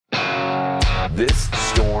This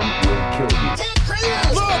storm will kill you.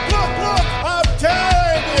 Look! I'm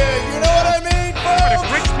telling you! You know what I mean, folks? But if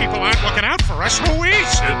rich people aren't looking out for us, who is?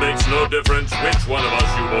 It makes no difference which one of us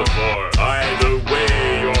you vote for. Either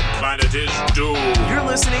way, your planet is doomed. You're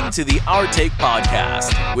listening to the Our Take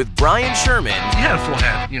Podcast with Brian Sherman. He had a full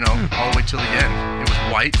head, all the way till the end. It was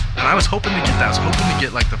white, and I was hoping to get that. I was hoping to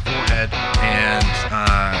get, the full head, and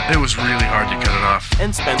it was really hard to cut it off.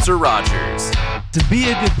 And Spencer Rogers. To be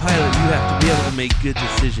a good pilot, you have to be able to make good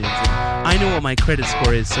decisions. And I know what my credit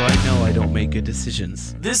score is, so I know I don't make good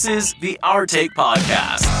decisions. This is the Our Take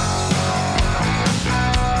Podcast.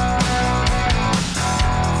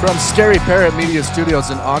 From Scary Parrot Media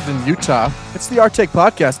Studios in Ogden, Utah, it's the Our Take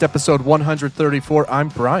Podcast, episode 134. I'm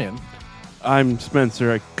Brian. I'm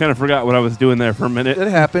Spencer. I kind of forgot what I was doing there for a minute. It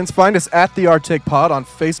happens. Find us at the Our Take Pod on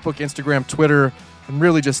Facebook, Instagram, Twitter, and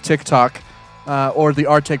really just TikTok, or the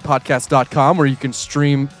ourtakepodcast.com, where you can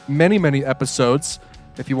stream many, many episodes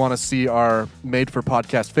if you want to see our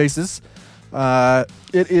made-for-podcast faces.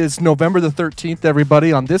 It is November the 13th,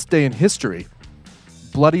 everybody, on this day in history.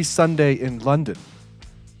 Bloody Sunday in London.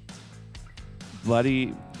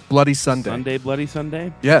 Bloody Sunday. Bloody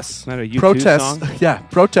Sunday? Yes. Is that a U2 song? Yeah.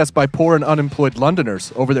 Protests by poor and unemployed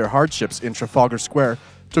Londoners over their hardships in Trafalgar Square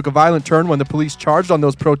took a violent turn when the police charged on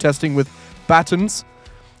those protesting with batons.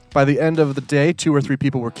 By the end of the day, 2 or 3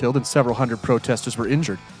 people were killed and several hundred protesters were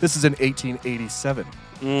injured. This is in 1887.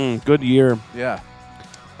 Good year. Yeah.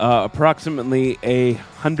 Approximately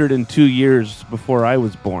 102 years before I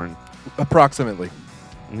was born. Approximately.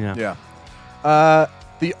 Yeah.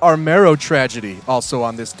 The Armero tragedy, also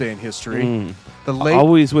on this day in history.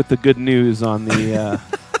 Always with the good news on the...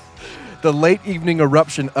 The late evening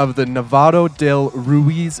eruption of the Nevado del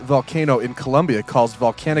Ruiz volcano in Colombia caused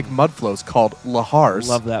volcanic mudflows called lahars.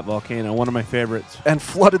 Love that volcano. One of my favorites. And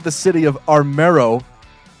flooded the city of Armero.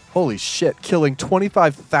 Holy shit, killing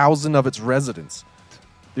 25,000 of its residents.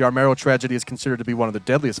 The Armero tragedy is considered to be one of the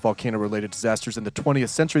deadliest volcano-related disasters in the 20th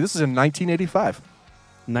century. This is in 1985.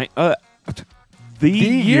 The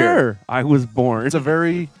year I was born. It's a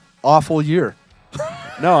very awful year.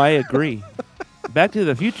 No, I agree. Back to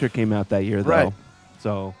the Future came out that year, though. Right.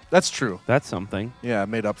 So that's true. That's something. Yeah, I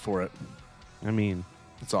made up for it. I mean,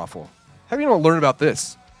 it's awful. How do you not learn about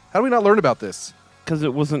this? How do we not learn about this? Because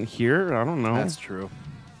it wasn't here? I don't know. That's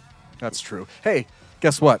true. Hey,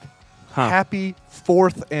 guess what? Huh. Happy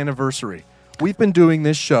 4th anniversary. We've been doing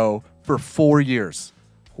this show for 4 years.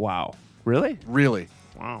 Wow. Really? Really.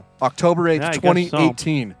 Wow. October 8th, Yeah,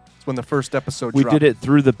 2018 is when the first episode we dropped. did it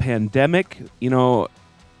through the pandemic,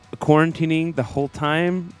 quarantining the whole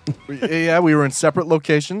time. Yeah, we were in separate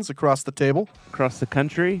locations across the table. Across the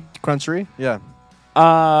country. Yeah.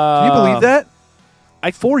 Can you believe that?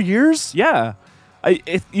 4 years? Yeah.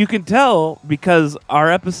 You can tell because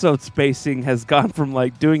our episode spacing has gone from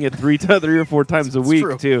doing it three or four times a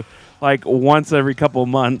week to once every couple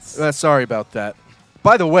months. Sorry about that.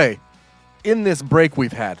 By the way, in this break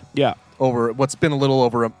we've had, over what's been a little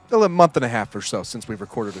over a month and a half or so since we've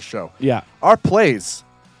recorded a show, our plays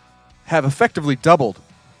have effectively doubled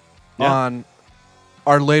on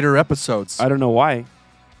our later episodes. I don't know why.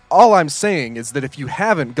 All I'm saying is that if you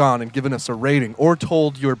haven't gone and given us a rating or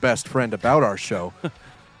told your best friend about our show,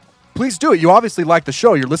 please do it. You obviously like the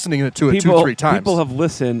show. You're listening to it 2-3 times. People have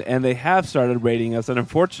listened, and they have started rating us, and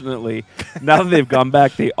unfortunately, now that they've gone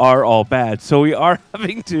back, they are all bad. So we are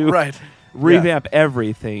having to revamp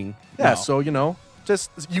everything. Yeah, now. So,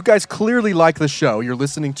 just you guys clearly like the show. You're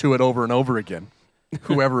listening to it over and over again,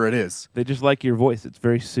 whoever it is. They just like your voice. It's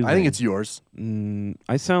very soothing. I think it's yours.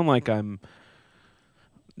 I sound like I'm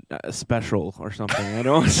special or something. I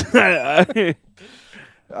don't.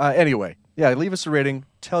 Anyway, leave us a rating.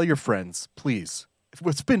 Tell your friends, please.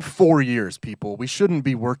 It's been 4 years, people. We shouldn't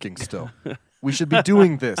be working still. We should be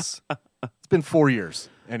doing this. It's been 4 years.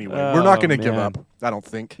 Anyway, we're not going to give up, I don't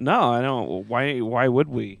think. No, I don't. Why would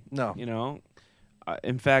we? No.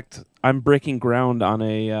 In fact, I'm breaking ground on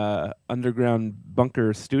a underground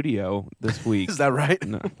bunker studio this week. Is that right?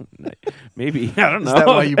 No, maybe. I don't know. Is that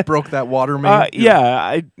why you broke that water main? Yeah.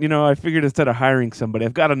 I figured instead of hiring somebody,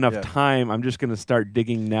 I've got enough time. I'm just going to start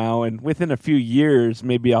digging now, and within a few years,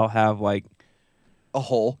 maybe I'll have a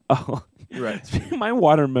hole. Oh, right. My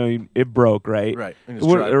water main, it broke. Right. Right. It was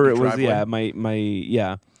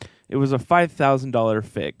It was a $5,000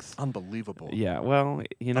 fix. Unbelievable. Yeah, well,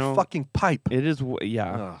 a fucking pipe. It is,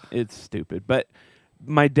 it's stupid. But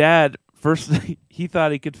my dad, first, he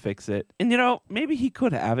thought he could fix it. And, maybe he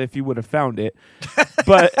could have if he would have found it.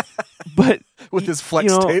 But with his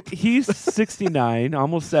flex tape? He's 69,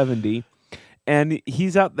 almost 70, and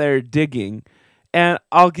he's out there digging. And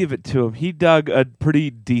I'll give it to him. He dug a pretty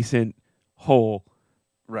decent hole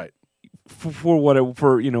Right. for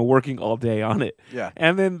working all day on it. Yeah.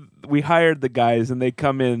 And then we hired the guys, and they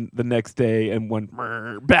come in the next day and went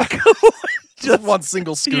back. Just one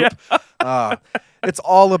single scoop. It's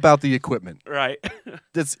all about the equipment. Right.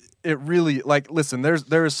 It really, like, listen,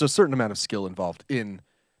 there is a certain amount of skill involved in,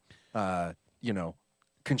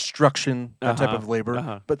 construction, that type of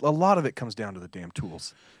labor. But a lot of it comes down to the damn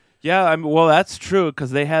tools. Yeah, well, that's true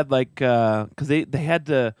because they had they had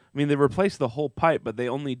to. I mean, they replaced the whole pipe, but they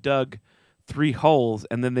only dug 3 holes,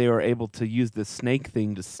 and then they were able to use the snake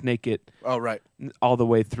thing to snake it. Oh, right. All the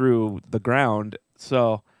way through the ground.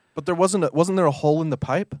 So, but there wasn't there a hole in the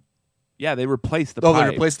pipe? Yeah, they replaced the pipe. Oh, they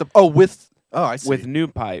replaced the. Oh, I see. With new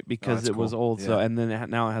pipe because it was cool. old. Yeah. So, and then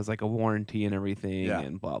now it has like a warranty and everything,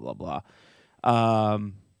 and blah blah blah.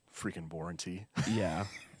 Freaking warranty. Yeah.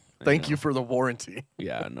 Thank you for the warranty.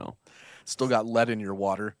 Yeah, no. Still got lead in your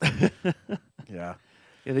water. Yeah.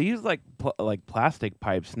 Yeah, they use like plastic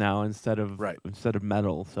pipes now instead of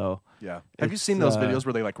metal. So yeah. Have you seen those videos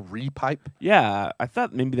where they like repipe? Yeah, I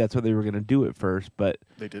thought maybe that's what they were going to do at first, but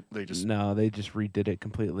they just redid it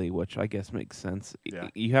completely, which I guess makes sense. Yeah.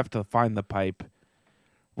 You have to find the pipe,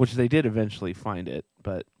 which they did eventually find it,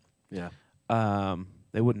 but yeah,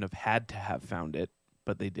 they wouldn't have had to have found it,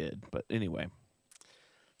 but they did. But anyway.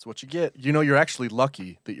 It's what you get. You're actually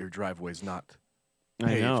lucky that your driveway's not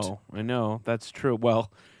paved. I know. That's true.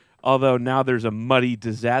 Well, although now there's a muddy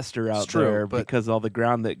disaster out there because all the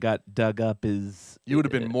ground that got dug up is... You would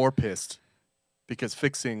have been more pissed because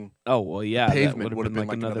fixing pavement would have been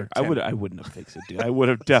like another 10. I wouldn't have fixed it, dude. I would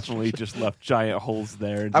have definitely just left giant holes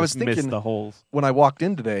there and missed the holes. When I walked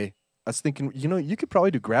in today, I was thinking, you could probably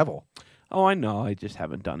do gravel. Oh, I know. I just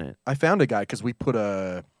haven't done it. I found a guy because we put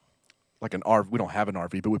an RV. We don't have an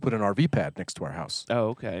RV, but we put an RV pad next to our house. Oh,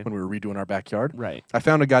 okay. When we were redoing our backyard. Right. I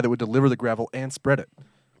found a guy that would deliver the gravel and spread it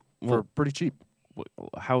for pretty cheap.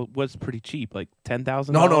 What's pretty cheap? Like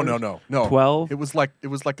 $10,000? No. 12? It was like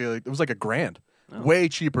a grand. Oh. Way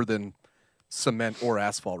cheaper than cement or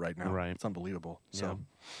asphalt right now. Right. It's unbelievable. So,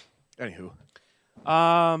 anywho.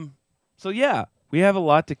 So yeah, we have a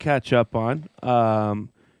lot to catch up on.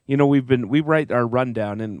 We write our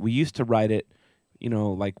rundown, and we used to write it,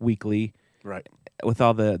 like weekly, right? With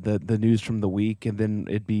all the news from the week, and then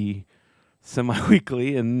it'd be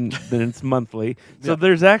semi-weekly, and then it's monthly. So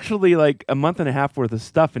there's actually like a month and a half worth of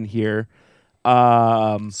stuff in here.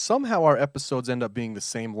 Somehow our episodes end up being the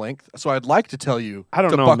same length. So I'd like to tell you I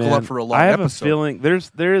don't to know, buckle man. up for a long I have episode. a feeling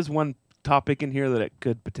there is one topic in here that it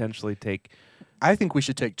could potentially take. I think we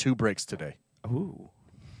should take 2 breaks today. Ooh.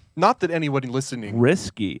 Not that anybody listening...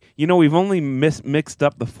 Risky. We've only mixed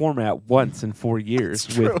up the format once in 4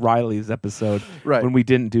 years with Riley's episode when we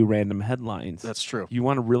didn't do random headlines. That's true. You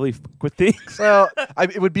want to really fuck with things? Well,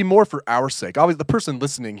 it would be more for our sake. Obviously, the person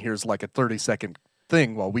listening hears like a 30-second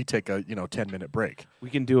thing while we take a 10-minute break. We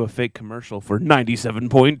can do a fake commercial for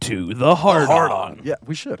 97.2, The Hard On. Yeah,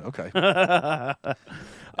 we should. Okay. But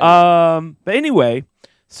anyway,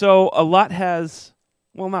 so a lot has...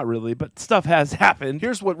 Well, not really, but stuff has happened.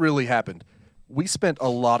 Here's what really happened. We spent a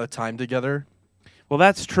lot of time together. Well,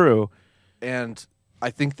 that's true. And I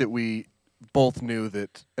think that we both knew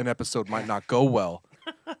that an episode might not go well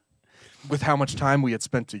with how much time we had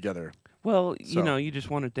spent together. Well, you just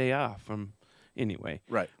want a day off from... Anyway.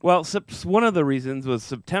 Right. Well, one of the reasons was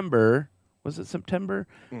September. Was it September?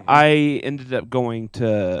 Mm-hmm. I ended up going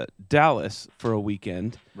to Dallas for a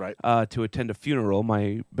weekend, right? To attend a funeral.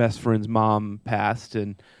 My best friend's mom passed,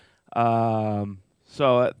 and so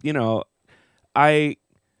I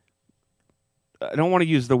don't want to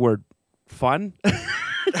use the word fun.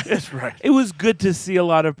 That's right. It was good to see a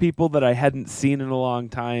lot of people that I hadn't seen in a long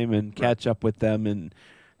time and catch up with them, and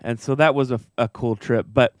so that was a cool trip.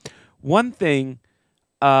 But one thing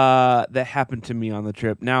that happened to me on the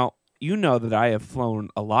trip now. You know that I have flown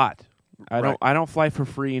a lot. I don't fly for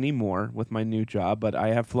free anymore with my new job, but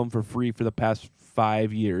I have flown for free for the past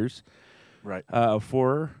 5 years. Right.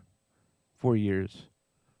 4 years.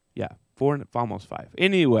 Yeah, 4 and almost 5.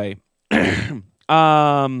 Anyway,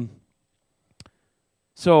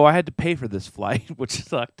 so I had to pay for this flight, which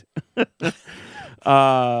sucked. But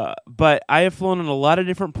I have flown on a lot of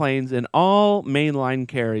different planes, and all mainline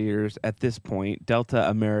carriers at this point, Delta,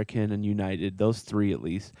 American, and United, those 3 at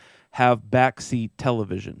least, have backseat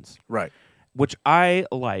televisions. Right. Which I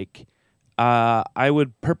like. I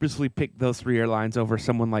would purposely pick those 3 airlines over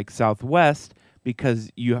someone like Southwest because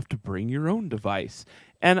you have to bring your own device.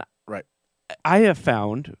 And I have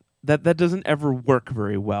found that doesn't ever work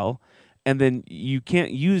very well. And then you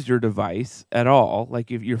can't use your device at all. Like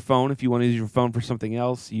if you want to use your phone for something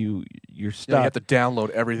else, you're stuck. You have to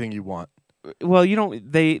download everything you want. Well, you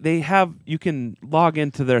don't. They have. You can log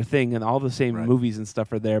into their thing, and all the same movies and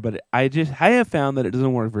stuff are there. But I have found that it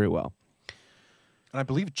doesn't work very well. And I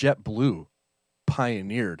believe JetBlue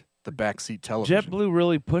pioneered the backseat television. JetBlue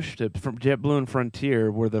really pushed it. From JetBlue and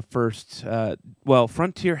Frontier were the first. Well,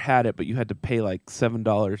 Frontier had it, but you had to pay like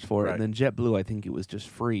 $7 for it. And then JetBlue, I think it was just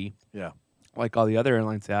free. Yeah, like all the other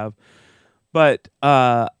airlines have. But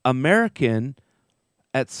American,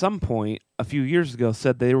 at some point a few years ago,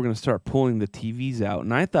 said they were going to start pulling the TVs out,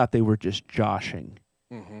 and I thought they were just joshing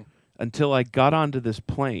until I got onto this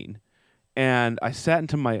plane. And I sat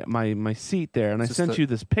into my seat there, and I sent you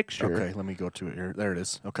this picture. Okay, let me go to it here. There it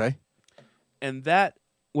is. Okay. And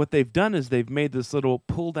what they've done is they've made this little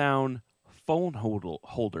pull-down phone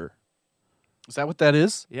holder. Is that what that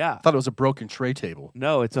is? Yeah. I thought it was a broken tray table.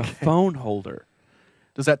 No, it's a phone holder.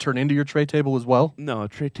 Does that turn into your tray table as well? No, a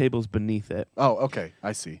tray table's beneath it. Oh, okay.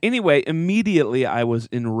 I see. Anyway, immediately I was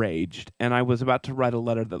enraged, and I was about to write a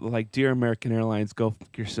letter that was like, "Dear American Airlines, go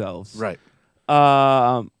fuck yourselves." Right.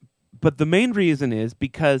 But the main reason is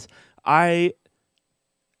because I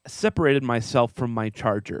separated myself from my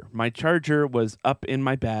charger. My charger was up in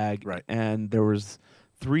my bag, and there was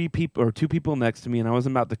two people next to me, and I was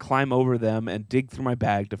about to climb over them and dig through my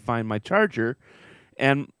bag to find my charger.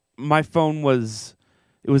 And my phone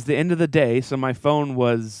it was the end of the day, so my phone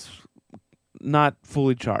was not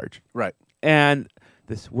fully charged. Right. And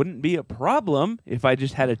this wouldn't be a problem if I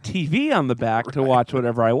just had a TV on the back to watch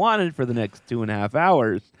whatever I wanted for the next 2.5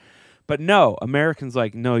 hours. But no, Americans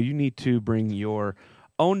like, no, you need to bring your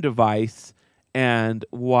own device and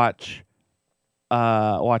watch it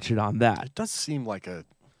on that. It does seem like I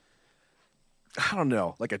don't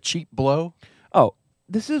know, like a cheap blow. Oh,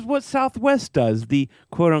 this is what Southwest does, the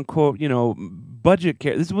quote-unquote, budget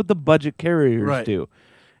carrier. This is what the budget carriers do.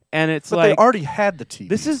 And it's but like... they already had the TVs.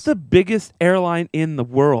 This is the biggest airline in the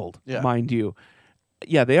world, yeah. mind you.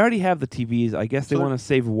 Yeah, they already have the TVs. I guess they want to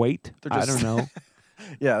save weight. I don't know.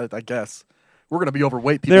 Yeah, I guess. We're going to be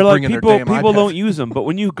overweight. People they're like bringing people their damn iPad. don't use them, but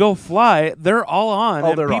when you go fly, they're all on,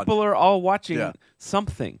 and people are all watching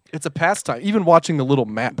something. It's a pastime, even watching the little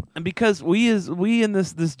map. And because we in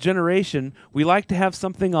this generation, we like to have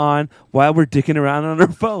something on while we're dicking around on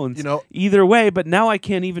our phones. Either way, but now I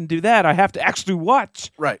can't even do that. I have to actually watch.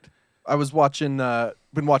 Right. I was watching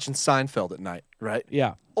Seinfeld at night, right?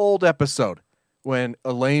 Yeah. Old episode when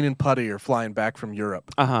Elaine and Putty are flying back from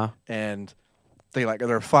Europe. Uh-huh. And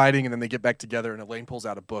they're fighting, and then they get back together, and Elaine pulls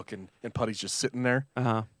out a book, and Putty's just sitting there.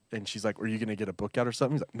 Uh-huh. And she's like, "Are you going to get a book out or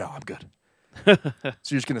something?" He's like, "No, I'm good."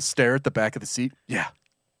 So you're just going to stare at the back of the seat? Yeah.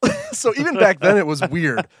 So even back then, it was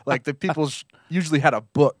weird. Like, the people usually had a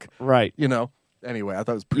book. Right. Anyway, I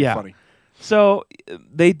thought it was pretty funny. So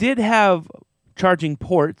they did have charging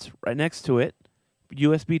ports right next to it,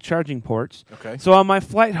 USB charging ports. Okay. So on my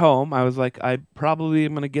flight home, I was like, I probably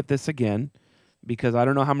am going to get this again, because I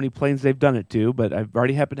don't know how many planes they've done it to, but I've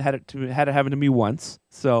already had it happen to me once.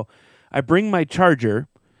 So I bring my charger,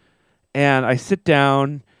 and I sit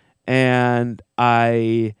down, and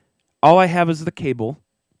all I have is the cable,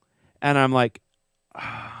 and I'm like,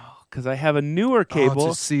 because I have a newer cable,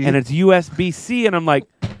 and it's USB-C, and I'm like,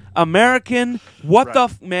 American, what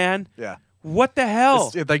the man? Yeah. What the hell?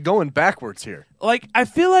 They're going backwards here. Like, I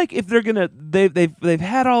feel like if they're gonna, they've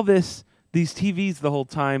had all these TVs the whole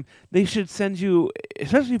time, they should send you,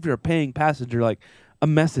 especially if you're a paying passenger, like a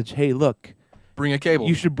message. Hey, look, bring a cable.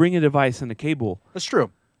 You should bring a device and a cable. That's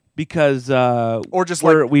true. Because or just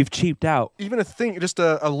we've cheaped out. Even a thing, just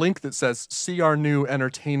a link that says "See our new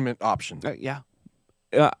entertainment option." Yeah.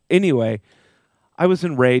 Anyway, I was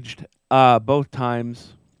enraged both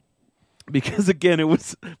times because again,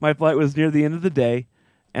 my flight was near the end of the day,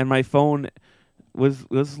 and my phone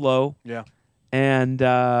was low. Yeah. And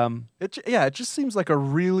it just seems like a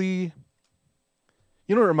really,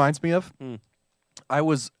 what it reminds me of? When I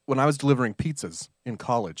was delivering pizzas in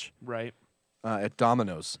college, right, at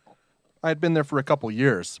Domino's. I had been there for a couple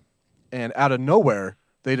years, and out of nowhere,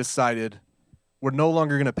 they decided we're no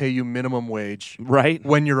longer going to pay you minimum wage, right,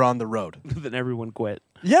 when you're on the road. Then everyone quit.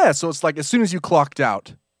 Yeah, so it's like as soon as you clocked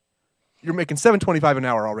out, you're making $7.25 an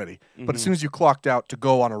hour already. Mm-hmm. But as soon as you clocked out to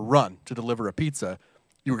go on a run to deliver a pizza,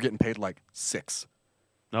 you were getting paid like $6.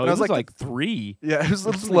 No, it was like $3. Yeah, it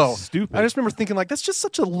was low. Stupid. I just remember thinking, like, that's just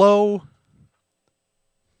such a low.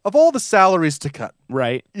 Of all the salaries to cut,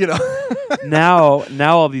 right? Now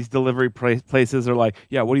all these delivery places are like,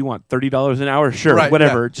 yeah, what do you want? $30 an hour? Sure, right,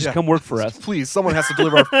 whatever. Just come work for us, please. Someone has to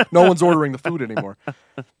deliver. No one's ordering the food anymore.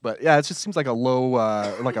 But yeah, it just seems like a low,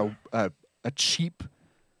 like a cheap.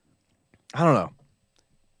 I don't know.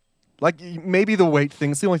 Like maybe the weight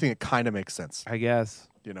thing is the only thing that kind of makes sense. I guess.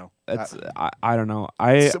 You know, It's I don't know.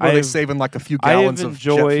 were they saving like a few gallons of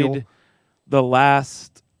jet enjoyed fuel? the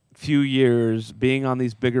last few years being on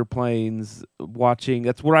these bigger planes, watching.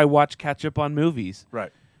 That's where I watch catch up on movies.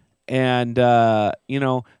 Right. And you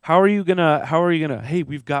know, how are you gonna? Hey,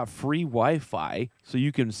 we've got free Wi-Fi, so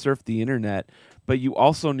you can surf the internet, but you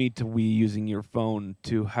also need to be using your phone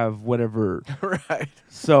to have whatever. Right.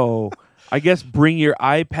 So I guess bring your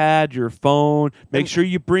iPad, your phone. Make sure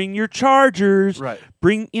you bring your chargers. Right.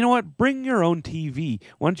 Bring your own TV.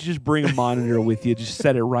 Why don't you just bring a monitor with you? Just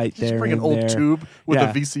set it right there. Just bring an in old there. tube with a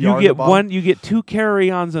VCR. You in get the bottom. one. You get 2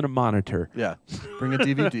 carry-ons and a monitor. Yeah. Bring a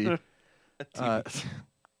DVD.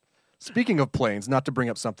 Speaking of planes, not to bring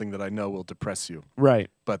up something that I know will depress you, Right.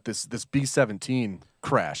 but this B-17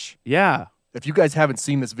 crash. Yeah. If you guys haven't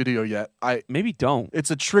seen this video yet, Maybe don't. it's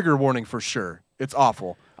a trigger warning for sure. It's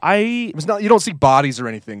awful. I. It's not. You don't see bodies or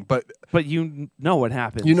anything, but But you know what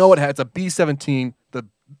happens. you know what? It's a B-17.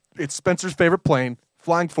 It's Spencer's favorite plane,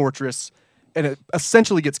 Flying Fortress, and it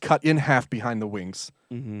essentially gets cut in half behind the wings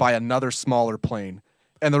by another smaller plane,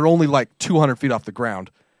 and they're only like 200 feet off the ground.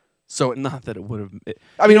 So Not that it would have.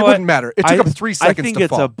 I mean, it wouldn't matter. It took up 3 seconds I think to it's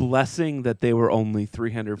fall. a blessing that they were only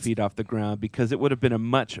 300 feet off the ground, because it would have been a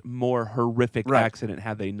much more horrific Right. accident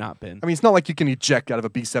had they not been. I mean, it's not like you can eject out of a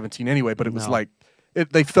B-17 anyway, but it was No. like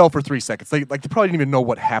they fell for 3 seconds. They probably didn't even know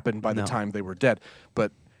what happened by the No. time they were dead.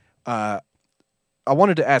 But I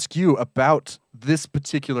wanted to ask you about this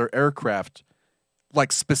particular aircraft,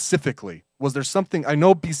 like specifically. Was there something? I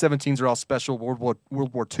know B-17s are all special, World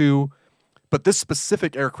War II, but this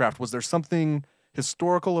specific aircraft, was there something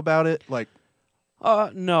historical about it? Like,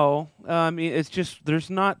 No. I mean, it's just there's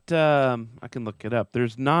not. I can look it up.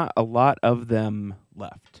 There's not a lot of them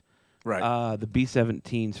left. right? The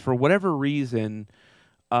B-17s, for whatever reason,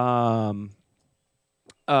 when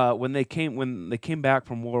they came back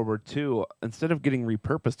from World War II, instead of getting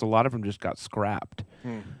repurposed, a lot of them just got scrapped,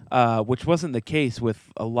 which wasn't the case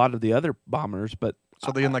with a lot of the other bombers. But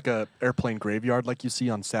So they in like a airplane graveyard, like you see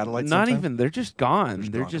on satellites. not sometimes? even. They're just gone.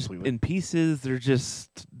 They're gone just completely. in pieces.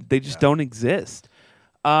 They just don't exist.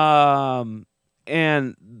 And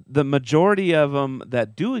the majority of them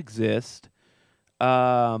that do exist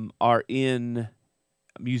are in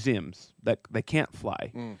museums that they can't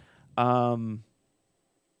fly.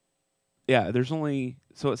 Yeah, there's only,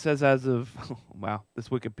 so it says as of, wow, this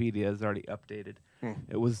Wikipedia is already updated.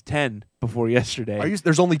 It was 10 before yesterday.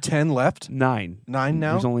 There's only 10 left? 9. 9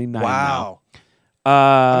 now? There's only 9 Wow. now.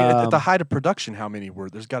 I mean, at the height of production, how many were?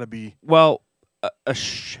 There's got to be Well,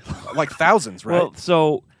 like thousands, right? Well,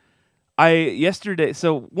 so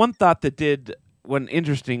one thought that did, not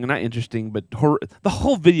interesting, but the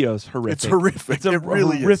whole video is horrific. It's horrific. It's a It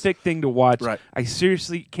really is. horrific thing to watch. Right. I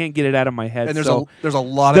seriously can't get it out of my head. And there's so a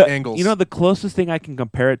lot of angles. You know, the closest thing I can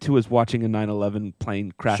compare it to is watching a 9/11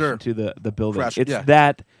 plane crash Sure. into the building. Crash, It's yeah.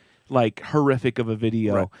 that like horrific of a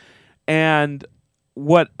video. Right. And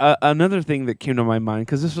what another thing that came to my mind,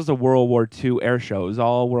 because this was a World War II air show, it was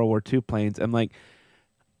all World War II planes. I'm like,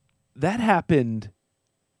 that happened,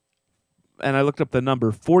 and I looked up the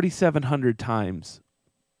number 4,700 times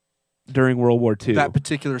during World War II. that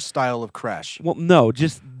particular style of crash. Well, no,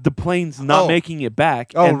 just the planes not Oh. making it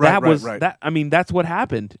back. Oh, and right, that right, was right. that. I mean, that's what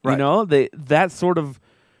happened. Right. You know, that sort of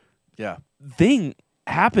Yeah. thing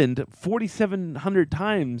happened 4,700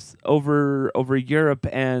 times over Europe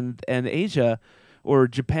and Asia or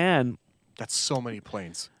Japan. That's so many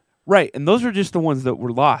planes. Right, and those are just the ones that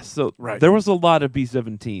were lost. So Right. there was a lot of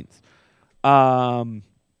B-17s.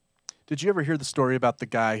 Did you ever hear the story about the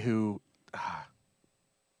guy who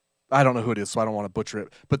I don't know who it is, so I don't want to butcher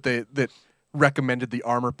it, but that recommended the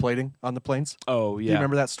armor plating on the planes? Oh yeah, Do you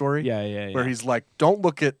remember that story? Yeah. Where he's like, don't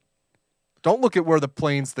look at where the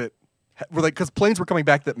planes that were like, because planes were coming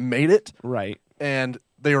back that made it, right. and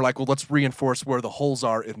they were like, well, let's reinforce where the holes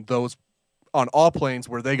are in those on all planes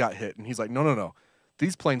where they got hit. And he's like, no.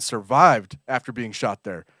 These planes survived after being shot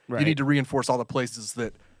there. Right. You need to reinforce all the places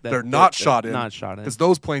that they're They're not shot in. not shot in. Because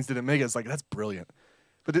those planes didn't make it. It's like, that's brilliant.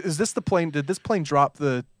 But is this the plane? Did this plane drop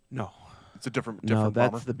the... No. It's a different No,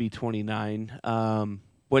 that's bomber? the B-29.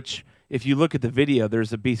 Which, if you look at the video,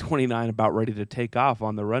 there's a B-29 about ready to take off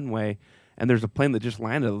on the runway, and there's a plane that just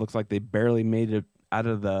landed. It looks like they barely made it out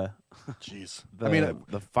of the Jeez.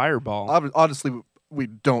 the fireball. Honestly, we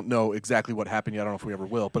don't know exactly what happened yet. I don't know if we ever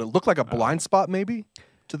will. But it looked like a blind spot, maybe,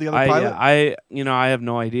 to the other pilot. I have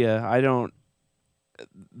no idea. I don't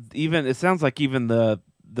even. It sounds like even the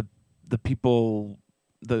people,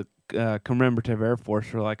 the commemorative Air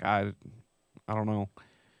Force, are like, I don't know.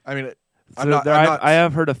 I mean, I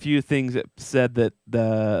have heard a few things that said that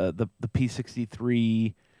the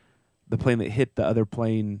P-63 the plane that hit the other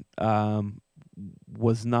plane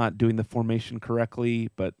was not doing the formation correctly,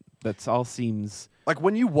 but that's all seems Like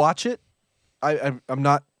when you watch it, I'm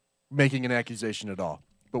not making an accusation at all.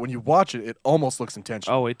 But when you watch it, it almost looks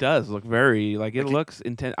intentional. Oh, it does look very like it looks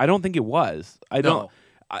intense. I don't think it was. I don't.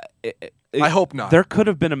 I hope not. There could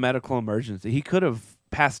have been a medical emergency. He could have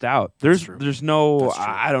passed out. There's no. That's true.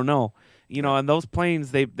 I don't know. You know, and those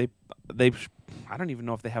planes, they. I don't even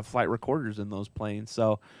know if they have flight recorders in those planes.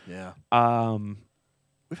 So Yeah. um,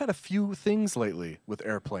 We've had a few things lately with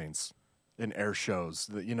airplanes in air shows.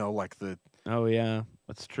 That like the oh yeah,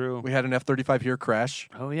 that's true. we had an F-35 here crash.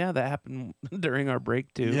 Oh yeah, that happened during our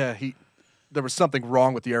break too. Yeah, there was something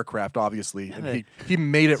wrong with the aircraft, obviously, and they- he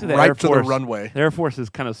made it See, the right Air to the Force- runway. The Air Force is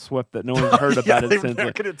kind of swept that no one's heard Yeah, about it since. they're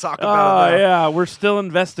like, going to talk oh about it now. yeah, we're still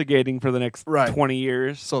investigating for the next Right. 20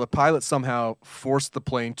 years. So the pilot somehow forced the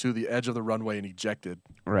plane to the edge of the runway and ejected.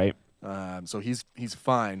 Right. So he's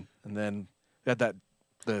fine. And then we had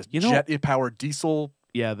the You know- jet-powered diesel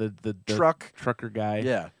Yeah, the trucker guy.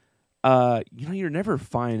 Yeah. You're never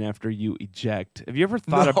fine after you eject. Have you ever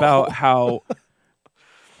thought No. about how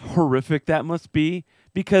horrific that must be?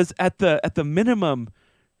 Because at the minimum,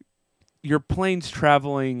 your plane's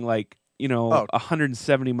traveling like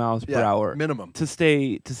 170 miles per hour minimum. to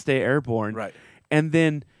stay airborne. Right. And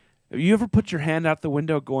then, you ever put your hand out the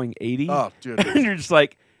window going 80? Oh, dude. And you're just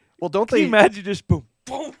like, Well, don't can they you imagine just boom,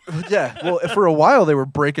 boom? Yeah. Well, for a while they were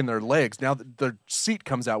breaking their legs. Now the seat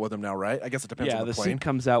comes out with them now, right? I guess it depends Yeah, on the the plane. seat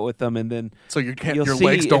comes out with them, and then So you can't you'll your see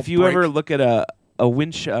legs don't if you break. ever look at a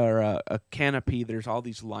winch or a canopy, there's all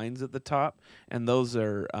these lines at the top, and those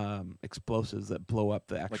are explosives that blow up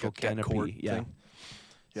the actual a jet cord canopy. Yeah. thing?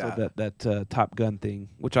 Yeah. So that Top Gun thing,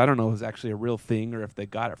 which I don't know is actually a real thing or if they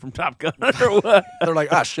got it from Top Gun or what. They're like,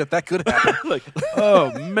 ah, shit, that could happen. Like,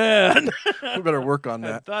 oh man, We better work on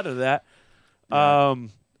I that. thought of that. No,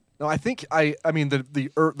 I think I mean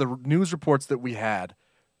the news reports that we had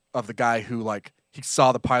of the guy who he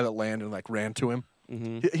saw the pilot land and ran to him.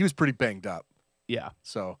 He was pretty banged up. Yeah.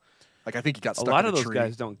 So I think he got A stuck lot in of a those tree.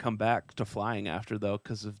 guys don't come back to flying after though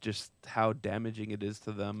because of just how damaging it is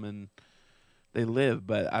to them, and they live.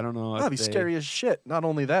 But I don't know. That'd be if they, scary as shit. Not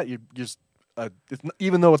only that, you just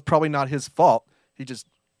even though it's probably not his fault, he just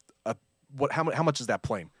how much is that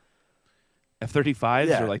plane? F-35s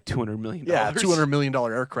Yeah. are like $200 million. Yeah, $200 million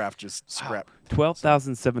aircraft just scrapped.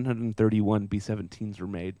 12,731 B-17s were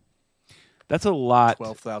made. That's a lot.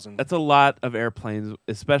 12,000. That's a lot of airplanes,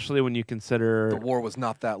 especially when you consider The war was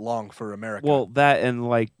not that long for America. well that and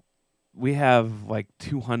we have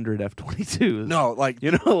 200 F-22s.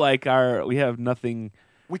 no, we have nothing.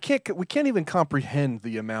 we can't even comprehend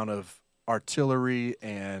the amount of artillery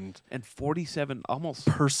and 47 almost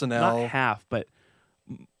personnel not half, but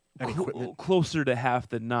and equipment. closer to half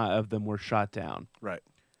than not of them were shot down. Right.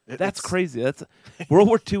 That's It's- crazy. That's World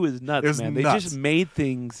War II is nuts, It was man. They nuts. just made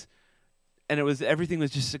things, and everything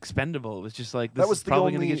was just expendable. It was just like this That was is the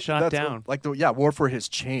probably only, going to get shot that's down. what, warfare has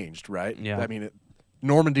changed, right? Yeah. I mean,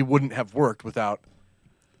 Normandy wouldn't have worked without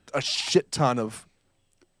a shit ton of,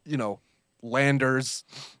 landers,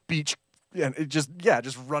 beach, and it just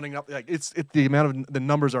running up. The amount of the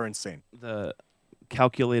numbers are insane. The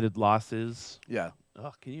calculated losses. Yeah.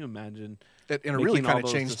 Oh, can you imagine? And it making really all kind of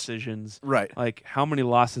those changed. decisions. Right. Like, how many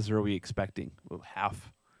losses are we expecting? Well,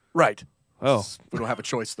 half. Right. Oh, We don't have a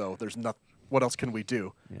choice though. There's not. What else can we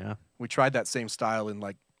do? yeah. We tried that same style in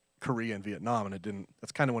Korea and Vietnam, and it didn't.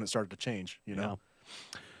 That's kind of when it started to change. Yeah.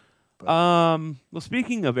 But- Well,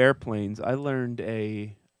 speaking of airplanes, I learned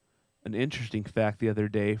an interesting fact the other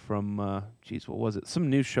day from what was it? Some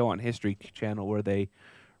new show on History Channel where they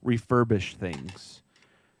refurbish things.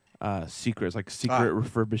 Secret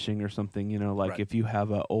refurbishing or something. Right. If you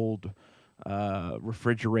have an old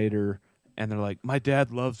refrigerator and they're like, my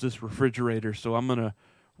dad loves this refrigerator, so I'm gonna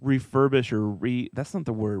refurbish or that's not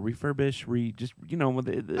the word, refurbish, I know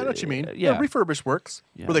what you mean. Yeah. Refurbish works.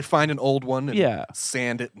 Yeah. Where they find an old one and Yeah.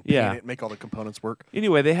 sand it and Yeah. paint it and make all the components work.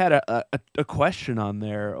 Anyway, they had a question on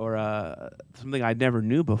there or something I never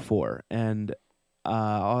knew before, and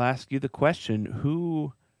I'll ask you the question: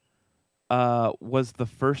 who was the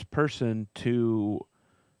first person to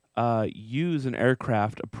use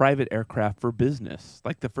a private aircraft for business,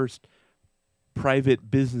 like the first private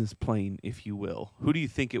business plane, if you will? Who do you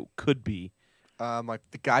think it could be? The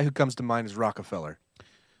guy who comes to mind is Rockefeller.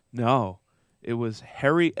 No, it was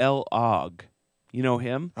Harry L. Ogg. You know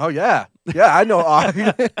him? Oh yeah, I know.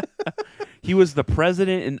 He was the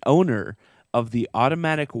president and owner of the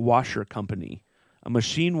Automatic Washer Company, a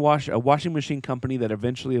washing machine company that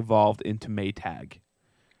eventually evolved into Maytag.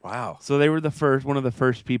 Wow. So they were one of the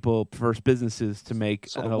first businesses to make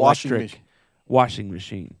So an the washing electric washing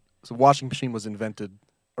machine. So washing machine was invented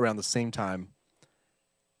around the same time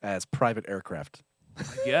as private aircraft.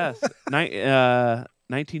 Yes.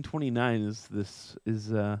 1929 is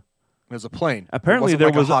There's a plane. apparently It there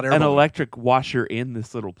wasn't was like a hot air an balloon. electric washer in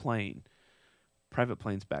this little plane. Private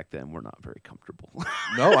planes back then were not very comfortable.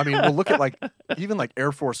 No, I mean, well, look at even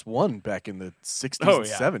Air Force One back in the 60s Oh, and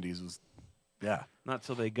yeah. 70s was, yeah. Not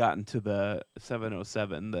till they got into the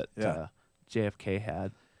 707 that Yeah. JFK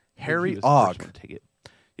had. Harry He was the first Ogg. one to take it.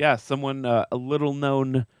 Yeah, someone a little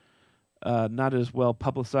known, not as well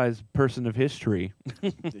publicized person of history.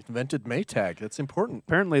 Invented Maytag. That's important.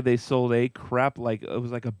 Apparently, they sold a crap it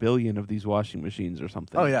was like 1 billion of these washing machines or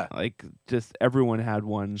something. Oh, yeah. Like just everyone had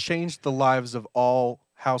one. Changed the lives of all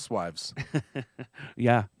housewives.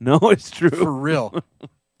 Yeah, no, it's true. For real.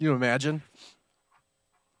 You imagine?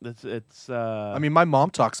 It's. I mean, my mom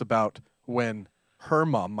talks about when her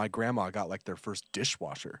mom, my grandma, got their first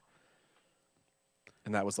dishwasher.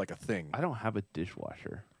 And that was a thing. I don't have a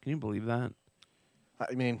dishwasher. Can you believe that?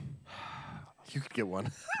 I mean, you could get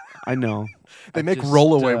one. I know. They make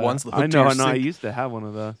rollaway ones that hook I to know. your I know. I sink. used to have one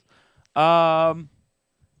of those.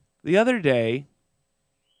 The other day,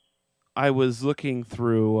 I was looking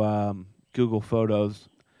through Google Photos,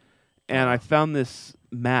 and I found this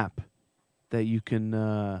map that you can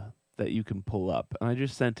pull up, and I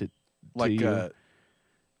just sent it to you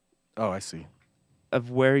Oh, I see. of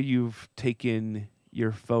where you've taken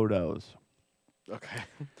your photos. Okay.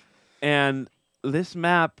 And this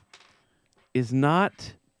map is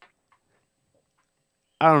not,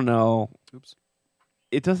 I don't know. Oops.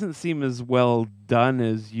 It doesn't seem as well done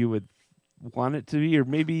as you would want it to be, or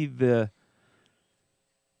maybe Let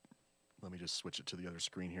me just switch it to the other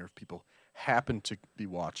screen here if people happen to be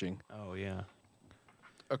watching. Oh, yeah.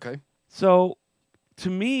 Okay. So, to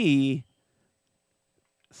me,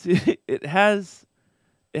 see, it has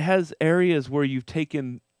areas where you've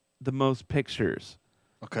taken the most pictures.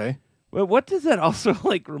 Okay. Well, what does that also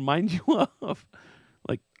remind you of?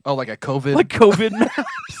 Oh, like a COVID? Like COVID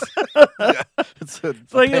maps. It's a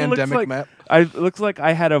like it looks pandemic like map. It looks like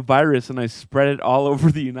I had a virus and I spread it all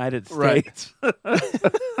over the United Right. States.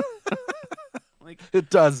 It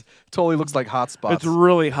does. Totally looks like hotspots. It's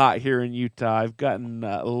really hot here in Utah. I've gotten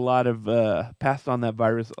a lot of passed on that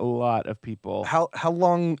virus. A lot of people. How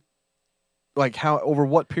long? How over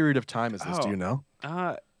what period of time is this? Do you know?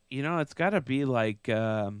 It's got to be not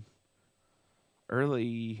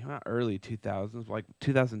early 2000s, like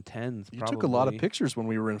 2010s. You took a lot of pictures when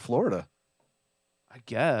we were in Florida. I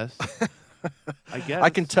guess. I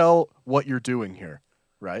can tell what you're doing here,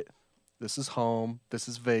 right? This is home. This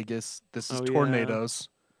is Vegas. This is Oh, yeah. tornadoes.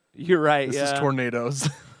 You're right. This yeah. is tornadoes.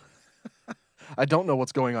 I don't know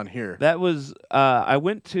what's going on here. That was I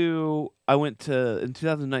went to in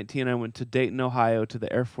 2019. I went to Dayton, Ohio, to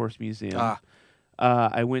the Air Force Museum.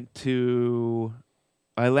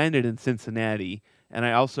 I landed in Cincinnati, and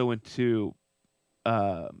I also went to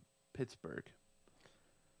Pittsburgh.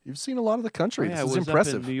 You've seen a lot of the country. Yeah, This I is was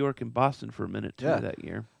impressive. up in New York and Boston for a minute too that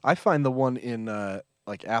year. I find the one in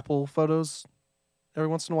Apple Photos every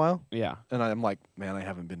once in a while, Yeah. and I'm like, man, I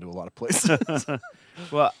haven't been to a lot of places.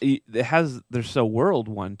 Well, there's a world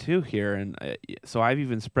one too here, and so I've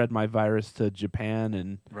even spread my virus to Japan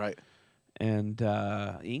and Right. England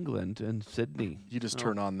and Sydney. You just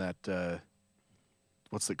turn on that.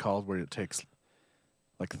 What's it called? Where it takes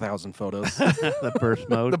 1,000 photos. The burst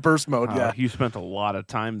mode. The burst mode. Yeah. You spent a lot of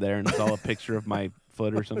time there, and it's all a picture of my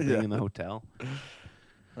foot or something Yeah. in the hotel.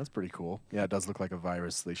 That's pretty cool. Yeah, it does look like a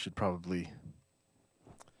virus. They should probably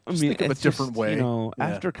I just mean, think of a it's different just, way. Yeah.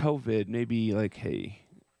 After COVID, maybe hey,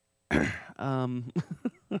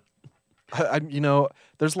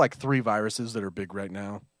 There's 3 viruses that are big right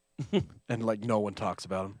now, and no one talks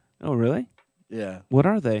about them. Oh, really? Yeah. What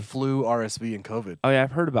are they? Flu, RSV, and COVID. Oh, yeah,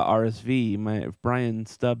 I've heard about RSV. My Brian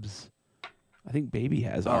Stubbs, I think baby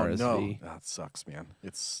has RSV. No, that sucks, man.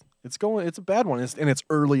 It's a bad one, and it's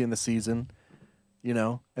early in the season, and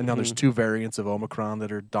now there's 2 variants of Omicron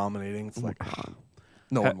that are dominating. It's Omicron.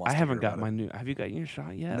 no one wants. I to haven't hear got about my it. new. Have you got your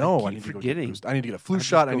shot yet? No, I keep need to go get forgetting. boosted. I need to get a flu I'll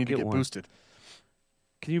shot. just I go need to get get one. boosted.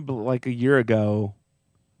 Can you a year ago,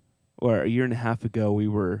 or a year and a half ago, we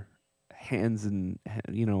were hands and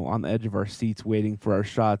on the edge of our seats waiting for our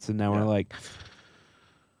shots, and now Yeah. we're like,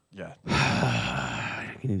 Yeah.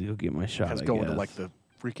 I need to go get my shot. Guys I going to guess. the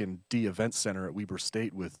freaking D event center at Weber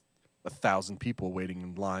State with 1,000 people waiting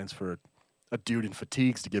in lines for a dude in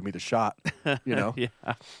fatigues to give me the shot. Yeah.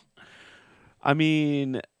 I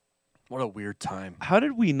mean, What a weird time. how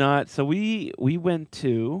did we not? So we went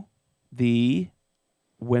to the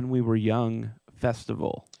When We Were Young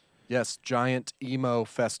festival. Yes, giant emo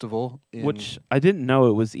festival. Which I didn't know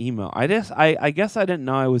it was emo. I guess I didn't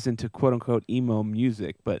know I was into quote unquote emo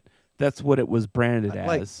music, but that's what it was branded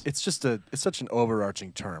as. It's such an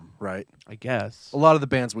overarching term, right? I guess. A lot of the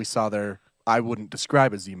bands we saw there, I wouldn't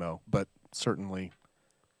describe as emo, but certainly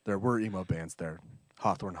there were emo bands there.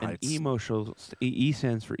 Hawthorne And Heights. emotional. E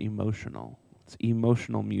stands for emotional. It's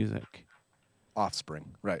emotional music.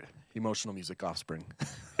 Offspring, right? Emotional music, Offspring.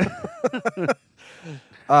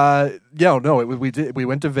 We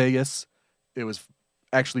went to Vegas. It was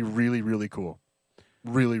actually really, really cool.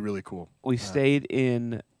 Really, really cool. We stayed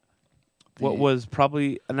in what was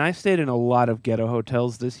probably, and I stayed in a lot of ghetto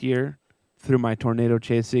hotels this year through my tornado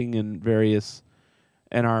chasing and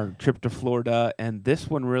our trip to Florida, and this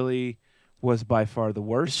one really was by far the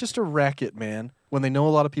worst. It's just a racket, man. When they know a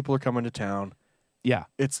lot of people are coming to town, Yeah.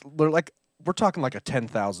 we're talking like a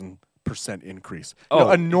 10,000% increase. Oh.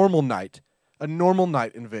 A normal night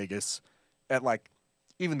in Vegas at like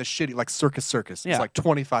even the shitty like Circus Yeah. is like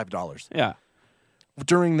 $25. Yeah.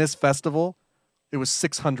 During this festival, it was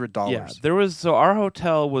 $600. Yeah. There was, so our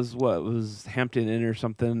hotel was was Hampton Inn or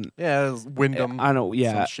something. Yeah, it was Wyndham. I don't,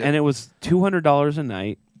 yeah. some shit. And it was $200 a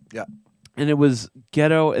night. Yeah. And it was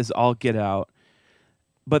ghetto as all get out.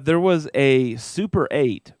 But there was a Super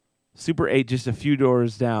 8 just a few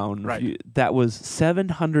doors down. Right. That was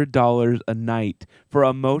 $700 a night for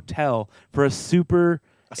a motel, for a Super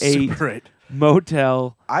 8 Super 8.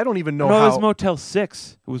 motel. I don't even know No, how. it was Motel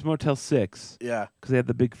 6. It was Motel 6 yeah. because they had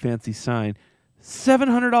the big fancy sign.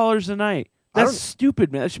 $700 a night. I That's don't-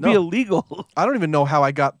 stupid, man. That should be No. illegal. I don't even know how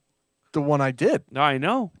I got the one I did. No, I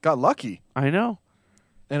know. Got lucky. I know.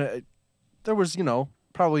 And there was,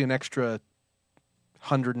 probably an extra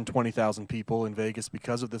 120,000 people in Vegas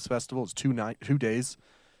because of this festival. It's 2 days.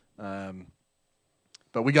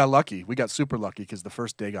 But we got lucky. We got super lucky because the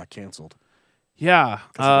first day got canceled. Yeah.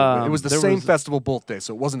 'Cause it was the there same festival both days,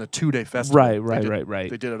 so it wasn't a 2-day festival. Right.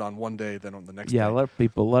 They did it on one day, then on the next Yeah, day.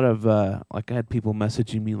 a lot of I had people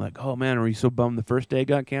messaging me like, "Oh man, are you so bummed the first day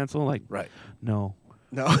got canceled?" Like, Right. no.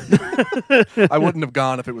 No. I wouldn't have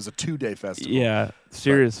gone if it was a 2-day festival. Yeah,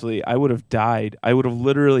 seriously, I would have died. I would have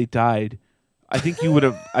literally died. I think you would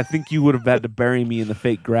have. I think you would have had to bury me in the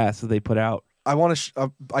fake grass that they put out. I want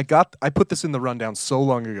to. I put this in the rundown so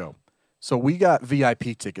long ago. So we got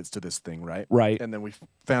VIP tickets to this thing, right? Right. And then we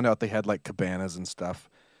found out they had like cabanas and stuff.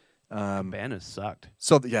 Cabanas sucked.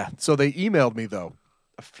 So they emailed me though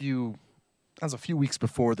a few weeks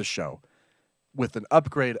before the show with an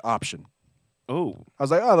upgrade option. Oh, I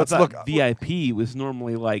was like, oh, let's I look. thought VIP was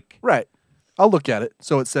normally like Right. I'll look at it.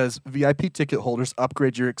 So it says VIP ticket holders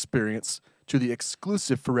upgrade your experience to the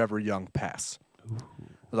exclusive Forever Young Pass. I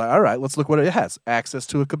was like, all right, let's look what it has. Access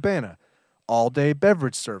to a cabana, all-day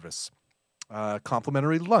beverage service,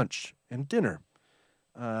 complimentary lunch and dinner,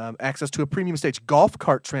 access to a premium stage, golf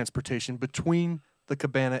cart transportation between the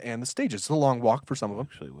cabana and the stages. It's a long walk for some of them.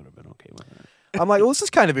 actually would have been okay with that. I'm like, well, this is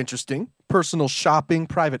kind of interesting. Personal shopping,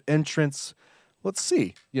 private entrance. Let's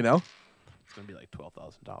see, It's gonna be like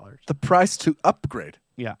 $12,000. the price to upgrade.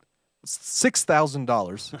 Yeah.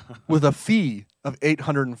 $6,000 with a fee of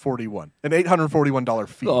 $841. An $841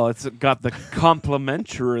 fee. Oh, it's got the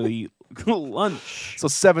complimentary lunch. So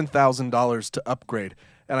 $7,000 to upgrade.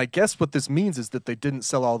 And I guess what this means is that they didn't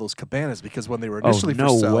sell all those cabanas because when they were initially no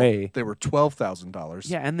for sale, way. they were $12,000.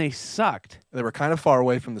 Yeah, and they sucked. They were kind of far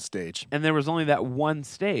away from the stage. And there was only that one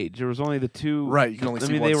stage. There was only the two. Right, you can only see I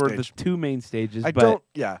mean, one they were stage. the two main stages.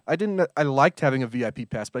 I liked having a VIP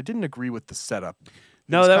pass, but I didn't agree with the setup.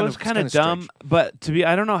 No, that was kind of dumb. strange. But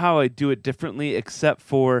I don't know how I'd do it differently except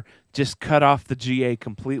for just cut off the GA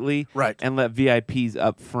completely. Right. And let VIPs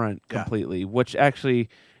up front Yeah. completely, which actually,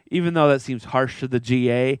 even though that seems harsh to the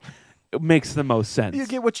GA, it makes the most sense. You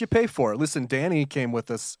get what you pay for. Listen, Danny came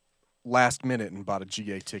with us last minute and bought a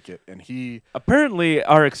GA ticket, and he Apparently,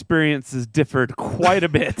 our experiences differed quite a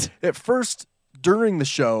bit. at first during the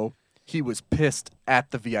show he was pissed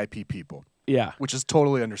at the VIP people, Yeah. which is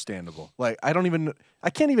totally understandable. Like I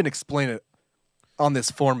can't even explain it on this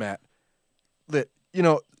format. That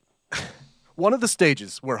one of the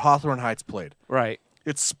stages where Hawthorne Heights played, Right.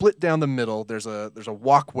 it's split down the middle. There's a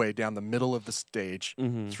walkway down the middle of the stage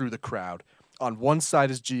Mm-hmm. through the crowd. On one side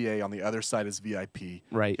is GA, on the other side is VIP.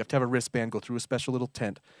 Right. You have to have a wristband, go through a special little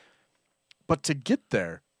tent. But to get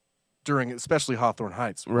there during especially Hawthorne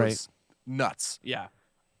Heights was Right. nuts. Yeah.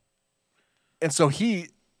 And so he,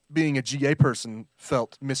 being a GA person,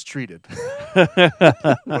 felt mistreated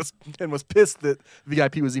and was pissed that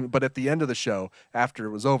VIP was even. But at the end of the show, after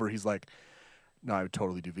it was over, he's like, no, I would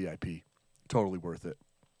totally do VIP. Totally worth it.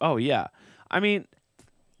 Oh, yeah. I mean,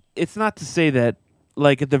 it's not to say that,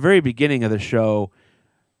 like, at the very beginning of the show,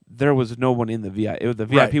 there was no one in the VIP. The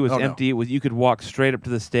VIP Right. was Oh, no. empty. It was you could walk straight up to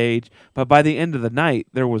the stage. But by the end of the night,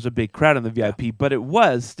 there was a big crowd in the VIP. But it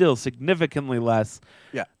was still significantly less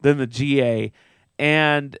Yeah. than the GA.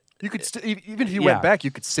 And You could even if you Yeah. went back,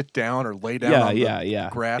 you could sit down or lay down yeah, on yeah, the yeah.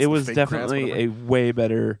 grass. It the was fake definitely grass, a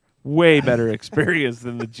way better experience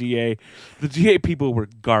than the GA. The GA people were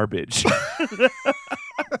garbage.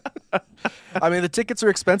 I mean, the tickets are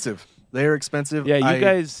expensive. They are expensive. Yeah,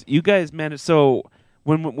 you guys managed. So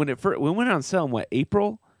when we went on sale in what,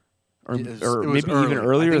 April, or It was maybe early. even I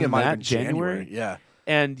earlier think it than might have that, been January. Yeah.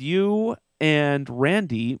 And you and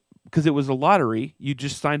Randy, because it was a lottery, you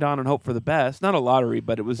just signed on and hoped for the best. Not a lottery,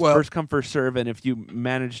 but it was Well- first come first serve. And if you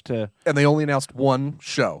managed to, And they only announced one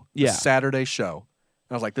show. the Yeah. Saturday show.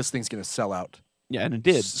 And I was like, this thing's going to sell out. yeah, and it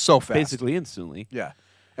did So fast. basically instantly. Yeah.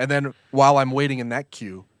 And then while I'm waiting in that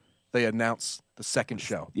queue, they announce the second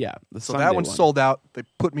show. Yeah, the So Sunday that one one. sold out. They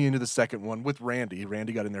put me into the second one with Randy.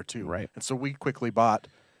 Randy got in there too. Right. And so we quickly bought.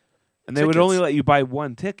 and they would only tickets. let you buy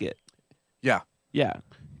one ticket. Yeah. Yeah,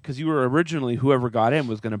 because you were originally whoever got in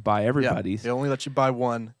was going to buy Yeah. everybody's. They only let you buy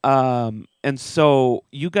one. And so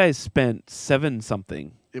you guys spent $7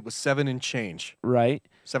 something, It was 7 and change. right?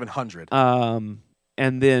 700.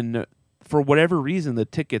 And then for whatever reason, the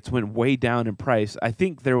tickets went way down in price. I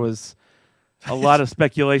think there was a lot of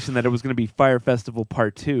speculation that it was going to be Fire Festival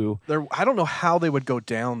Part 2, I don't know how they would go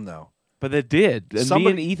down though. but it did. And me Somebody-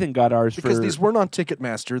 and Ethan got ours Because for these weren't on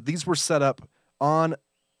Ticketmaster. These were set up on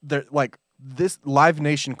their this Live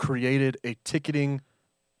Nation created a ticketing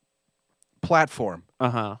platform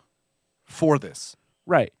for this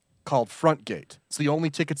right. called Frontgate. So the only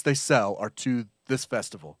tickets they sell are to this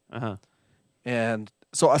festival. And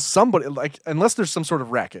so somebody unless there's some sort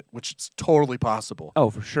of racket, which is totally possible. Oh,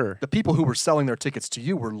 for sure. The people who were selling their tickets to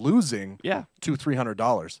you were losing Yeah.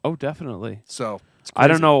 $200-300. Oh, definitely. So it's I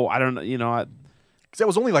don't crazy. know. I don't know. You know, Because that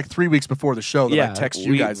was only like 3 weeks before the show that Yeah, I text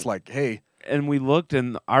you we- guys like, "Hey." and we looked,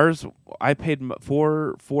 and ours. I paid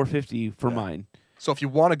 $450 for mine. So if you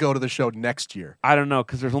want to go to the show next year, I don't know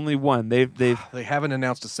because there's only one. They've. they haven't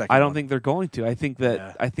announced a second. I don't one. think they're going to. I think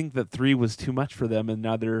that 3 was too much for them, and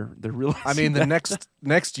now they're realizing. I mean, the that.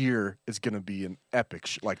 next year is going to be an epic,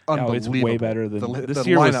 Oh, unbelievable. it's way better than the this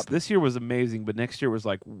year. lineup. This year was amazing, but next year was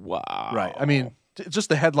like wow. Right. I mean, just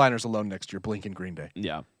the headliners alone next year, Blink and Green Day.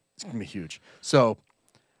 yeah. It's going to be huge. So,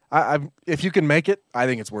 if you can make it, I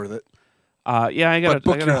think it's worth it. Yeah, I got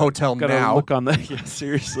book your hotel now. Look on the yeah,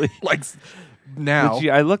 seriously. Like now, Which,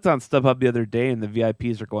 I looked on StubHub the other day, and the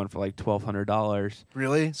VIPs are going for like $1,200.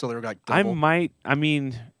 really? So they were like I double? might. I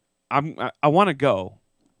mean, I want to go.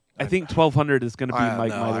 I think 1,200 is going to be no, my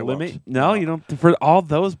I limit. won't. No, No. you don't for all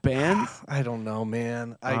those bands. I don't know,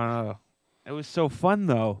 man. It was so fun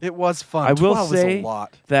though. It was fun. I will 12 say is a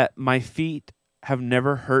lot. that my feet have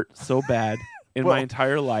never hurt so bad in Well, my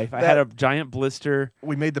entire life. I had a giant blister.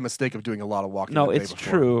 We made the mistake of doing a lot of walking. No, the day it's before.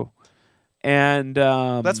 true. And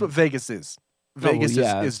That's what Vegas is. Vegas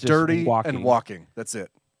yeah, is it's just dirty walking. and walking. That's it.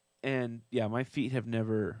 and yeah, my feet have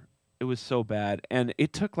never. It was so bad, and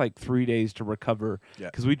it took like 3 days to recover. Yeah.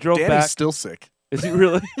 Because we drove Danny's back. still sick. Is he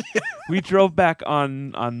really? We drove back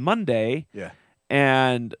on Monday. Yeah.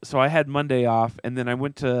 And so I had Monday off, and then I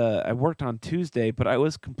worked on Tuesday, but I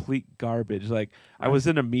was complete garbage. Like I was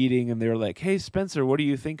in a meeting, and they were like, "Hey, Spencer, what do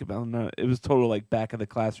you think about?" No, it was total like back of the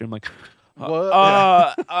classroom, like, What?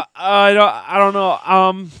 I don't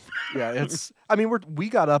know. Yeah, it's. I mean, we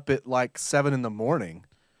got up at like 7 a.m.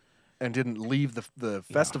 and didn't leave the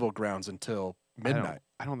festival grounds until midnight.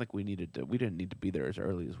 I don't think we needed to. We didn't need to be there as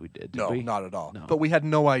early as we did. No, we? not at all. No. But we had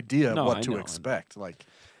no idea No, what I to know. expect.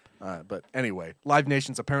 But anyway, Live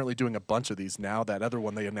Nation's apparently doing a bunch of these now. That other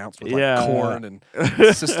one they announced with Yeah. Korn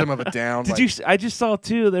and System of a Down. Did you? I just saw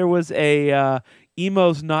too. There was a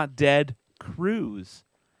Emo's Not Dead cruise.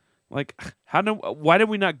 Like, why did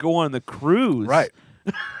we not go on the cruise? Right.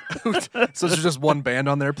 So there's just one band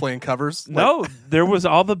on there playing covers? No, there was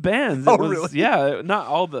all the bands. Oh, It was, really? Yeah, not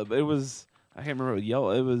all the. It was. I can't remember.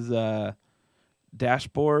 It was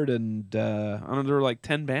Dashboard and I don't know. There were like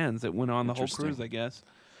 10 bands that went on the whole Interesting. cruise. I guess.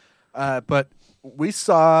 But we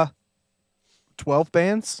saw 12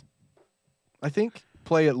 bands, I think,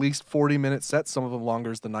 play at least 40-minute sets, some of them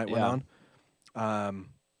longer as the night went on.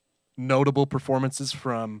 Notable performances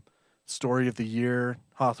from Story of the Year,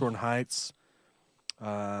 Hawthorne Heights.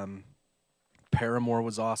 Paramore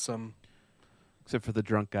was awesome. Except for the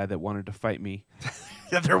drunk guy that wanted to fight me.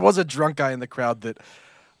 Yeah, there was a drunk guy in the crowd that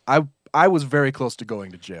I was very close to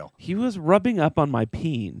going to jail. He was rubbing up on my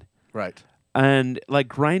peen Right. and like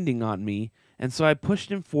grinding on me, and so I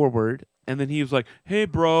pushed him forward. And then he was like, "Hey,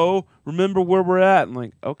 bro, remember where we're at?" I'm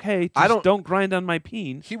like, "Okay, just don't grind on my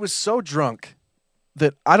peen." He was so drunk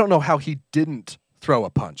that I don't know how he didn't throw a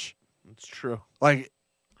punch. It's true. Like,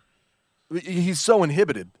 he's so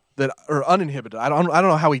inhibited or uninhibited. I don't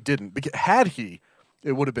know how he didn't. Because had he,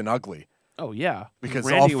 it would have been ugly. Oh yeah, Because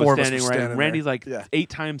Randy all four of was us were standing right. standing Randy's there. like Yeah. 8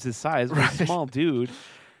 times his size, but a small dude.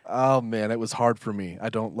 Oh man, it was hard for me. I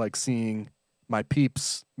don't like seeing my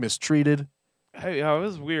peeps mistreated. Hey, it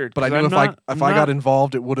was weird. But I 'cause knew I'm if I got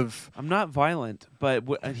involved, it would have. I'm not violent, but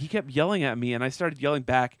he kept yelling at me, and I started yelling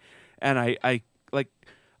back, and I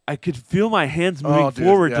could feel my hands moving dude,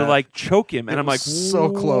 forward to yeah. like choke him, and It I'm like, was so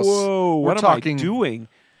close. Whoa, We're what talking- am I doing?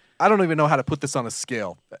 I don't even know how to put this on a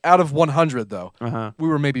scale. Out of 100, though, we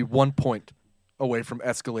were maybe 1 point away from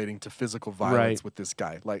escalating to physical violence Right. with this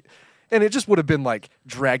guy. Like, and it just would have been like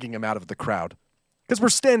dragging him out of the crowd because we're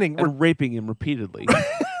standing. And raping him repeatedly.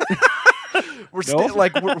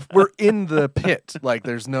 We're in the pit. Like,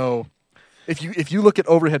 there's no. If you look at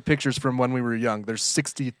overhead pictures from when we were young, there's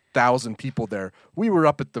 60,000 people there. We were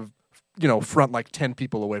up at the front, like 10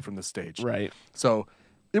 people away from the stage. Right. So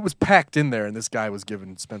it was packed in there, and this guy was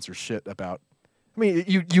giving Spencer shit about. I mean,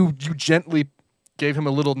 you gently gave him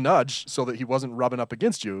a little nudge so that he wasn't rubbing up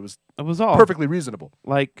against you. It was all perfectly reasonable.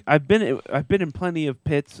 Like I've been in plenty of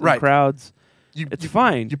pits and Right. crowds. You, It's you-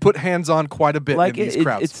 fine. You put hands on quite a bit Like in these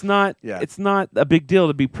crowds. it's not Yeah. it's not a big deal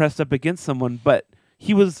to be pressed up against someone, but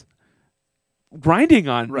he was grinding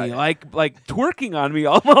on Right. me, like twerking on me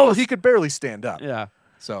Well, almost. he could barely stand up. Yeah.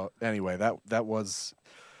 So anyway, that was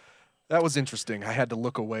interesting. I had to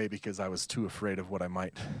look away because I was too afraid of what I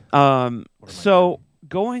might. So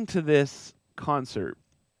going to this concert,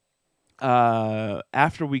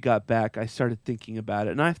 after we got back, I started thinking about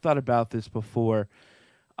it, and I've thought about this before,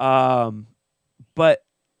 but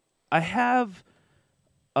I have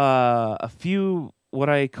a few what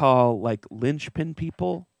I call like linchpin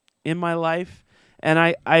people in my life, and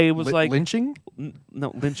I was like lynching.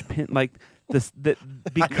 No, linchpin, like this that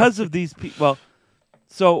because of these people. Well,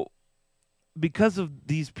 so because of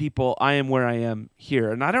these people, I am where I am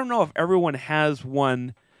here, and I don't know if everyone has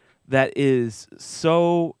one that is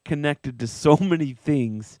so connected to so many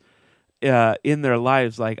things in their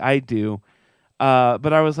lives like I do.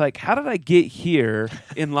 But I was like, how did I get here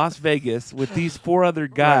in Las Vegas with these 4 other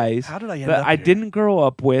guys How did I end that up I here? didn't grow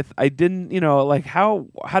up with? I didn't, like how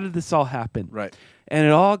did this all happen? Right. And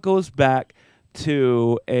it all goes back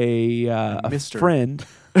to a Mr. friend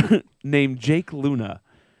named Jake Luna,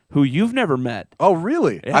 who you've never met. Oh,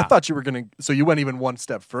 really? Yeah. I thought you were gonna. So you went even one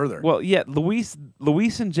step further. Well, yeah, Luis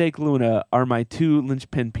and Jake Luna are my 2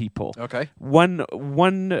 linchpin people. Okay. One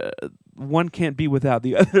can't be without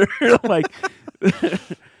the other. Like,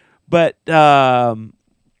 but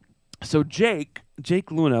so Jake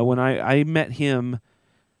Luna, when I met him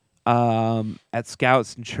at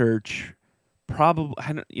Scouts in church, probably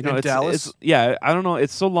In Dallas? I don't know.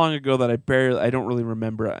 It's so long ago that I don't really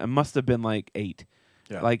remember. It must have been like 8.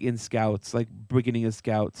 Yeah. Like in Scouts, like beginning of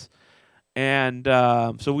Scouts. And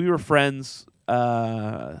so we were friends,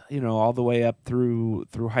 all the way up through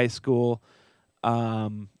high school.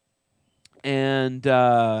 And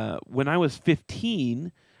when I was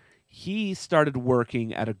 15, he started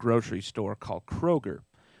working at a grocery store called Kroger,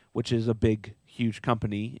 which is a big, huge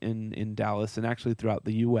company in Dallas and actually throughout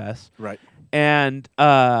the U.S. Right. And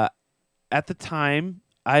at the time,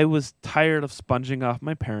 I was tired of sponging off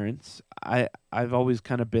my parents. I've always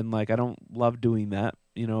kind of been like, I don't love doing that,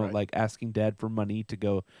 Right. like asking dad for money to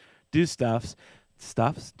go do stuff.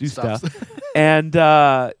 Stuffs. And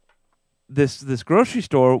this grocery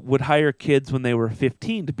store would hire kids when they were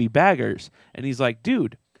 15 to be baggers. And he's like,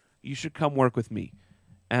 dude, you should come work with me.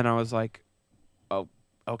 And I was like, oh,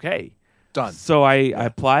 okay. Done. So I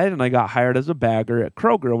applied and I got hired as a bagger at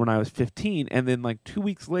Kroger when I was 15. And then like 2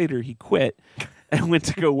 weeks later, he quit and went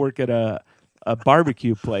to go work at a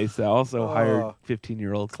barbecue place that also hired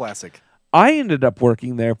 15-year-olds. Classic. I ended up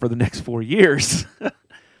working there for the next 4 years,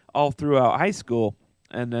 all throughout high school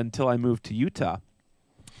and until I moved to Utah.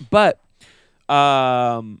 But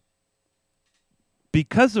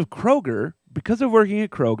because of working at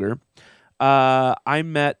Kroger, I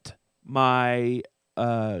met my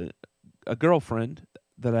a girlfriend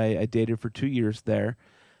that I dated for 2 years there,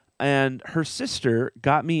 and her sister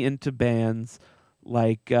got me into bands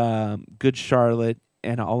like Good Charlotte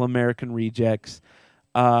and All American Rejects,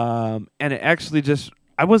 and it actually just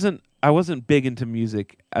I wasn't big into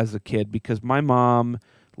music as a kid because my mom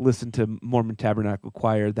listened to Mormon Tabernacle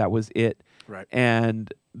Choir. That was it. Right.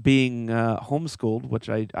 And being homeschooled, which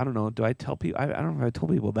I don't know. Do I tell people? I don't know if I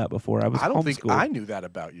told people that before. I was I don't homeschooled. think I knew that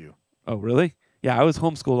about you. Oh, really? Yeah, I was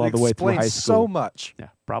homeschooled all the way through high Explains school. so much. Yeah,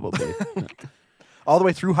 probably. All the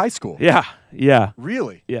way through high school. Yeah.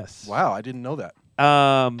 Really? Yes. Wow, I didn't know that.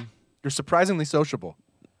 You're surprisingly sociable.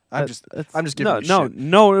 I'm just giving no, you no, shit.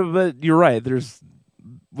 no. But you're right.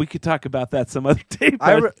 We could talk about that some other day.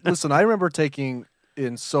 Listen, I remember taking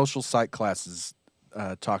in social psych classes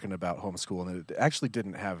talking about homeschool, and it actually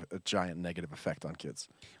didn't have a giant negative effect on kids.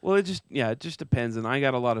 Well, it just depends. And I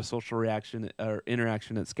got a lot of social reaction or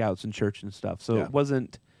interaction at Scouts and church and stuff, so Yeah. it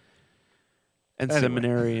wasn't, and Anyway.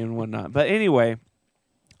 seminary and whatnot. But anyway,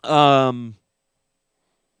 so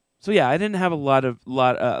yeah, I didn't have a lot.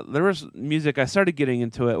 There was music. I started getting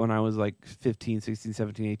into it when I was like 15, 16,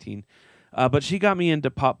 17, 18. But she got me into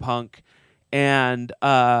pop punk, and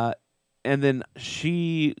then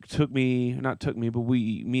she me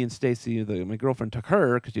and Stacy, my girlfriend, took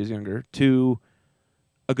her because she was younger to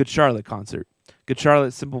a Good Charlotte concert. Good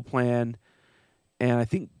Charlotte, Simple Plan, and I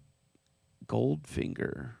think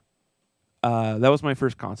Goldfinger. That was my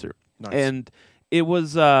first concert, Nice. and it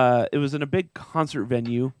was in a big concert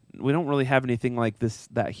venue. We don't really have anything like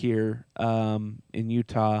that here in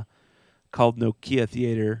Utah, called Nokia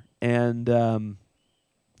Theater, and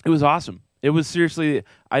it was awesome. It was seriously,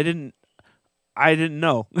 I didn't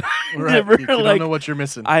know. Right. Never, you don't know what you're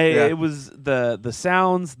missing. It was the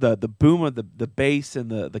sounds, the boom of the bass and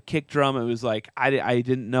the kick drum. It was like I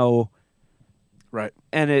didn't know. Right.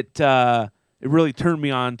 And it really turned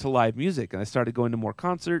me on to live music, and I started going to more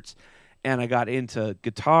concerts, and I got into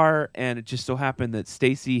guitar, and it just so happened that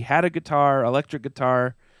Stacy had a guitar, electric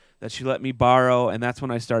guitar, that she let me borrow, and that's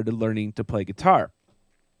when I started learning to play guitar.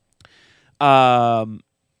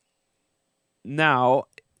 Now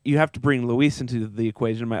you have to bring Luis into the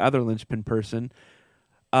equation, my other linchpin person.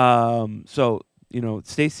 So,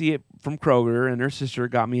 Stacy from Kroger and her sister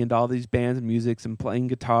got me into all these bands and musics and playing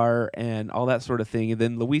guitar and all that sort of thing. And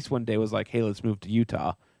then Luis one day was like, "Hey, let's move to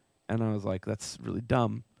Utah." And I was like, "That's really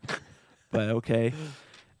dumb." But okay.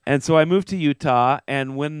 And so I moved to Utah,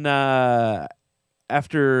 and when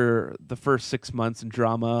after the first 6 months in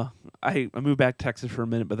drama, I moved back to Texas for a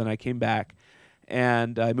minute, but then I came back,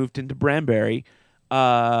 and I moved into Branberry,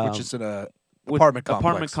 Which is an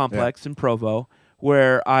apartment complex in Provo,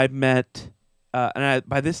 where I met, and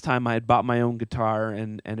by this time I had bought my own guitar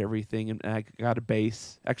and everything, and I got a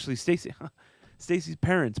bass. Actually, Stacy's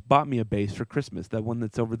parents bought me a bass for Christmas, that one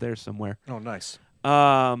that's over there somewhere. Oh, nice.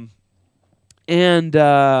 And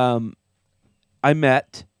I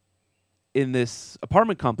met in this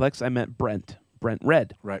apartment complex. I met Brent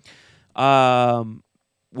Red. Right.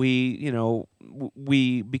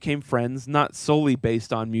 We became friends, not solely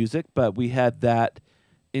based on music, but we had that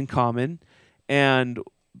in common. And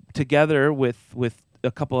together with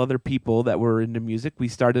a couple other people that were into music, we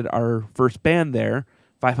started our first band there,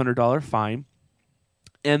 $500 Fine.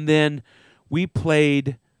 And then we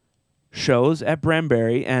played shows at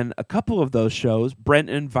Branberry, and a couple of those shows, Brent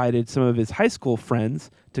invited some of his high school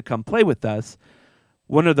friends to come play with us.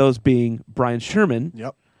 One of those being Brian Sherman.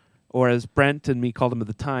 Yep. Or as Brent and me called him at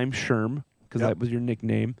the time, Sherm, because that was your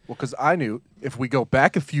nickname. Well, because I knew if we go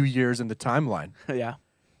back a few years in the timeline, Yeah.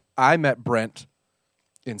 I met Brent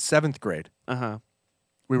in 7th grade. Uh-huh.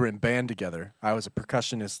 We were in band together. I was a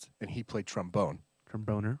percussionist, and he played trombone.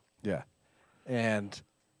 Tromboner. Yeah. And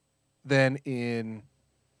then in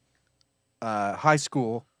high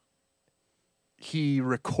school, he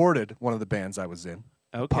recorded one of the bands I was in,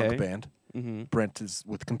 Okay. punk band. Mm-hmm. Brent is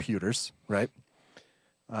with computers, right?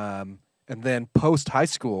 And then post high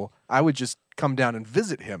school, I would just come down and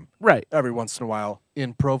visit him Right. every once in a while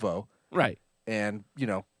in Provo, Right. and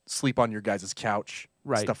sleep on your guys' couch,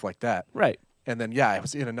 Right. stuff like that. Right. And then I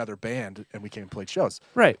was in another band, and we came and played shows.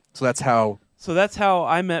 Right. So that's how. So that's how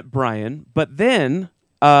I met Brian. But then,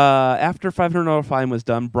 after $500 Fine was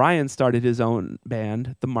done, Brian started his own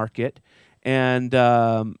band, The Market, and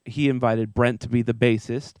he invited Brent to be the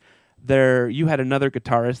bassist. You had another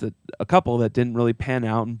guitarist, a couple that didn't really pan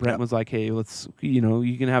out, and Brent was like, "Hey, let's,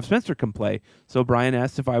 you can have Spencer come play." So Brian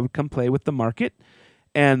asked if I would come play with The Market,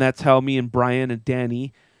 and that's how me and Brian and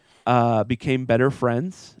Danny became better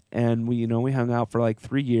friends, and we hung out for like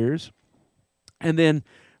 3 years. And then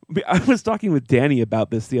I was talking with Danny about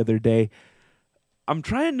this the other day. I'm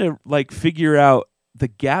trying to figure out the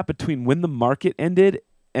gap between when The Market ended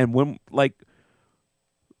and when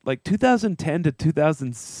 2010 to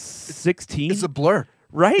 2016. It's a blur.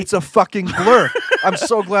 Right? It's a fucking blur. I'm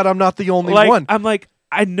so glad I'm not the only one. I'm like,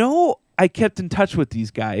 I know I kept in touch with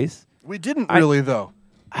these guys. We didn't really, though.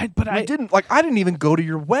 I didn't even go to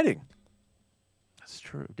your wedding. That's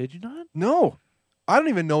true. Did you not? No. I don't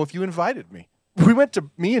even know if you invited me.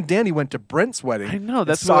 Me and Danny went to Brent's wedding. I know. and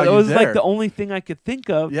That's saw what it you was there. the only thing I could think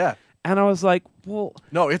of. Yeah. And I was like, well,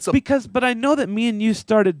 No, but I know that me and you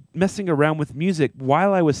started messing around with music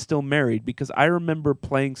while I was still married, because I remember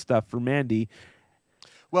playing stuff for Mandy.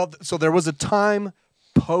 Well, so there was a time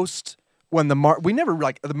post when the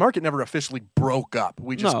market never officially broke up.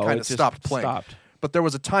 We just No, kind it of just stopped playing. stopped. But there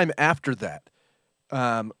was a time after that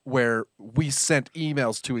where we sent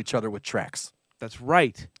emails to each other with tracks. That's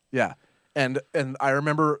right. Yeah, and I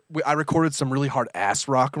remember I recorded some really hard ass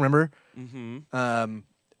rock. Remember? Mm-hmm.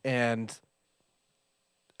 And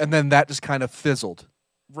then that just kind of fizzled.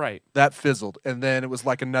 Right. That fizzled, and then it was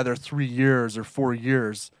like another 3 years or 4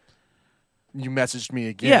 years. You messaged me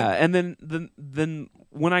again. Yeah, and then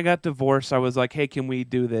when I got divorced, I was like, "Hey, can we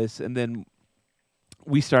do this?" And then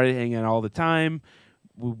we started hanging out all the time.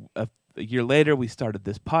 A year later, we started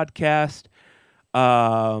this podcast,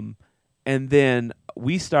 and then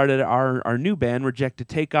we started our new band, Rejected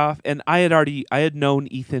Takeoff. And I had known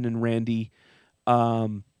Ethan and Randy.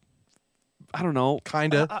 I don't know,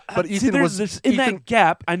 Kinda, but see, Ethan was in Ethan, that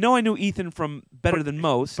gap. I know I knew Ethan from better than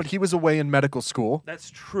most. but he was away in medical school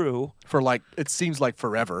That's true. for it seems like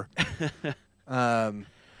forever. But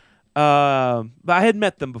I had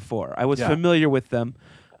met them before. I was Yeah. familiar with them.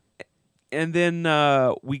 And then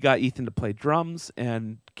we got Ethan to play drums,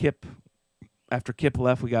 and after Kip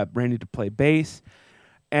left, we got Randy to play bass.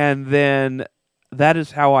 And then that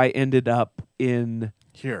is how I ended up in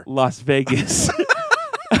Here, Las Vegas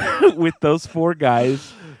with those four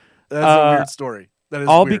guys. that's a weird story. That is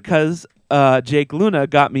All weird. because Jake Luna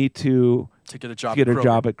got me to get a job. get at a Kroger.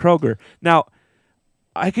 job at Kroger. Now,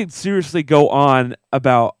 I could seriously go on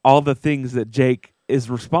about all the things that Jake is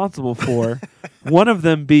responsible for. One of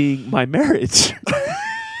them being my marriage.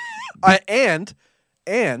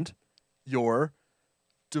 And your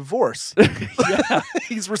divorce.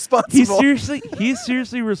 He's responsible. He's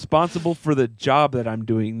seriously responsible for the job that I'm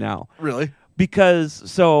doing now. Really? Because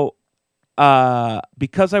I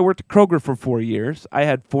worked at Kroger for 4 years, I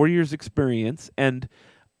had 4 years experience, and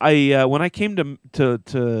I when I came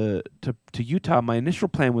to Utah, my initial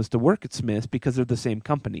plan was to work at Smith's because they're the same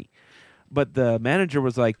company. But the manager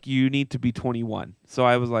was like, "You need to be 21." So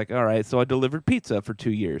I was like, "All right." So I delivered pizza for 2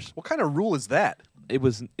 years. What kind of rule is that? It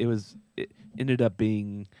ended up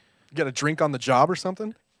being. You got a drink on the job or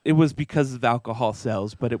something? It was because of alcohol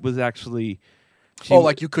sales, but it was actually.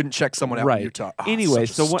 Like you couldn't check someone out right. in Utah. Oh, Anyway,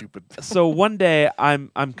 such a stupid. so one day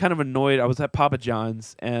I'm kind of annoyed. I was at Papa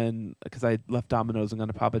John's, and because I left Domino's and gone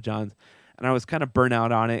to Papa John's, and I was kind of burnt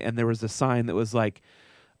out on it. And there was a sign that was like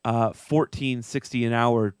 $14.60 an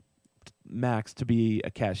hour max to be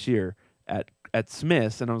a cashier at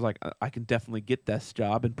Smith's, and I was like, I can definitely get this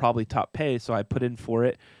job and probably top pay. So I put in for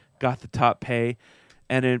it, got the top pay,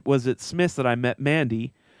 and it was at Smith's that I met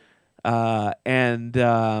Mandy, and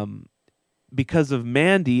because of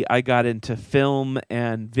Mandy, I got into film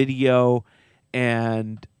and video,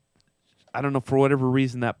 and I don't know, for whatever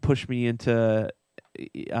reason, that pushed me into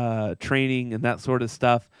training and that sort of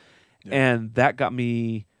stuff, and that got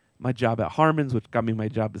me my job at Harmon's, which got me my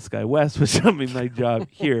job at Sky West, which got me my job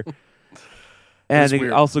here. And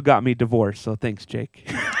it also got me divorced, so thanks,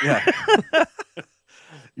 Jake. Yeah.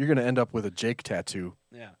 You're going to end up with a Jake tattoo.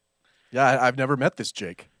 Yeah. Yeah, I've never met this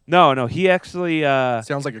Jake. No, he actually...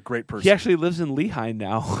 Sounds like a great person. He actually lives in Lehigh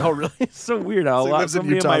now. Oh, really? It's so weird how so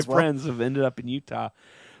many of Utah my as well? friends have ended up in Utah.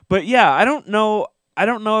 But yeah, I don't know,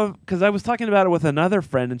 because I was talking about it with another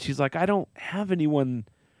friend, and she's like, I don't have anyone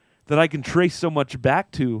that I can trace so much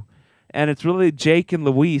back to. And it's really Jake and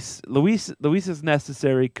Luis. Luis is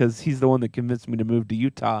necessary because he's the one that convinced me to move to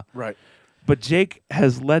Utah. Right. But Jake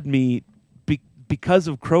has led me because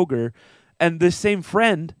of Kroger. And this same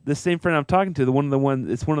friend I'm talking to,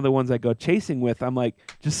 it's one of the ones I go chasing with. I'm like,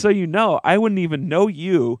 just so you know, I wouldn't even know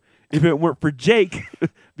you if it weren't for Jake,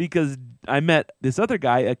 because I met this other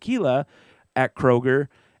guy, Aquila, at Kroger,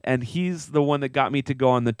 and he's the one that got me to go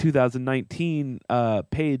on the 2019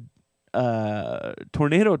 paid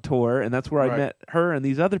tornado tour, and that's where I met her and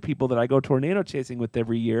these other people that I go tornado chasing with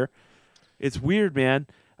every year. It's weird, man.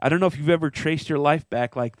 I don't know if you've ever traced your life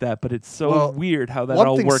back like that, but it's so weird how that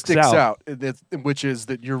all works out. One thing sticks out, which is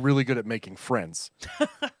that you're really good at making friends.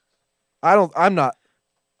 I'm not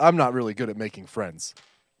really good at making friends.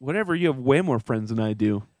 Whatever, you have way more friends than I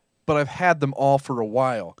do. But I've had them all for a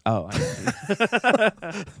while. Oh, I see.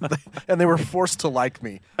 And they were forced to like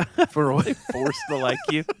me for a while. Forced to like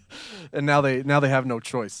you. And now they have no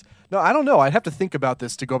choice. No, I don't know. I'd have to think about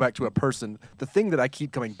this to go back to a person. The thing that I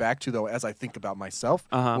keep coming back to, though, as I think about myself,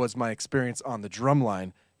 was my experience on the drum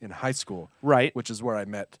line in high school. Right. Which is where I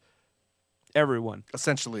met everyone.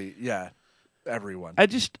 Essentially, everyone. I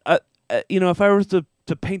just, if I was to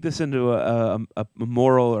paint this into a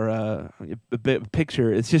moral or a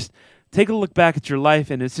picture, it's just take a look back at your life,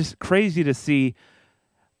 and it's just crazy to see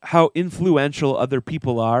how influential other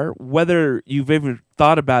people are, whether you've ever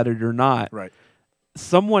thought about it or not. Right.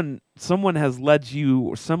 someone has led you,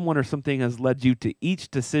 or someone or something has led you to each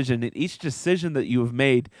decision, and each decision that you have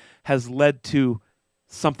made has led to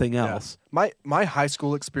something else. My high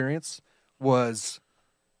school experience was,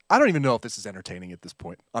 I don't even know if this is entertaining at this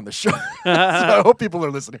point on the show. So I hope people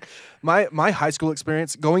are listening. My high school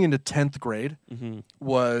experience going into 10th grade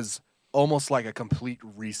was almost like a complete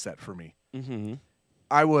reset for me.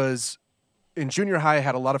 I was in junior high, I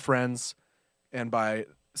had a lot of friends, and by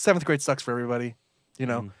 7th grade sucks for everybody, you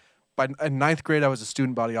know. By 9th grade, I was a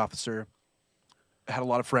student body officer. I had a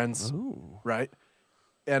lot of friends, right?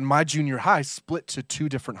 And my junior high split to 2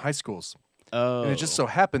 different high schools. Oh. And it just so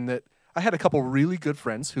happened that I had a couple really good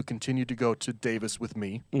friends who continued to go to Davis with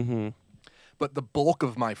me. But the bulk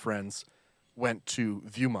of my friends went to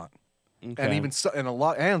Viewmont. And even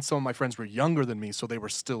and some of my friends were younger than me, so they were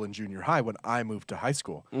still in junior high when I moved to high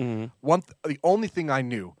school. The only thing I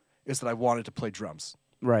knew is that I wanted to play drums.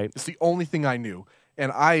 Right. It's the only thing I knew.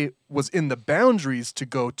 And I was in the boundaries to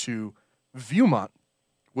go to Viewmont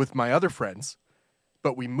with my other friends,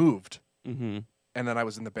 but we moved. And then I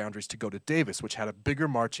was in the boundaries to go to Davis, which had a bigger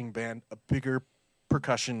marching band, a bigger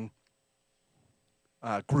percussion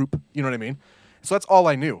group. You know what I mean? So that's all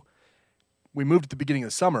I knew. We moved at the beginning of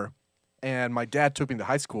the summer, and my dad took me to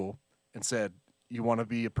high school and said, you want to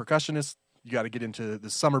be a percussionist? You got to get into the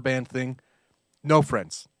summer band thing. No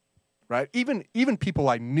friends, right? Even people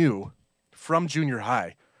I knew from junior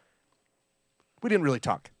high, we didn't really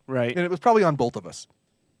talk. Right. And it was probably on both of us.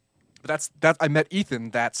 But I met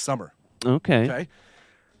Ethan that summer. Okay.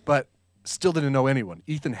 But still didn't know anyone.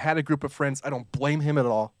 Ethan had a group of friends. I don't blame him at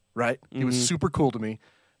all, right? He was super cool to me.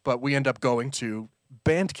 But we end up going to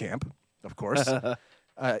band camp, of course,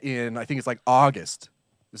 in, I think it's like August.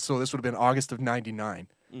 So this would have been August of 99.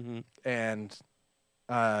 And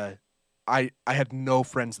I had no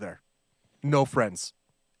friends there. No friends.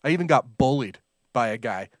 I even got bullied by a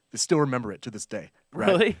guy. I still remember it to this day. Right?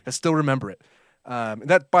 Really? I still remember it. And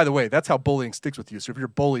that, by the way, that's how bullying sticks with you. So if you're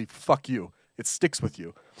bullied, fuck you. It sticks with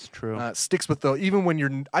you. It's true. Sticks with even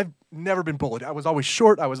when I've never been bullied. I was always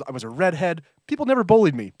short. I was a redhead. People never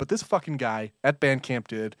bullied me, but this fucking guy at band camp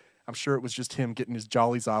did. I'm sure it was just him getting his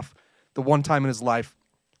jollies off the one time in his life.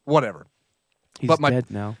 Whatever. He's dead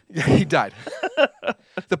now. Yeah, he died.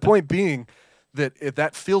 The point being that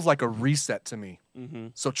that feels like a reset to me.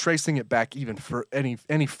 So tracing it back even for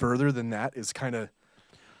any further than that is kind of.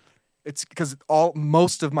 It's because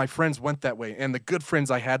most of my friends went that way, and the good friends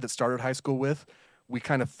I had that started high school with, we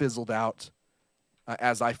kind of fizzled out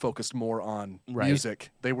as I focused more on music.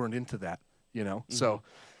 They weren't into that, you know. So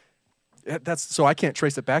so I can't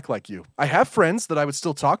trace it back like you. I have friends that I would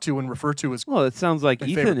still talk to and refer to as. Well, it sounds like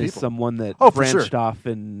Ethan is someone that branched off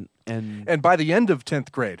and by the end of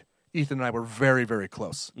 10th grade, Ethan and I were very, very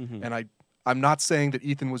close. And I'm not saying that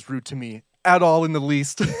Ethan was rude to me at all in the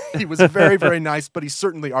least. He was very, very nice, but he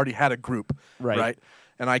certainly already had a group, right?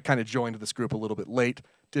 And I kind of joined this group a little bit late,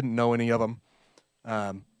 didn't know any of them.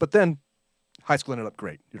 But then high school ended up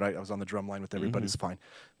great, right? I was on the drum line with everybody, it's fine.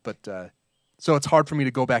 But so it's hard for me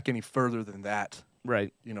to go back any further than that,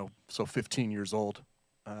 right? You know, so 15 years old.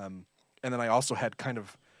 And then I also had kind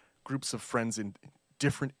of groups of friends in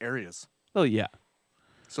different areas. Oh, yeah.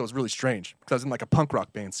 So it was really strange because I was in like a punk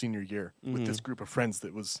rock band senior year with this group of friends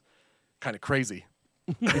that was kind of crazy,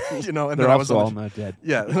 you know. And They're then I was all not dead.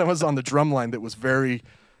 Yeah, and I was on the drum line that was very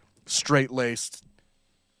straight laced.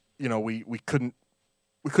 You know, we couldn't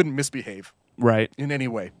misbehave, right, in any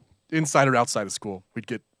way, inside or outside of school. We'd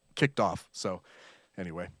get kicked off. So,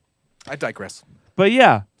 anyway, I digress. But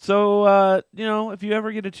yeah, so you know, if you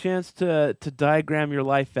ever get a chance to diagram your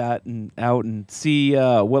life out and see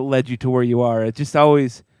what led you to where you are, it's just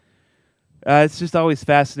always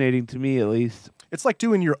fascinating to me, at least. It's like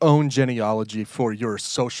doing your own genealogy for your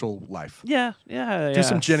social life. Yeah. Do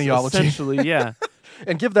some genealogy. Essentially, yeah.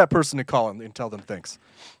 And give that person a call and tell them thanks.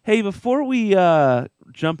 Hey, before we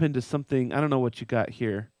jump into something, I don't know what you got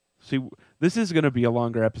here. See, this is going to be a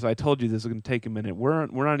longer episode. I told you this is going to take a minute. We're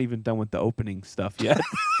not even done with the opening stuff yet.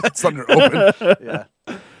 It's under open. Yeah.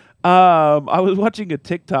 I was watching a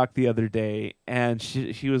TikTok the other day, and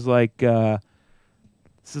she was like, "This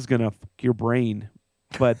is going to fuck your brain,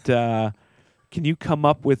 but can you come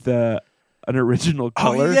up with an original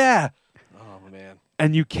color?" Oh yeah. Oh man.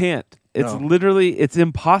 And you can't. It's literally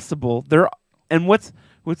impossible. And what's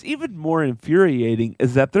even more infuriating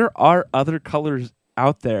is that there are other colors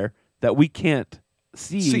out there that we can't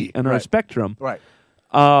see in our spectrum. Right.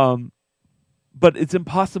 But it's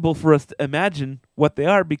impossible for us to imagine what they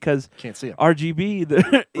are because can't see them.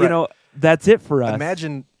 RGB, you know, that's it for us.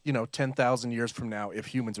 Imagine, 10,000 years from now, if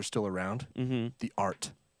humans are still around, the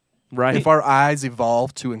art Right. If our eyes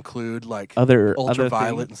evolved to include like Other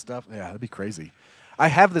ultraviolet things. and stuff, yeah, that'd be crazy. I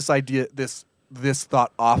have this idea, this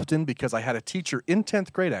thought often because I had a teacher in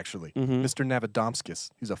 10th grade actually, Mr. Navadomskis.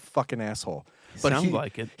 He's a fucking asshole. But Sounds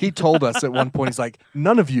like it. He told us at one point, he's like,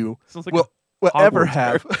 none of you Sounds like will a ever Hogwarts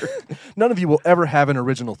have, none of you will ever have an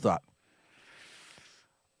original thought.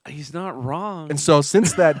 He's not wrong. And so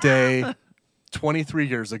since that day, 23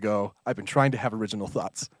 years ago, I've been trying to have original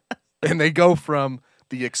thoughts. And they go from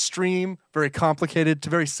the extreme, very complicated, to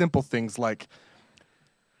very simple things like,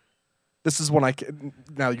 this is when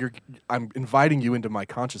I'm inviting you into my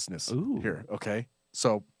consciousness here, okay?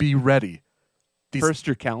 So be ready. First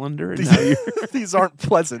your calendar, and now you're... These aren't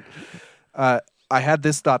pleasant. I had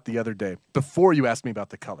this thought the other day before you asked me about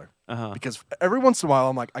the color. Because every once in a while,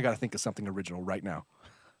 I'm like, I got to think of something original right now.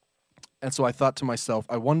 And so I thought to myself,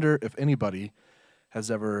 I wonder if anybody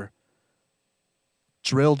has ever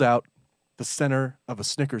drilled out the center of a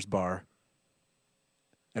Snickers bar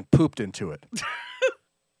and pooped into it.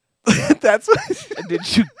 That's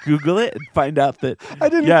Did you Google it and find out that? I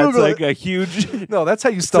didn't Yeah, Google it's like it. a huge. No, that's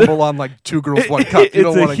how you stumble on like Two Girls, One Cup. You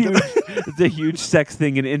don't want to get It's a huge sex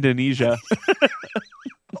thing in Indonesia.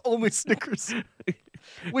 only Snickers.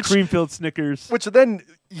 Which Cream-filled Snickers. Which then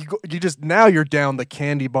now you're down the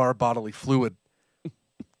candy bar bodily fluid.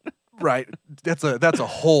 Right. That's a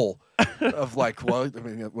hole of like, well, I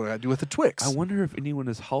mean, what do I do with the Twix? I wonder if anyone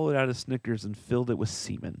has hollowed out a Snickers and filled it with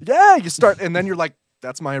semen. Yeah, you start, and then you're like,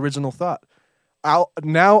 that's my original thought.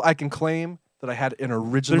 Now I can claim that I had an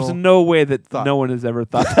original. There's no way that thought. no one has ever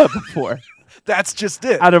thought that before. That's just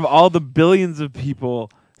it. Out of all the billions of people,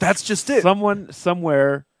 That's just it. someone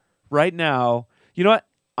somewhere right now. You know what?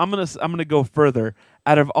 I'm gonna go further.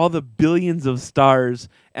 Out of all the billions of stars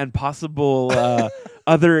and possible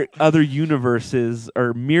other universes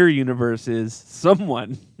or mirror universes,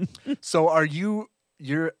 someone. So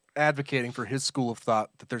you're advocating for his school of thought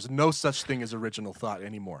that there's no such thing as original thought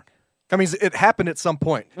anymore? I mean, it happened at some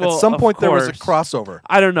point. Well, at some of point there was a course. crossover.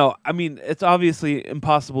 I don't know. I mean, it's obviously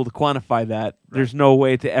impossible to quantify that. Right. There's no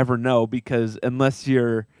way to ever know because unless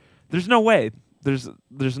there's no way. There's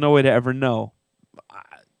no way to ever know.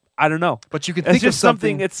 I don't know. But you can It's think of just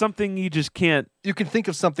something. It's something you just can't. You can think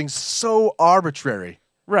of something so arbitrary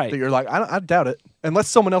Right. that you're like, I doubt it, unless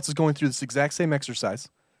someone else is going through this exact same exercise.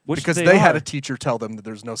 Which because they had are. a teacher tell them that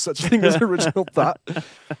there's no such thing as original thought.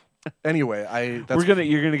 Anyway,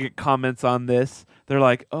 You're gonna get comments on this. They're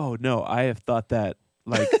like, "Oh no, I have thought that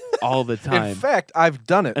like all the time." In fact, I've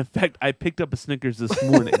done it. In fact, I picked up a Snickers this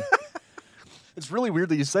morning It's really weird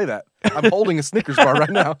that you say that. I'm holding a Snickers bar right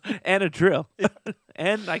now. and a drill,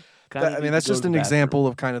 and I kind of. I mean, that's just an example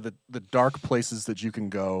of kind of the dark places that you can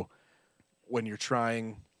go when you're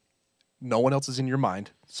trying. No one else is in your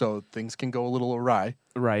mind, so things can go a little awry.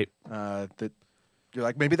 Right. That you're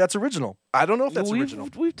like, maybe that's original. I don't know if that's original.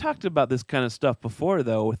 We've talked about this kind of stuff before,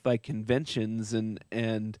 though, with like conventions and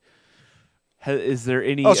is there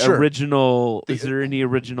any original? Is there any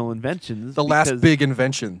original inventions? The last big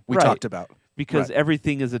invention we talked about. Because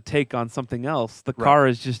everything is a take on something else. The car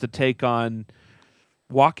is just a take on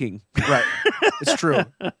walking. Right. It's true.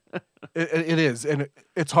 It is, and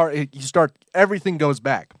it's hard. Everything goes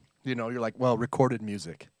back. You know, you're like, well, recorded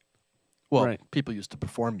music. Well, people used to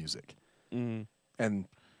perform music. Mm. And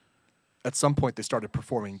at some point, they started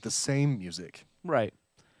performing the same music. Right.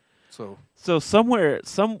 So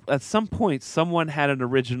at some point, someone had an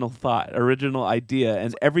original thought, original idea,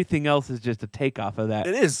 and everything else is just a takeoff of that.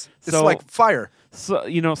 it is. It's like fire. So,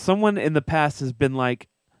 someone in the past has been like,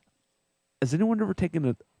 has anyone ever taken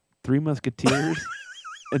a Three Musketeers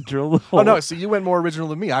and drilled a hole? Oh, no. So you went more original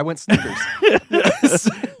than me. I went Snickers. Yes.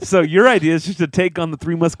 So your idea is just a take on the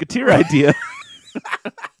Three Musketeer idea.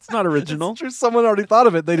 It's not original. It's true. Someone already thought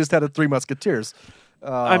of it. They just had a Three Musketeers.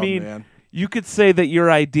 I mean, man. you could say that your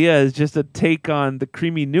idea is just a take on the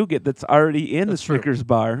creamy nougat that's already in the Snickers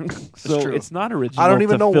bar. So true. It's not original. I don't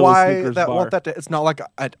even to know fill a why Snickers that bar. want that. It's not like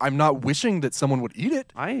I'm not wishing that someone would eat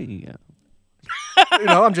it. I'm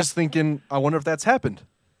just thinking. I wonder if that's happened.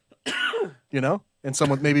 And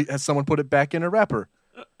has someone put it back in a wrapper.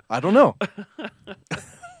 I don't know.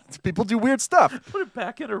 People do weird stuff. Put it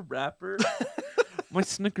back in a wrapper. My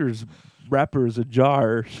Snickers wrapper is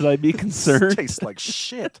ajar. Should I be concerned? It tastes like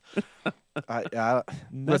shit.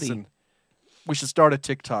 Listen, we should start a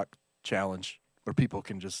TikTok challenge where people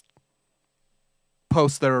can just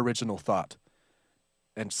post their original thought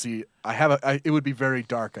and see. It would be very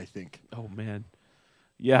dark, I think. Oh man,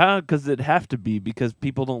 yeah, because it'd have to be because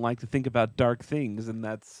people don't like to think about dark things, and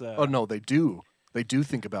that's. Oh no, they do. They do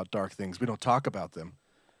think about dark things. We don't talk about them.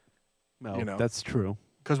 No, that's true.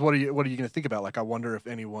 Because what are you going to think about? Like, I wonder if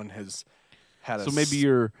anyone has had. So maybe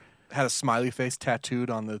you're had a smiley face tattooed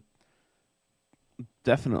on the,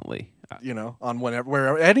 Definitely. on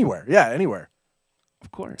wherever, anywhere. Yeah, anywhere.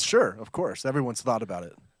 Of course. Sure, of course. Everyone's thought about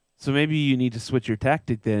it. So maybe you need to switch your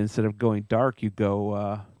tactic then. Instead of going dark, you go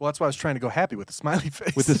Well, that's why I was trying to go happy with the smiley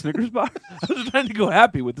face. with the Snickers bar. I was trying to go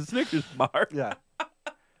happy with the Snickers bar. Yeah.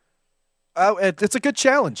 It's a good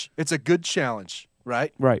challenge. It's a good challenge,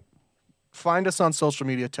 right? Right. Find us on social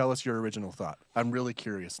media. Tell us your original thought. I'm really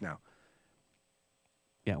curious now.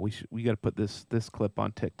 Yeah, we got to put this clip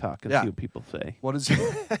on TikTok and Yeah. see what people say. What is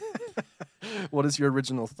what is your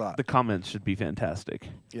original thought? The comments should be fantastic.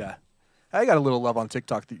 Yeah. I got a little love on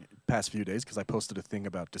TikTok the past few days because I posted a thing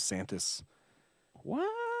about DeSantis. What?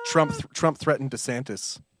 Trump threatened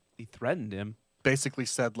DeSantis. He threatened him. Basically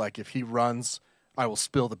said, like, if he runs, I will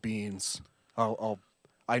spill the beans.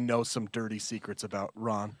 I know some dirty secrets about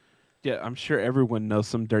Ron. Yeah, I'm sure everyone knows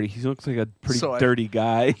some dirty. He looks like a pretty So dirty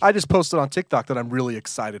guy. I just posted on TikTok that I'm really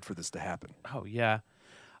excited for this to happen. Oh yeah,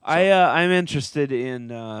 I'm interested in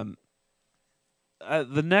the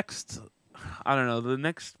next. I don't know. The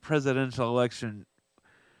next presidential election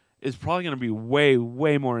is probably going to be way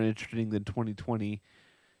more interesting than 2020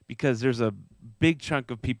 because there's a big chunk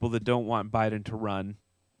of people that don't want Biden to run.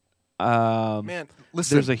 Man,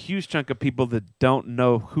 listen. There's a huge chunk of people that don't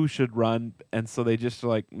know who should run, and so they just are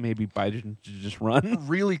like, maybe Biden should just run.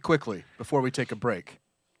 Really quickly before we take a break.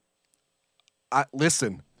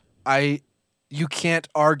 You can't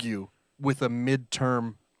argue with a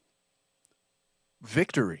midterm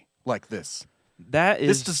victory like this.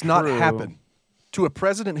 This does not happen to a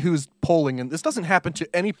president who's polling, and this doesn't happen to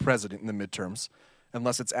any president in the midterms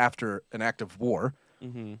unless it's after an act of war,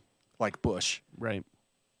 like Bush. Right.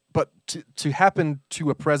 But to happen to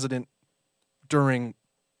a president during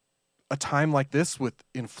a time like this with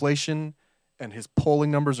inflation and his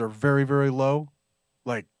polling numbers are very, very low,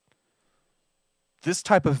 like this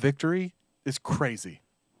type of victory is crazy.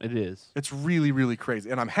 It is. It's really, really crazy,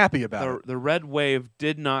 and I'm happy about it. The red wave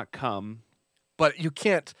did not come. But you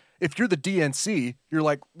can't, if you're the DNC, you're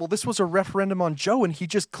like, well, this was a referendum on Joe, and he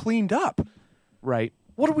just cleaned up. Right.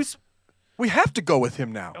 What are we have to go with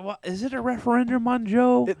him now. Well, is it a referendum on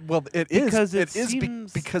Joe? It is. Because it is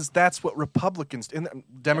because that's what Republicans and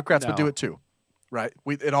Democrats would do it too, right?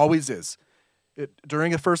 It always is.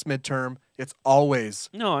 During the first midterm, it's always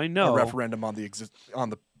I know. a referendum on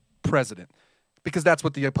the president because that's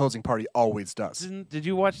what the opposing party always does. Did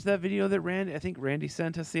you watch that video that Randy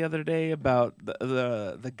sent us the other day about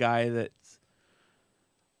the guy that's?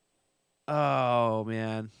 Oh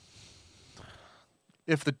man.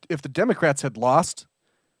 If the Democrats had lost,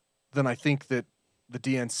 then I think that the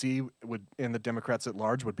DNC would and the Democrats at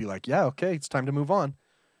large would be like, yeah, okay, it's time to move on.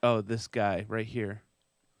 Oh, this guy right here.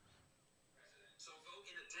 So vote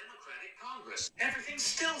in a Democratic Congress. Everything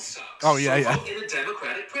still sucks. Oh, yeah, so yeah. vote in a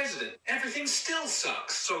Democratic president. Everything still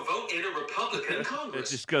sucks. So vote in a Republican It Congress.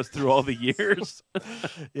 just goes through all the years.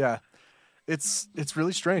 Yeah, it's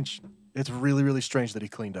really strange. It's really, really strange that he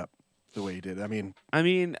cleaned up the way he did. I mean,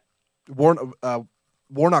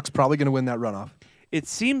 Warnock's probably going to win that runoff. It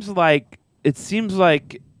seems like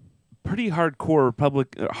pretty hardcore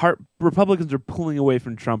Republicans are pulling away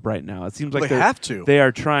from Trump right now. It seems like they have to. They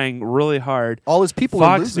are trying really hard. All his people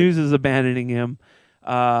are Fox losing. News is abandoning him.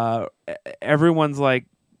 Everyone's like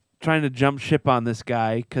trying to jump ship on this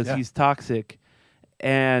guy because he's toxic,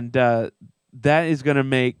 and that is going to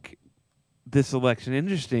make this election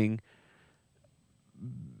interesting.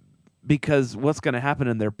 Because what's going to happen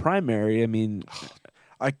in their primary? I mean,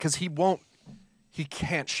 because he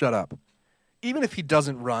can't shut up. Even if he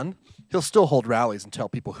doesn't run, he'll still hold rallies and tell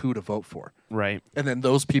people who to vote for. Right. And then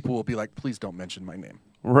those people will be like, please don't mention my name.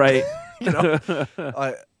 Right.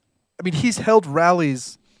 I mean, he's held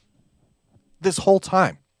rallies this whole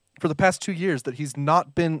time for the past 2 years that he's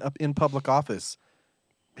not been up in public office.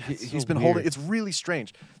 He's been holding. It's really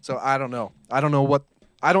strange. So I don't know. I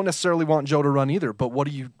don't necessarily want Joe to run either. But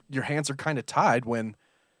your hands are kind of tied when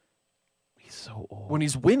he's so old. When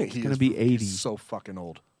he's winning, he's going to be 80. He's so fucking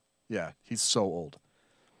old. Yeah, he's so old.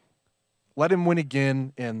 Let him win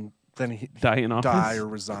again, and then he die or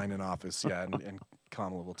resign in office. Yeah, and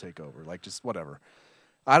Kamala will take over. Like, just whatever.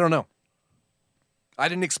 I don't know. I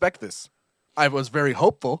didn't expect this. I was very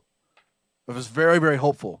hopeful. I was very, very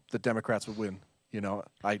hopeful that Democrats would win.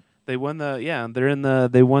 They won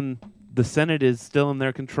they won. The Senate is still in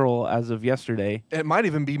their control as of yesterday. It might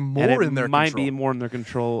even be more in their control. It might be more in their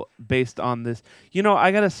control based on this.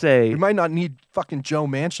 I got to say... We might not need fucking Joe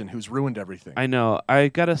Manchin, who's ruined everything. I know. I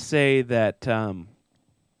got to say that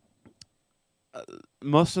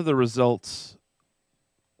most of the results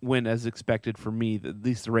went as expected for me, at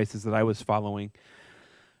least the races that I was following.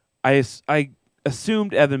 I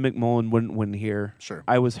assumed Evan McMullen wouldn't win here. Sure.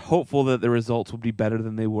 I was hopeful that the results would be better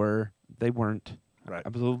than they were. They weren't. Right. I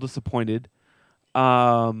was a little disappointed.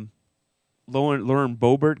 Lauren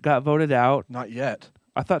Boebert got voted out. Not yet.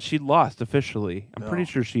 I thought she lost officially. I'm No. pretty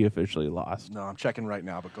sure she officially lost. No, I'm checking right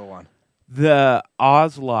now, but go on. The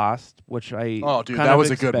Oz lost, which I Dude, kind that of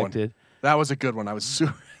was a good one. expected. That was a good one. I was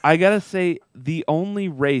super. I gotta say, the only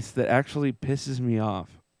race that actually pisses me off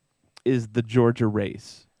is the Georgia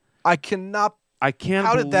race. I cannot. I can't.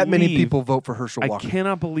 How did that many believe- people vote for Herschel I Walker?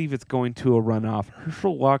 cannot believe it's going to a runoff.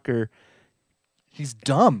 Herschel Walker He's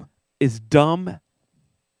dumb. is dumb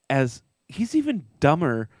as he's even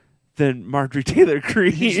dumber than Marjorie Taylor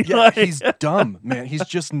Greene. He's dumb, man. He's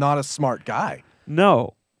just not a smart guy.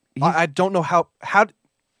 No, I don't know how.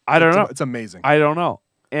 I don't know. It's amazing. I don't know,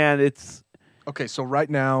 and it's Okay, so right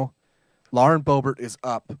now, Lauren Boebert is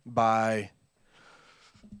up by.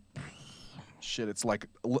 Shit, it's like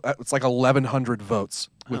 1,100 votes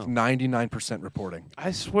with 99% reporting.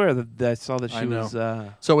 I swear that I saw that I she know.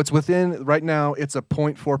 was. So it's within right now. It's a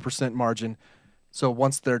 0.4% margin. So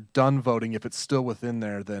once they're done voting, if it's still within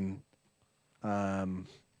there, then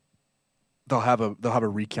they'll have a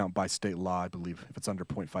recount by state law, I believe, if it's under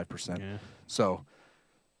 0.5%. Yeah. So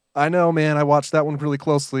I know, man. I watched that one really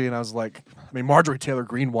closely, and I was like, I mean, Marjorie Taylor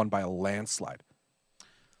Greene won by a landslide.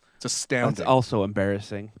 It's astounding. That's also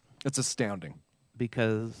embarrassing It's astounding.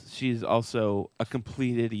 because she's also a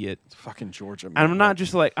complete idiot. It's fucking Georgia, man. And I'm not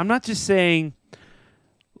just saying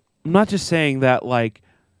that like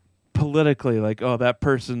politically, like, oh, that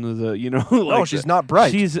person is a, like she's not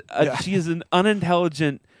bright. She Yeah. is an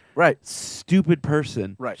unintelligent, right, stupid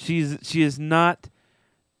person. Right. She is not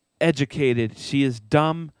educated. She is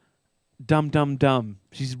dumb.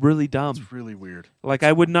 She's really dumb. It's really weird. Like,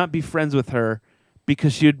 I would not be friends with her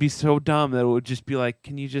because she would be so dumb that it would just be like,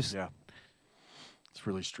 can you just... Yeah. It's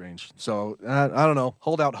really strange. So, I don't know.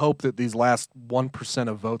 Hold out hope that these last 1%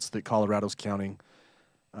 of votes that Colorado's counting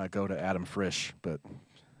go to Adam Frisch, but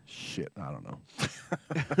shit, I don't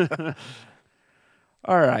know.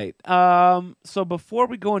 All right. So before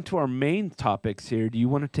we go into our main topics here, do you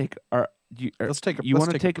want to take our... Let's take a- You let's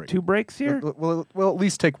want to take a take break. 2 breaks here? We'll at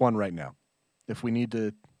least take one right now. If we need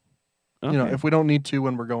to, Okay. if we don't need to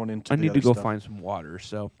when we're going into I the need to other go stuff. find some water,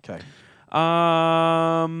 so... Okay.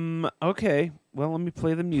 Okay. Well, let me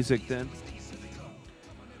play the music then.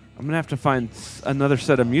 I'm gonna have to find another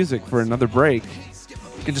set of music for another break.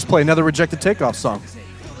 You can just play another Rejected Takeoff song.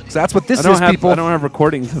 So that's what this I don't is, have people. I don't have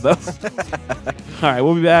recordings of those. All right,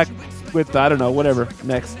 we'll be back with I don't know, whatever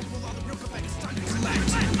next.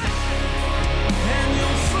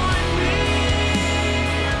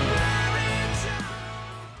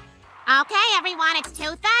 Okay, everyone, it's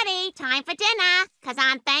 2:30. Time for dinner. 'Cause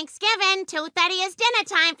on Thanksgiving, 2:30 is dinner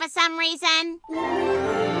time for some reason.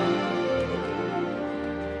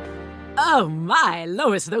 Oh, my,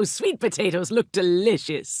 Lois, those sweet potatoes look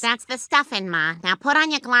delicious. That's the stuffing, Ma. Now put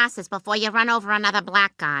on your glasses before you run over another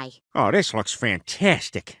black guy. Oh, this looks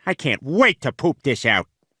fantastic. I can't wait to poop this out.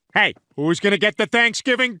 Hey, who's gonna get the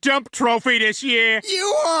Thanksgiving dump trophy this year? You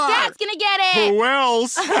are! Dad's gonna get it! Who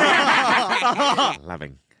else?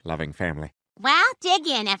 Loving family. Well, dig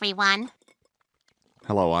in, everyone.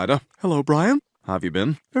 Hello, Ida. Hello, Brian. How have you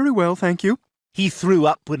been? Very well, thank you. He threw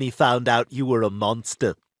up when he found out you were a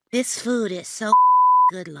monster. This food is so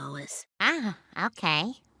good, Lois. Ah,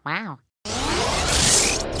 okay. Wow.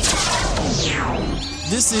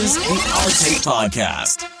 This is the Our Take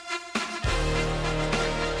Podcast.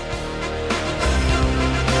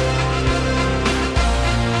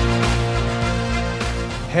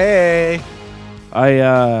 Hey.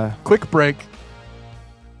 Quick break.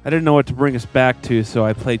 I didn't know what to bring us back to, so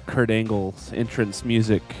I played Kurt Angle's entrance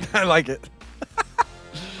music. I like it.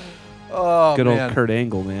 Oh, Good man. old Kurt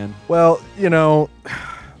Angle, man. Well,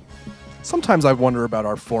 sometimes I wonder about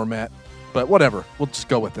our format, but whatever. We'll just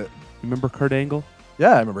go with it. Remember Kurt Angle?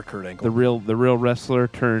 Yeah, I remember Kurt Angle. The real wrestler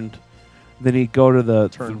turned. Then he'd go to the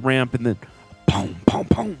ramp and then boom, boom,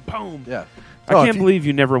 boom, boom. Yeah. I Oh, can't believe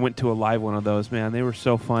you never went to a live one of those, man. They were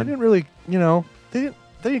so They fun. didn't really, they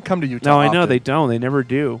didn't come to Utah. No, I know often. they don't. They never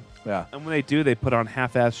do. Yeah. And when they do, they put on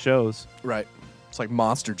half-ass shows. Right. It's like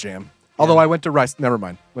Monster Jam. Although I went to Rice. Never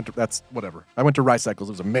mind. That's whatever. I went to Rice Cycles.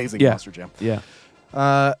 It was amazing. Yeah. Monster Jam. Yeah.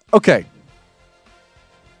 Okay.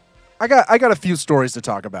 I got a few stories to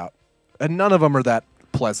talk about, and none of them are that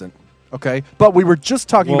pleasant. Okay, but we were just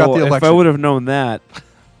talking about the election. If I would have known that,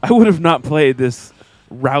 I would have not played this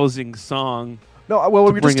rousing song. No, well,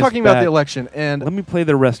 we were just talking about the back. election, and Let me play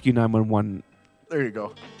the Rescue 911. there you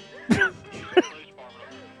go.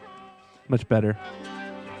 Much better.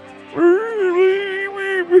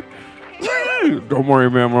 Don't worry,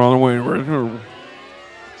 man. We're on the way.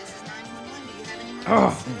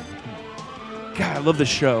 Oh. God, I love this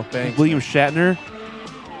show. Thanks, William Shatner.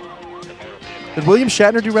 Did William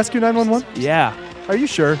Shatner do Rescue 911? Yeah. Are you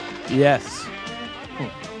sure? Yes.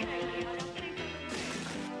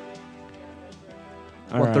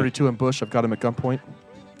 All 132 in Bush. I've got him at gunpoint.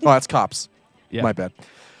 Oh, that's cops. Yeah. My bad.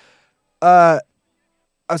 I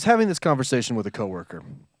was having this conversation with a coworker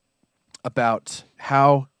about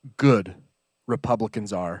how good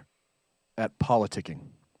Republicans are at politicking.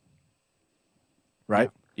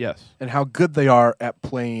 Right? Yes. And how good they are at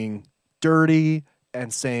playing dirty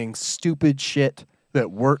and saying stupid shit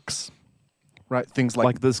that works. Right? Things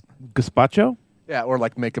like this gazpacho? Yeah, or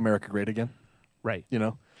like Make America Great Again. Right. You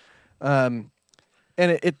know? And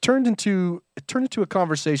it turned into a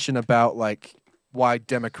conversation about like why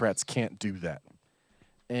Democrats can't do that.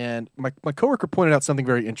 And my coworker pointed out something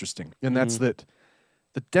very interesting, and that's that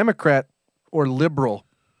the Democrat or liberal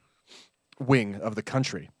wing of the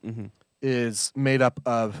country is made up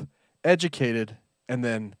of educated and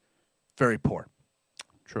then very poor.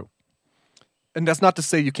 True. And that's not to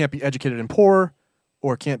say you can't be educated and poor,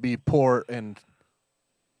 or can't be poor and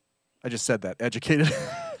I just said that, educated.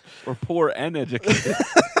 Or poor and educated.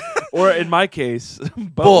 Or in my case,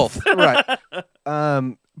 both. Right.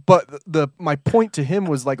 But my point to him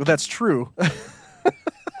was like, well, that's true.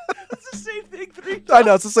 It's the same thing 3 times. I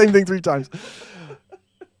know, it's the same thing 3 times.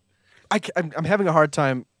 I'm having a hard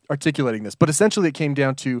time articulating this, but essentially it came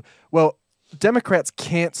down to, well, Democrats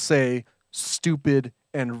can't say stupid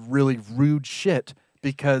and really rude shit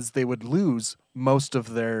because they would lose most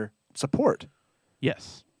of their support.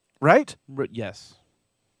 Yes. Right? Yes.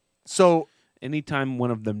 So anytime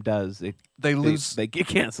one of them does, they lose. They get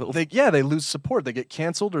canceled. They lose support. They get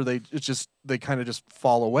canceled, or they kind of just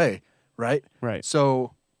fall away. Right. Right.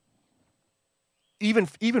 So even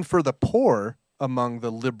for the poor among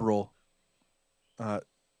the liberal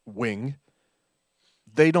wing,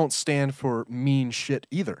 they don't stand for mean shit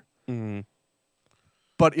either. Mm-hmm.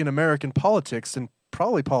 But in American politics, and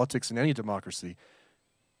probably politics in any democracy,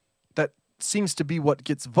 that seems to be what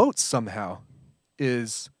gets votes somehow,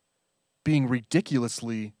 is being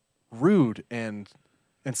ridiculously rude and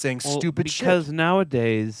saying stupid shit. Because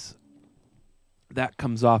nowadays, that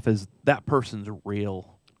comes off as that person's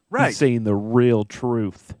real. Right. He's saying the real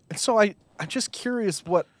truth. And so I'm just curious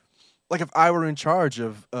what, like if I were in charge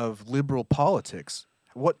of liberal politics,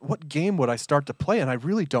 what game would I start to play? And I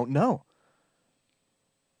really don't know.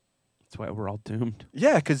 That's why we're all doomed.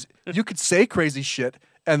 Yeah, because you could say crazy shit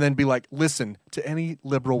and then be like, listen, to any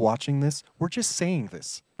liberal watching this, we're just saying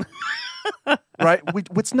this. Right?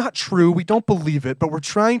 It's not true. We don't believe it, but we're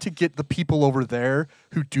trying to get the people over there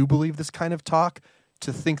who do believe this kind of talk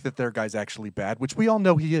to think that their guy's actually bad, which we all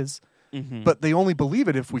know he is. Mm-hmm. But they only believe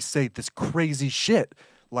it if we say this crazy shit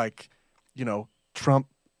like, Trump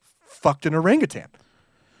fucked an orangutan.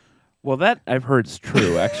 Well, that I've heard is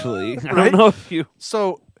true, actually. I Right? don't know if you...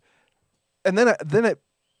 So, and then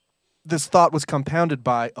this thought was compounded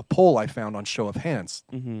by a poll I found on Show of Hands.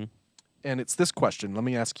 Mm-hmm. And it's this question. Let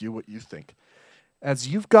me ask you what you think. As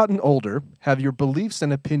you've gotten older, have your beliefs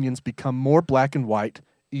and opinions become more black and white,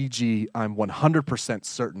 e.g., I'm 100%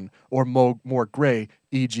 certain, or more gray,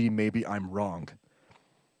 e.g., maybe I'm wrong?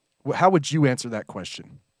 How would you answer that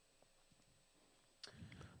question?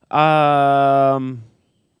 Have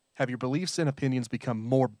your beliefs and opinions become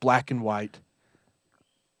more black and white?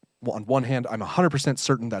 Well, on one hand, I'm 100%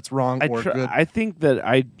 certain that's wrong good. I think that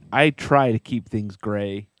I try to keep things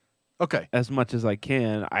gray. Okay. As much as I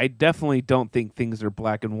can. I definitely don't think things are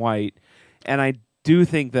black and white, and I do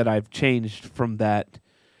think that I've changed from that.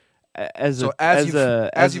 As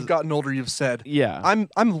you've gotten older, you've said, yeah,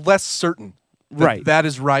 I'm less certain that that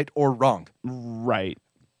is right or wrong. Right.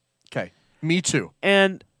 Okay. Me too.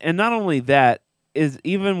 And not only that, is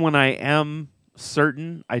even when I am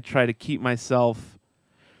certain, I try to keep myself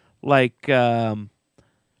like with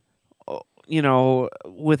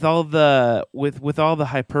all the with all the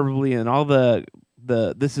hyperbole and all the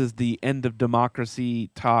this is the end of democracy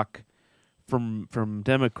talk from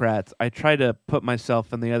Democrats, I try to put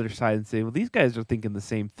myself on the other side and say, well, these guys are thinking the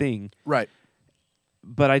same thing. Right.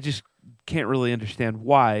 But I just can't really understand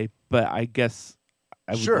why, but I guess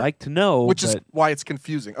I would like to know. Which is why it's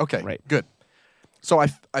confusing. Okay, right. Good. So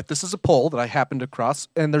this is a poll that I happened across,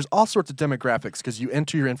 and there's all sorts of demographics because you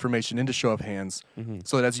enter your information into Show of Hands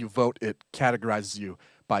so that as you vote, it categorizes you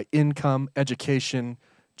by income, education,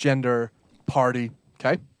 gender, party,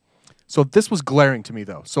 okay? So this was glaring to me,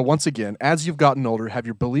 though. So once again, as you've gotten older, have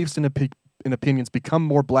your beliefs and opinions become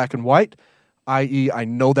more black and white, i.e., I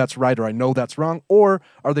know that's right or I know that's wrong, or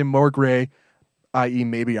are they more gray, i.e.,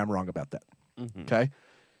 maybe I'm wrong about that, okay?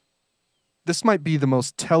 This might be the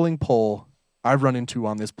most telling poll I've run into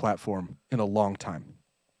on this platform in a long time.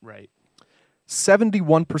 Right.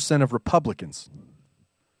 71% of Republicans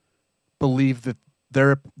believe that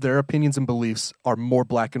their opinions and beliefs are more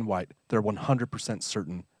black and white. They're 100%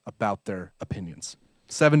 certain about their opinions.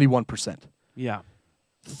 71%. Yeah.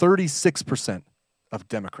 36% of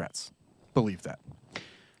Democrats believe that.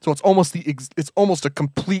 So it's almost a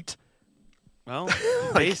complete. Well,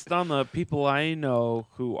 based on the people I know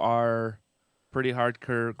who are pretty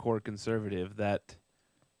hardcore conservative, that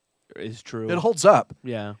is true. It holds up.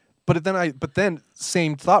 Yeah. But then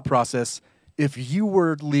same thought process. If you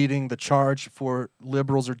were leading the charge for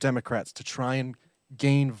liberals or Democrats to try and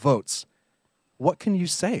gain votes, what can you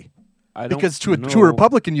say? Because to a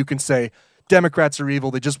Republican, you can say Democrats are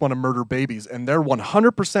evil. They just want to murder babies, and they're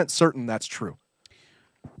 100% certain that's true.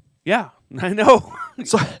 Yeah, I know.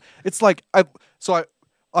 So it's like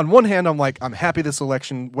on one hand, I'm like, I'm happy this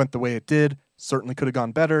election went the way it did. Certainly could have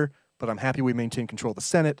gone better, but I'm happy we maintained control of the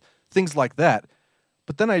Senate. Things like that.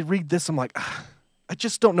 But then I read this, I'm like, I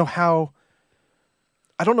just don't know how.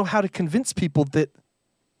 I don't know how to convince people that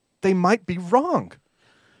they might be wrong.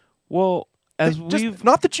 Well,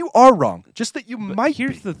 not that you are wrong, just that you might.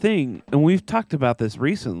 Here's the thing, and we've talked about this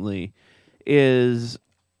recently, is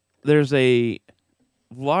there's a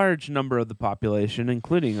large number of the population,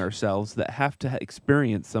 including ourselves, that have to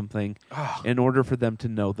experience something in order for them to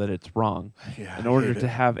know that it's wrong, in order to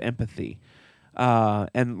have empathy.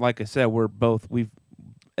 And like I said, we've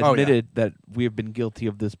admitted that we have been guilty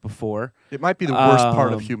of this before. It might be the worst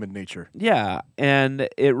part of human nature. Yeah, and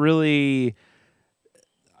it really,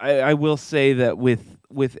 I will say that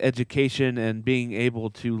with education and being able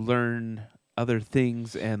to learn other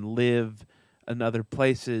things and live in other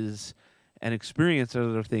places and experience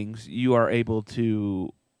other things, you are able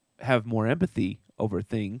to have more empathy over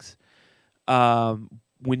things.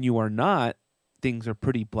 When you are not, things are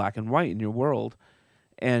pretty black and white in your world,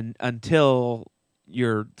 and until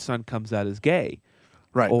your son comes out as gay,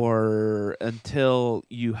 right? Or until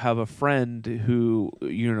you have a friend who,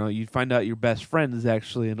 you find out your best friend is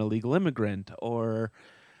actually an illegal immigrant, or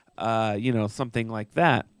something like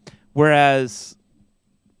that. Whereas,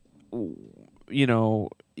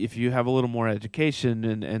 if you have a little more education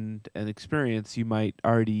and experience, you might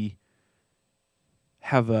already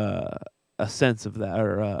have a sense of that,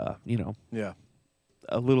 or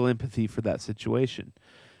a little empathy for that situation.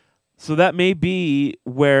 So that may be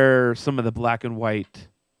where some of the black and white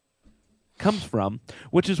comes from,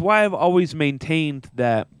 which is why I've always maintained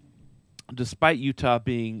that despite Utah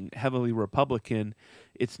being heavily Republican,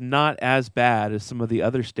 it's not as bad as some of the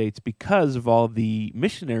other states because of all the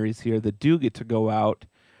missionaries here that do get to go out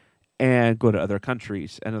and go to other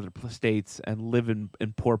countries and other states and live in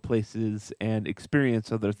poor places and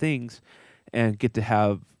experience other things and get to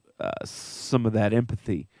have some of that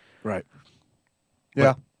empathy. Right.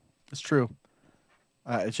 Yeah. It's true.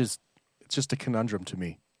 It's just a conundrum to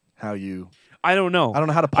me. How you? I don't know. I don't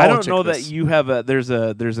know how to. I don't know this. that you have there's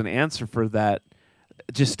an answer for that.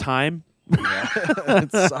 Just time. Yeah.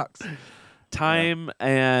 It sucks. Time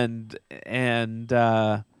and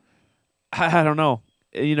I don't know.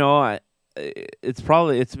 It's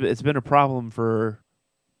been a problem for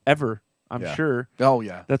ever. I'm sure. Oh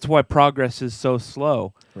yeah. That's why progress is so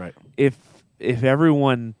slow. Right. If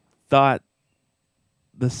everyone thought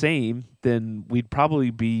the same, then we'd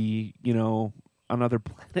probably be, on other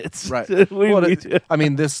planets. Right. This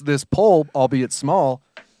poll, albeit small,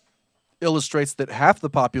 illustrates that half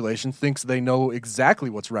the population thinks they know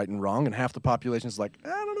exactly what's right and wrong, and half the population is like, I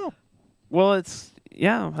don't know. Well,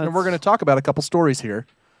 and we're going to talk about a couple stories here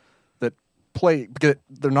that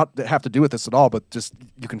have to do with this at all, but just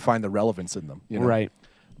you can find the relevance in them. Right.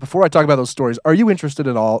 Before I talk about those stories, are you interested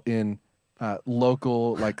at all in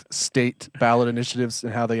local, state ballot initiatives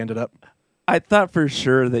and how they ended up? I thought for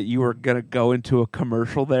sure that you were going to go into a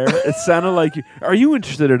commercial there. It sounded like, are you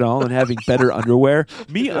interested at all in having better underwear?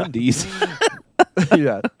 Me undies.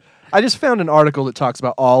 Yeah. I just found an article that talks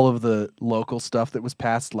about all of the local stuff that was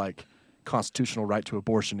passed, like constitutional right to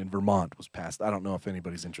abortion in Vermont was passed. I don't know if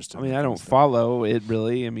anybody's interested. I don't follow it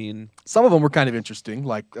really. Some of them were kind of interesting,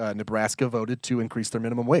 like Nebraska voted to increase their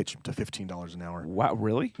minimum wage to $15 an hour. Wow,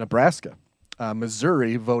 really? Nebraska.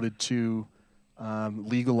 Missouri voted to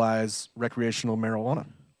legalize recreational marijuana.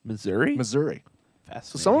 Missouri? Missouri. Fascinating.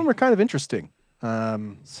 So some of them are kind of interesting.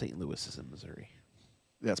 St. Louis is in Missouri.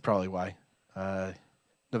 That's probably why.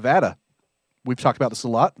 Nevada. We've talked about this a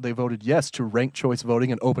lot. They voted yes to ranked choice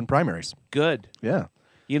voting and open primaries. Good. Yeah.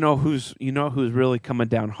 You know who's really coming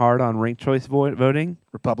down hard on ranked choice voting?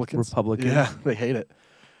 Republicans. Yeah, they hate it.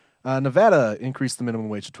 Nevada increased the minimum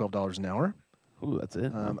wage to $12 an hour. Ooh, that's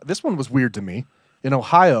it. This one was weird to me. In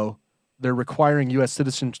Ohio, they're requiring U.S.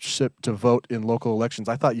 citizenship to vote in local elections.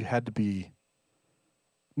 I thought you had to be.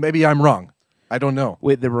 Maybe I'm wrong. I don't know.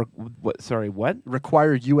 Wait, what? Sorry, what?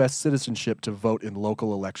 Require U.S. citizenship to vote in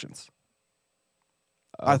local elections.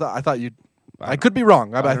 I thought you. I could be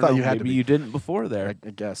wrong. I thought you had to be. Maybe you didn't before there.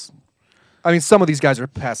 I guess. I mean, some of these guys are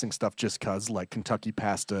passing stuff just because, like Kentucky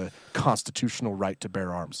passed a constitutional right to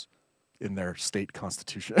bear arms in their state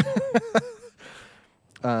constitution.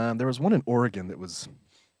 There was one in Oregon that was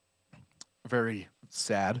very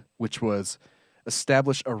sad, which was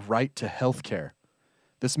establish a right to health care.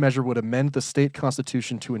 This measure would amend the state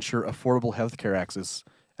constitution to ensure affordable health care access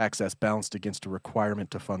balanced against a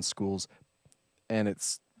requirement to fund schools, and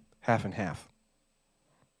it's half and half.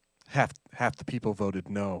 Half the people voted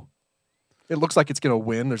no. It looks like it's going to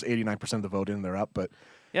win. There's 89% of the vote in, they're up, but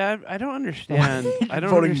yeah, I don't understand. I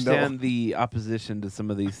don't understand the opposition to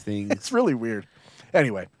some of these things. It's really weird.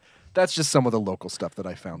 Anyway, that's just some of the local stuff that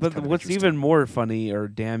I found. But what's even more funny or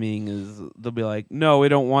damning is they'll be like, "No, we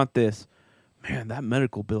don't want this." Man, that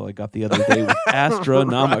medical bill I got the other day was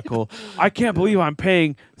astronomical. Right. I can't believe I'm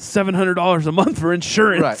paying $700 a month for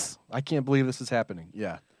insurance. Right. I can't believe this is happening.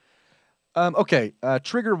 Yeah. Okay.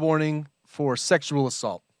 Trigger warning for sexual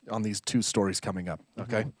assault on these two stories coming up.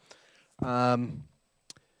 Okay. Mm-hmm.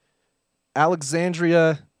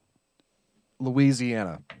 Alexandria,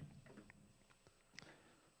 Louisiana.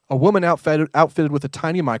 A woman outfitted with a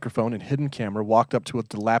tiny microphone and hidden camera walked up to a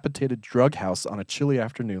dilapidated drug house on a chilly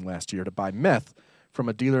afternoon last year to buy meth from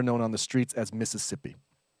a dealer known on the streets as Mississippi.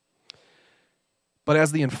 But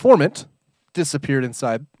as the informant disappeared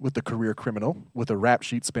inside with the career criminal with a rap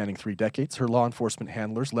sheet spanning 3 decades, her law enforcement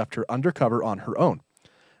handlers left her undercover on her own,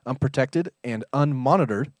 unprotected and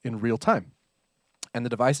unmonitored in real time. And the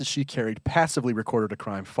devices she carried passively recorded a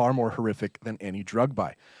crime far more horrific than any drug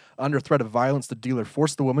buy. Under threat of violence, the dealer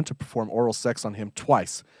forced the woman to perform oral sex on him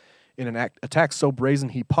twice, in an attack so brazen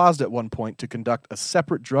he paused at one point to conduct a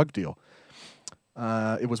separate drug deal.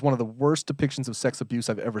 It was one of the worst depictions of sex abuse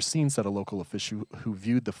I've ever seen, said a local official who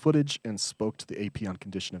viewed the footage and spoke to the AP on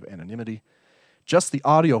condition of anonymity. Just the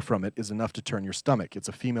audio from it is enough to turn your stomach. It's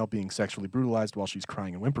a female being sexually brutalized while she's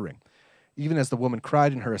crying and whimpering. Even as the woman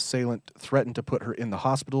cried and her assailant threatened to put her in the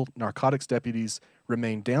hospital, narcotics deputies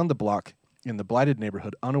remained down the block in the blighted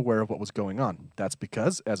neighborhood unaware of what was going on. That's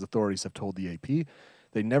because, as authorities have told the AP,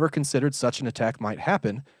 they never considered such an attack might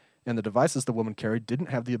happen, and the devices the woman carried didn't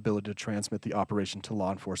have the ability to transmit the operation to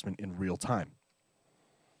law enforcement in real time.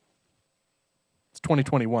 It's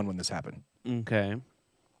 2021 when this happened. Okay.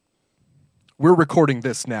 We're recording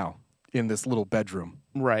this now in this little bedroom.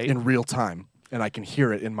 Right. In real time, and I can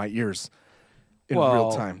hear it in my ears in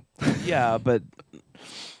real time. Yeah, but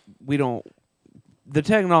we don't... The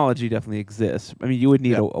technology definitely exists. I mean, you would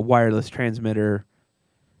need a wireless transmitter.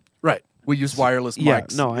 Right. We use wireless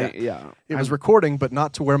mics. It was recording, but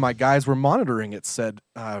not to where my guys were monitoring it, said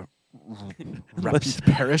Rapid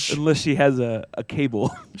Parish. Unless she has a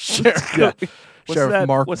cable. Sheriff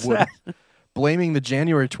Mark What's Wood. that? Blaming the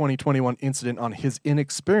January 2021 incident on his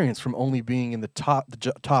inexperience from only being in the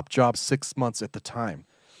top job 6 months at the time.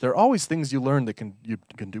 There are always things you learn that you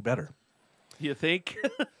can do better. You think?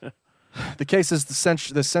 The case is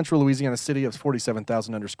the central Louisiana city of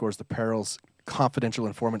 47,000 underscores the perils confidential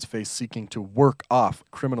informants face seeking to work off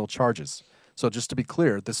criminal charges. So just to be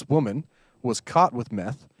clear, this woman was caught with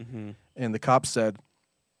meth, and the cops said,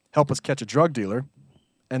 help us catch a drug dealer,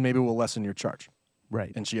 and maybe we'll lessen your charge.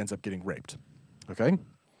 Right. And she ends up getting raped. Okay?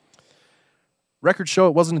 Records show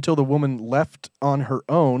it wasn't until the woman left on her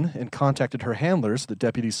own and contacted her handlers that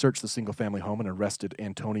deputies searched the single-family home and arrested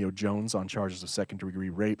Antonio Jones on charges of second-degree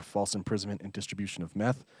rape, false imprisonment, and distribution of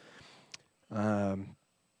meth.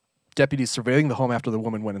 Deputies surveilling the home after the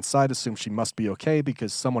woman went inside assumed she must be okay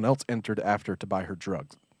because someone else entered after her to buy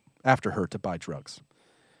drugs.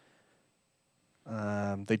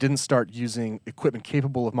 They didn't start using equipment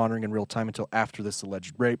capable of monitoring in real time until after this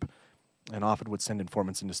alleged rape, and often would send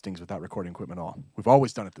informants into stings without recording equipment at all. We've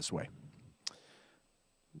always done it this way.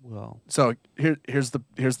 Well, so here's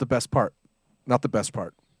the best part. Not the best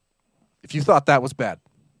part. If you thought that was bad,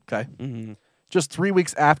 okay? Mm-hmm. Just 3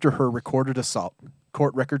 weeks after her recorded assault,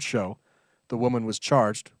 court records show the woman was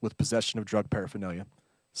charged with possession of drug paraphernalia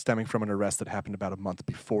stemming from an arrest that happened about a month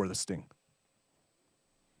before the sting.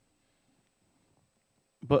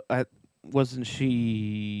 But wasn't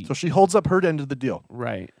she... So she holds up her end of the deal.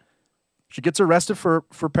 Right. She gets arrested for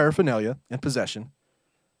paraphernalia and possession.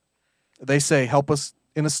 They say, help us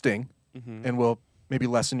in a sting, and we'll maybe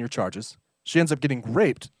lessen your charges. She ends up getting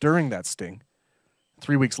raped during that sting.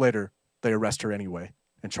 3 weeks later, they arrest her anyway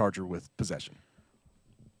and charge her with possession.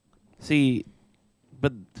 See,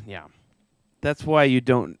 but yeah, that's why you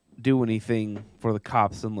don't do anything for the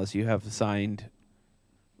cops unless you have signed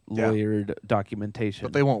lawyered documentation.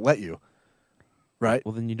 But they won't let you, right?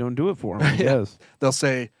 Well, then you don't do it for them, I guess. They'll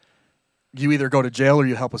say, you either go to jail or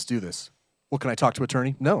you help us do this. Well, can I talk to an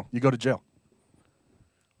attorney? No, you go to jail.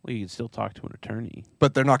 Well, you can still talk to an attorney.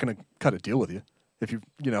 But they're not going to cut a deal with you. If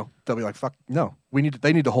they'll be like, fuck, no.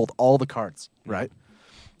 They need to hold all the cards, right?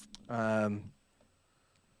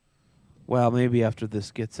 Well, maybe after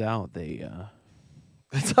this gets out, they...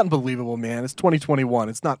 It's unbelievable, man. It's 2021.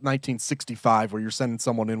 It's not 1965 where you're sending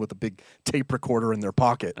someone in with a big tape recorder in their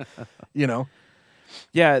pocket,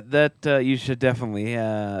 Yeah, that you should definitely...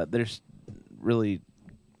 there's really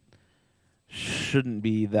shouldn't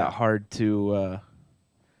be that hard to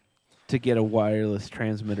get a wireless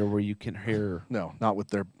transmitter where you can hear... No, not with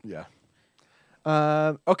their... Yeah.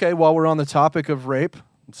 Okay, while we're on the topic of rape,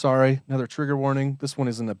 I'm sorry, another trigger warning. This one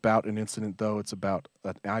isn't about an incident, though. It's about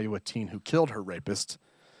an Iowa teen who killed her rapist.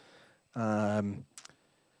 Piper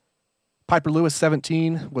Lewis,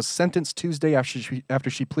 17, was sentenced Tuesday after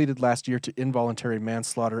she pleaded last year to involuntary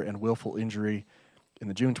manslaughter and willful injury in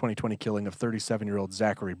the June 2020 killing of 37-year-old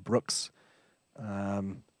Zachary Brooks.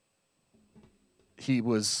 She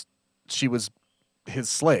was his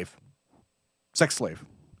slave, sex slave.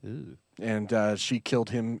 Ooh. And she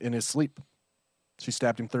killed him in his sleep. She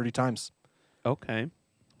stabbed him 30 times. Okay.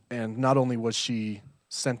 And not only was she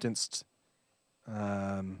sentenced,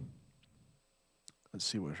 let's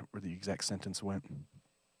see where the exact sentence went.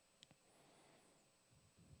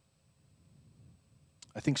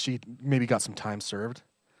 I think she maybe got some time served,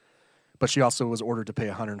 but she also was ordered to pay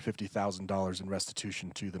 $150,000 in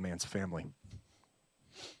restitution to the man's family.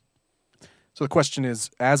 So the question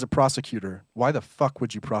is, as a prosecutor, why the fuck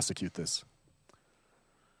would you prosecute this?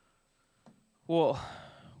 Well,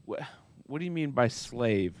 what do you mean by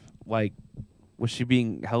slave? Like, was she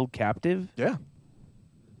being held captive? Yeah.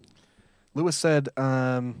 Lewis said,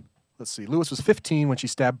 let's see, Lewis was 15 when she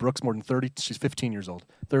stabbed Brooks more than 30, she's 15 years old,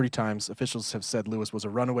 30 times. Officials have said Lewis was a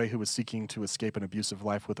runaway who was seeking to escape an abusive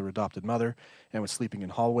life with her adopted mother and was sleeping in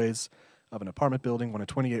hallways of an apartment building when a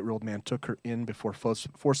 28-year-old man took her in before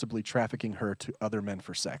forcibly trafficking her to other men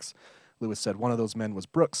for sex. Lewis said one of those men was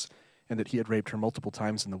Brooks and that he had raped her multiple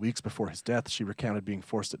times in the weeks before his death. She recounted being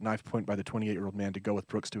forced at knife point by the 28-year-old man to go with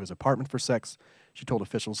Brooks to his apartment for sex. She told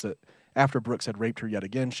officials that after Brooks had raped her yet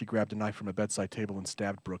again, she grabbed a knife from a bedside table and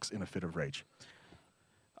stabbed Brooks in a fit of rage.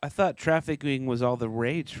 I thought trafficking was all the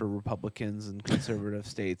rage for Republicans and conservative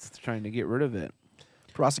states trying to get rid of it.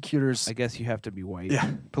 Prosecutors... I guess you have to be white.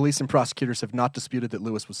 Yeah. Police and prosecutors have not disputed that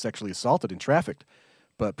Lewis was sexually assaulted and trafficked,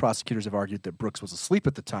 but prosecutors have argued that Brooks was asleep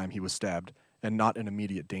at the time he was stabbed and not an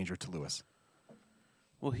immediate danger to Lewis.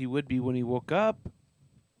 Well, he would be when he woke up.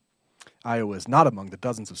 Iowa is not among the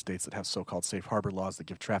dozens of states that have so-called safe harbor laws that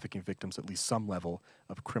give trafficking victims at least some level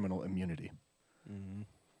of criminal immunity. Mm-hmm.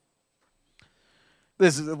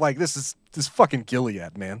 This is fucking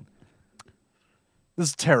Gilead, man. This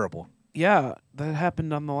is terrible. Yeah, that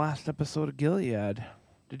happened on the last episode of Gilead.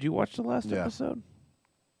 Did you watch the last episode?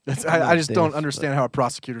 I just don't understand how a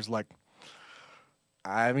prosecutor's like,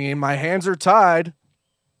 I mean, my hands are tied.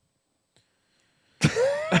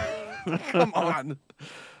 Come on.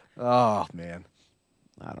 Oh, man.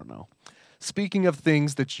 I don't know. Speaking of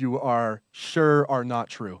things that you are sure are not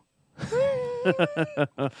true.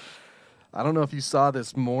 I don't know if you saw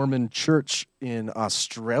this Mormon church in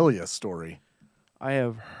Australia story. I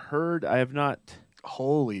have heard. I have not.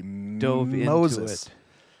 Holy dove Moses. into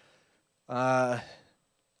it.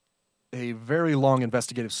 A very long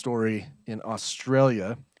investigative story in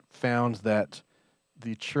Australia found that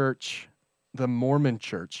the church, the Mormon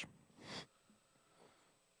church,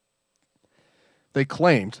 they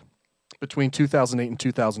claimed between 2008 and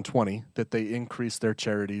 2020 that they increased their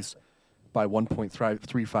charities by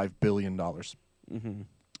 $1.35 billion. Mm-hmm.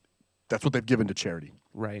 That's what they've given to charity.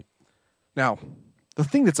 Right. Now, the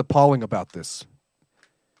thing that's appalling about this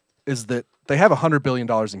is that they have $100 billion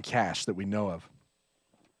in cash that we know of.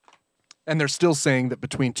 And they're still saying that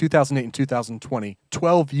between 2008 and 2020,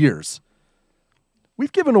 12 years,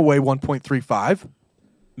 we've given away 1.35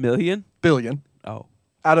 billion. Oh.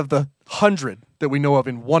 Out of the 100 that we know of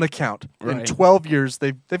in one account. Right. In 12 years,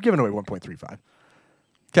 they've given away 1.35.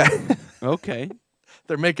 Okay. Okay.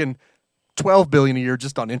 They're making $12 billion a year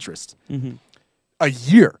just on interest. Mm-hmm. A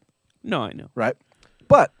year. No, I know. Right?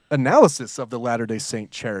 But analysis of the Latter-day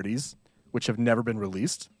Saint charities, which have never been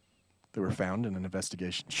released, that were found in an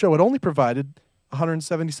investigation, show it only provided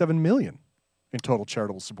 $177 million in total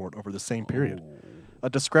charitable support over the same period. A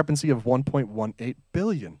discrepancy of $1.18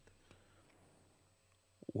 billion.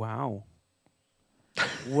 Wow.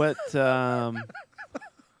 What?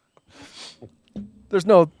 There's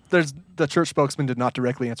no The church spokesman did not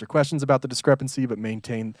directly answer questions about the discrepancy, but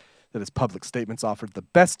maintained that its public statements offered the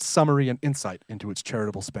best summary and insight into its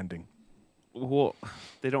charitable spending. Well,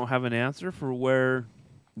 they don't have an answer for where.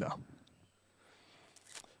 No.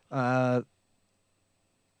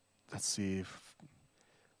 Let's see.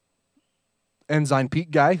 Ensign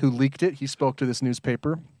Peak guy who leaked it, he spoke to this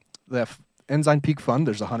newspaper. The Ensign Peak Fund,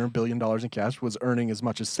 there's $100 billion in cash, was earning as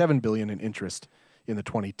much as $7 billion in interest in the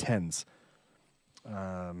 2010s.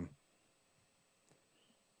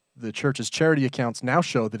 The church's charity accounts now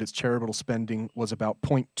show that its charitable spending was about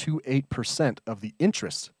 0.28% of the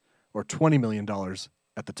interest, or $20 million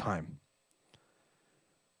at the time.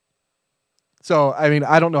 So, I mean,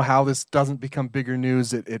 I don't know how this doesn't become bigger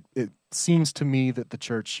news. It seems to me that the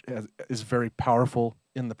church is very powerful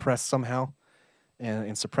in the press somehow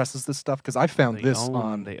and suppresses this stuff. Because I found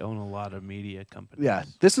They own a lot of media companies. Yeah,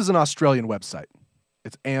 this is an Australian website.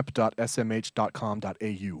 It's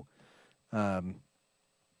amp.smh.com.au.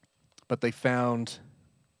 But they found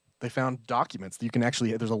documents that you can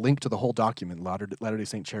actually. There's a link to the whole document, Latter-day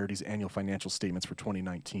Saint Charity's annual financial statements for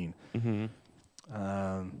 2019. Mm-hmm.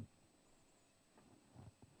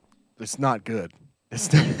 It's not good.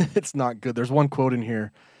 It's not good. There's one quote in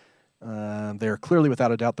here. They are clearly,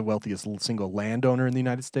 without a doubt, the wealthiest single landowner in the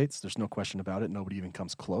United States. There's no question about it. Nobody even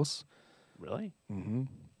comes close. Really? Mm-hmm.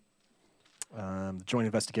 The joint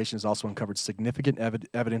investigation has also uncovered significant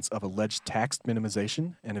evidence of alleged tax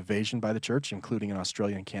minimization and evasion by the church, including in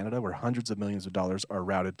Australia and Canada, where hundreds of millions of dollars are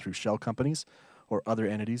routed through shell companies or other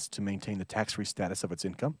entities to maintain the tax-free status of its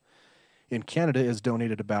income. In Canada, it has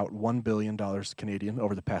donated about $1 billion Canadian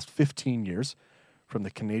over the past 15 years from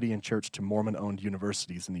the Canadian Church to Mormon-owned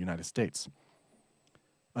universities in the United States.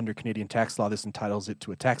 Under Canadian tax law, this entitles it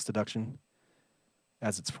to a tax deduction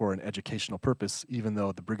as it's for an educational purpose, even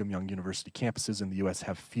though the Brigham Young University campuses in the U.S.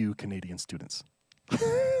 have few Canadian students.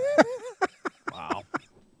 Wow.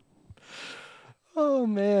 Oh,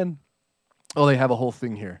 man. Oh, they have a whole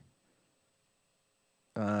thing here.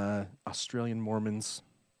 Australian Mormons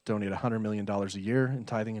donate $100 million a year in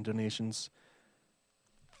tithing and donations.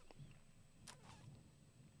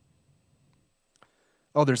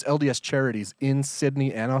 Oh, there's LDS charities in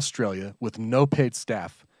Sydney and Australia with no paid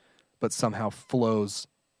staff, but somehow flows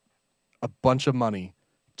a bunch of money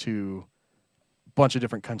to a bunch of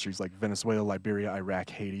different countries like Venezuela, Liberia, Iraq,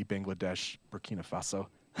 Haiti, Bangladesh, Burkina Faso.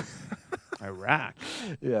 Iraq?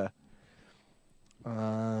 Yeah.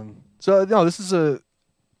 So, no, this is a...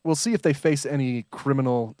 We'll see if they face any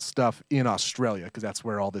criminal stuff in Australia, because that's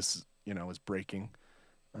where all this, is breaking.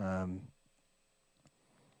 There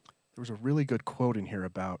was a really good quote in here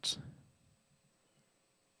about...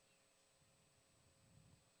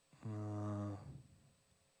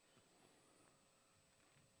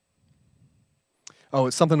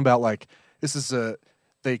 it's something about, like, this is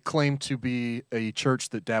they claim to be a church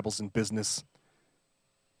that dabbles in business,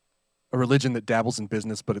 a religion that dabbles in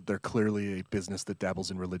business, but they're clearly a business that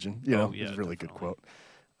dabbles in religion. It's a really good quote.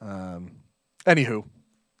 Anywho,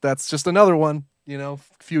 that's just another one. A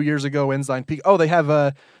few years ago, Ensign Peak. Oh, they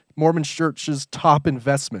have Mormon Church's top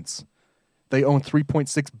investments. They own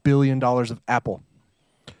 $3.6 billion of Apple,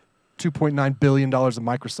 $2.9 billion of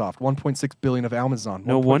Microsoft, $1.6 billion of Amazon,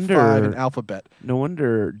 No 1.5 wonder in Alphabet. No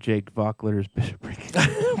wonder Jake Vockler's bishopric.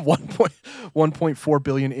 $1.4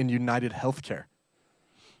 billion in United Healthcare.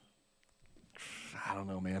 I don't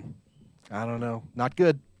know, man. I don't know. Not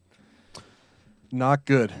good. Not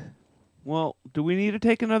good. Well, do we need to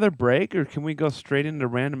take another break, or can we go straight into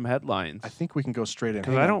random headlines? I think we can go straight in.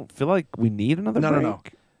 Because I don't feel like we need another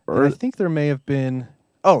break. No. I think there may have been...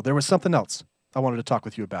 Oh, there was something else I wanted to talk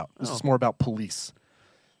with you about. This is more about police.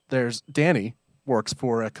 There's Danny works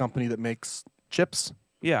for a company that makes chips.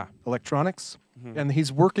 Yeah. Electronics. Mm-hmm. And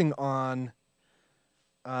he's working on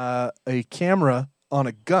a camera on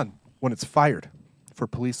a gun when it's fired for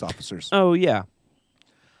police officers. Oh, yeah.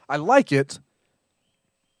 I like it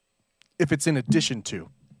if it's in addition to.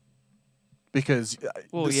 Because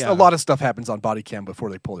a lot of stuff happens on body cam before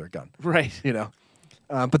they pull their gun. Right.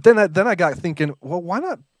 But then I got thinking, well, why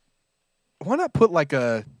not put like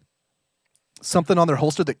something on their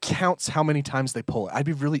holster that counts how many times they pull it? I'd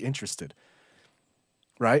be really interested.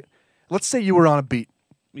 Right? Let's say you were on a beat.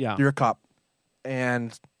 Yeah. You're a cop.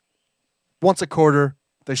 And once a quarter,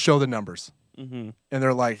 they show the numbers. Mm-hmm. And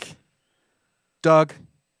they're like, Doug,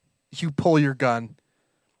 you pull your gun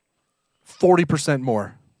 40%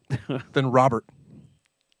 more than Robert.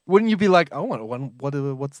 Wouldn't you be like, oh,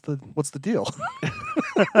 what's the deal?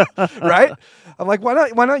 Right? I'm like, why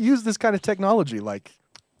not use this kind of technology? Like,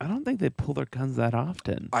 I don't think they pull their guns that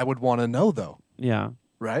often. I would want to know, though. Yeah.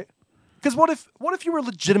 Right? Because what if you were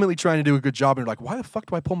legitimately trying to do a good job and you're like, why the fuck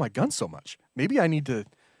do I pull my gun so much? Maybe I need to.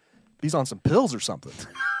 He's on some pills or something.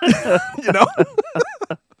 You know?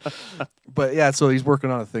 But yeah, so he's working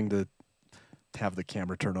on a thing to have the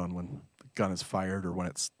camera turn on when the gun is fired or when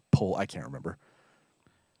it's pulled. I can't remember.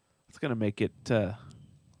 It's gonna make it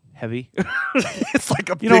heavy. It's like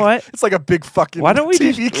a you know what? It's like a big fucking why don't we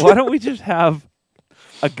TV why don't we just have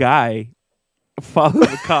a guy follow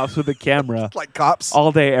the cops with a camera like cops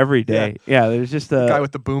all day every day? Yeah, there's just a guy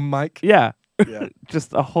with the boom mic. Yeah. Yeah.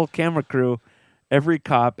 Just a whole camera crew. Every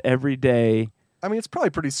cop, every day. I mean, it's probably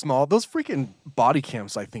pretty small. Those freaking body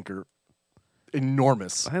cams, I think, are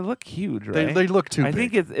enormous. They look huge, right? They look too I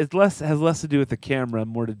big. think it has less to do with the camera,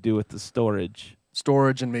 more to do with the storage.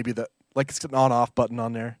 Storage and maybe it's an on-off button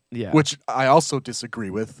on there. Yeah. Which I also disagree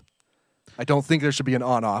with. I don't think there should be an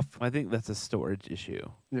on-off. I think that's a storage issue.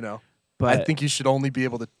 You know? But I think you should only be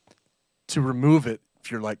able to remove it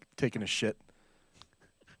if you're, like, taking a shit.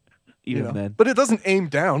 Even then. But it doesn't aim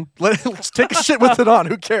down. Let's take a shit with it on.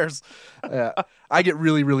 Who cares? I get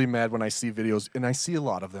really, really mad when I see videos, and I see a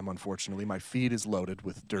lot of them, unfortunately. My feed is loaded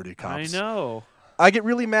with dirty cops. I know. I get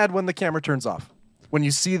really mad when the camera turns off. When you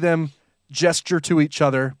see them gesture to each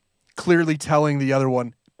other, clearly telling the other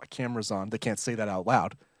one, my camera's on. They can't say that out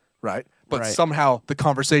loud, right? But somehow the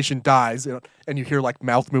conversation dies, and you hear, like,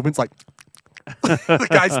 mouth movements, like the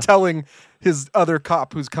guy's telling his other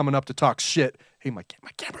cop who's coming up to talk shit, hey, my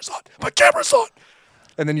camera's on. My camera's on.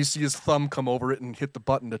 And then you see his thumb come over it and hit the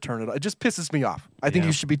button to turn it on. It just pisses me off. I think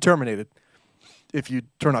you should be terminated if you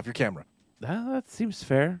turn off your camera. That seems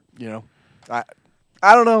fair. You know? I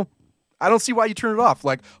don't know. I don't see why you turn it off.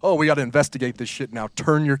 Like, oh, we got to investigate this shit now.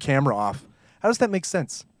 Turn your camera off. How does that make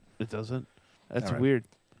sense? It doesn't. That's All right. weird.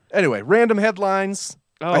 Anyway, random headlines.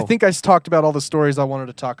 Oh. I think I talked about all the stories I wanted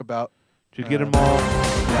to talk about. Did you get them all?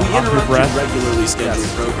 We interrupt your regularly scheduled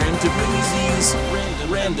program to bring you these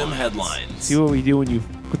random headlines. See what we do when you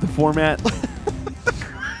put the format?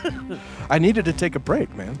 I needed to take a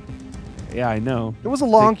break, man. Yeah, I know. It was a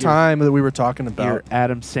long time that we were talking about. Your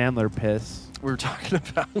Adam Sandler piss. We were talking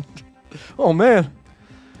about. Oh, man. Do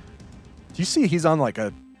you see he's on like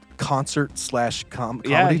a concert /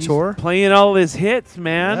 comedy tour? Playing all his hits,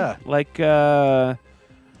 man. Yeah. Like the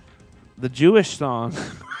Jewish song.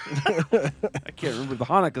 I can't remember the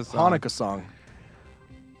Hanukkah song.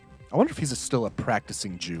 I wonder if he's still a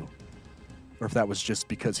practicing Jew, or if that was just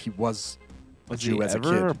because he was a Jew as a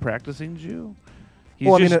kid. A practicing Jew? He's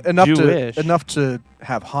well, I mean, just enough Jewish. to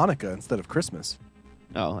have Hanukkah instead of Christmas.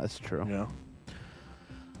 Oh, that's true. You know.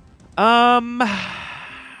 I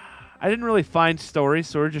didn't really find stories,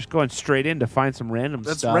 so we're just going straight in to find some random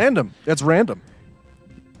stuff. That's random.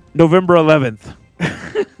 November 11th.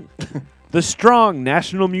 The Strong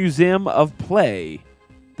National Museum of Play,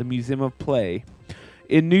 the Museum of Play,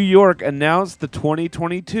 in New York announced the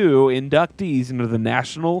 2022 inductees into the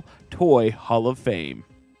National Toy Hall of Fame.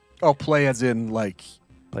 Oh, play as in like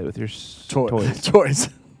play with your toys. Toys.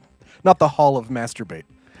 Not the Hall of Masturbate.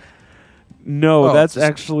 No, that's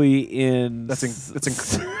actually in.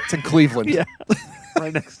 It's in Cleveland. Yeah,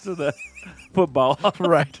 right next to the football.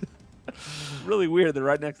 Right. Really weird. They're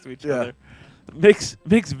right next to each other. Makes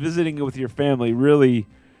visiting with your family really,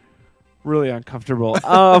 really uncomfortable.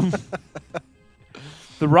 The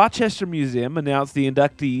Rochester Museum announced the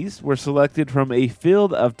inductees were selected from a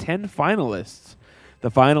field of 10 finalists. The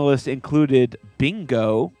finalists included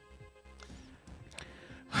Bingo,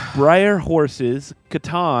 Briar Horses,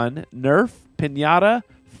 Catan, Nerf, Pinata,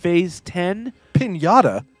 Phase 10.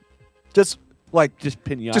 Pinata? Just Pinata. Just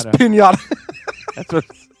Pinata. That's what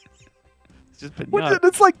it's just Pinata.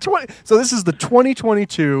 It's like 20. So this is the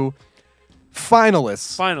 2022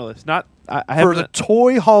 finalists. Finalists, not for the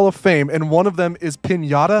Toy Hall of Fame, and one of them is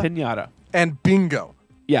Pinata. Pinata. And Bingo.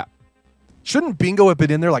 Yeah. Shouldn't Bingo have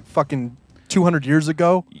been in there like fucking 200 years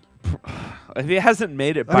ago? If it hasn't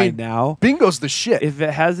made it by now. Bingo's the shit. If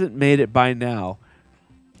it hasn't made it by now.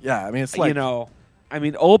 Yeah, I mean, it's like.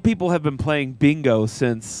 Old people have been playing Bingo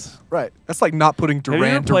since. Right. That's like not putting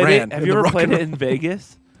Duran. Have you ever played it in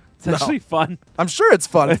Vegas? It's actually fun. I'm sure it's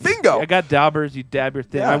fun. Bingo. I got daubers. You dab your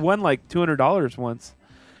thing. Yeah. I won like $200 once.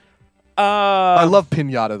 I love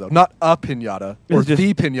Pinata, though. Not a Pinata. Or just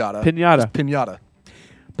the Pinata. Pinata. Just Pinata.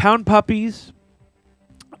 Pound Puppies.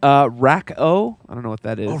 Rack-O. I don't know what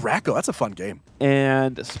that is. Oh, Rack-O. That's a fun game.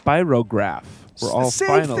 And Spirograph were all Same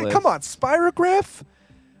finalists. thing. Come on, Spirograph?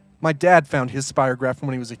 My dad found his Spirograph from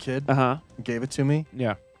when he was a kid. Uh-huh. And gave it to me.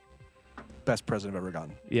 Yeah. Best present I've ever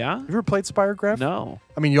gotten. Yeah? Have you ever played Spirograph? No.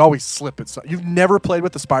 I mean, you always slip it. So you've never played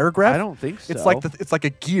with the Spirograph? I don't think so. It's like a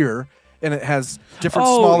gear, and it has different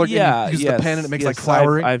smaller. Yeah, and you use the pen, and it makes like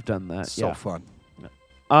flowering. I've done that. So yeah. fun.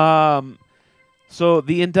 So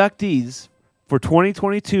the inductees for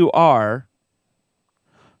 2022 are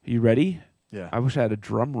you ready? Yeah. I wish I had a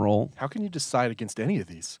drum roll. How can you decide against any of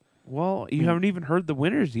these? Well, you haven't even heard the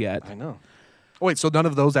winners yet. I know. Oh, wait, so none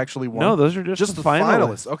of those actually won? No, those are just the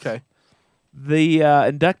finalists. Okay. The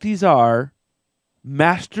inductees are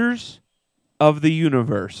Masters of the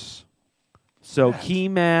Universe. So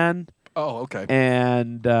He-Man. Oh, okay.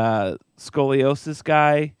 And Scoliosis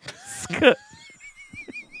guy.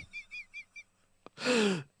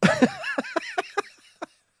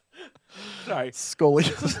 Sorry.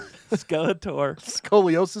 Scoliosis. Skeletor.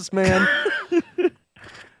 Scoliosis man.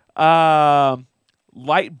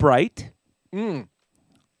 Light Bright. Mm.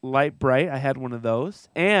 Light Bright. I had one of those.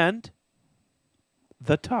 And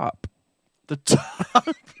the Top. The Top.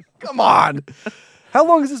 Come on. How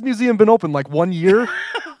long has this museum been open? Like 1 year?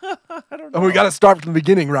 I don't know. Oh, we got to start from the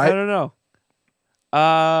beginning, right? I don't know.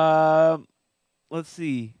 Let's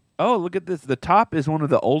see. Oh, look at this. The Top is one of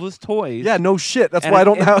the oldest toys. Yeah, no shit. That's and why I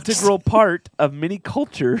don't know how an integral part of many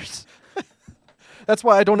cultures. That's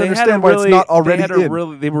why I don't understand why it's not already in.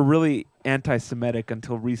 They were really anti-Semitic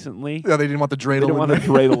until recently. Yeah, they didn't want the dreidel They didn't want the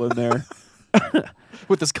dreidel in there.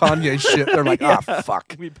 With this Kanye shit, they're like,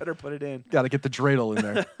 fuck. We better put it in. Got to get the dreidel in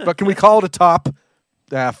there. But can we call it a top?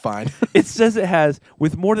 Fine. It says it has,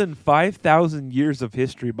 with more than 5,000 years of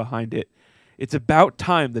history behind it, it's about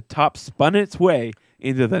time the Top spun its way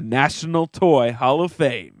into the National Toy Hall of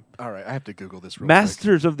Fame. All right, I have to Google this real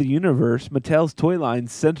Masters of the Universe, Mattel's toy line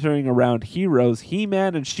centering around heroes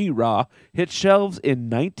He-Man and She-Ra, hit shelves in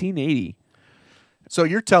 1980. So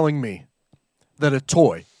you're telling me that a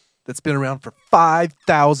toy that's been around for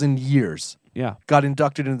 5,000 years got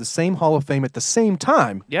inducted into the same Hall of Fame at the same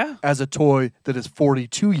time as a toy that is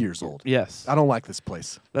 42 years old? Yes. I don't like this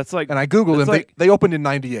place. That's like, and I Googled them. like, they opened in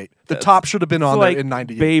 98. The Top should have been on there in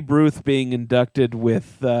 98. Babe Ruth being inducted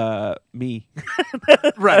with me.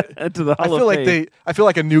 Right. Into the Hall of Fame. I feel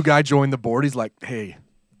like a new guy joined the board. He's like, hey,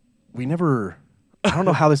 we never, I don't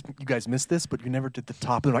know how you guys missed this, but you never did the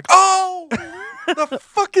Top. And they're like, oh, the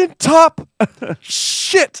fucking Top.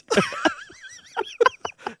 Shit.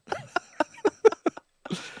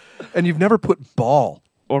 And you've never put Ball.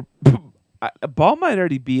 Or Ball might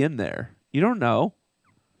already be in there. You don't know.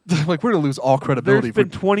 Like, we're going to lose all credibility. There's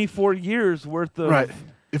been 24 years worth of... Right.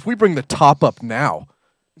 If we bring the Top up now,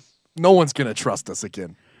 no one's going to trust us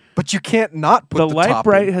again. But you can't not put the Light Top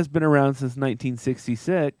Bright in. has been around since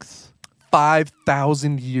 1966.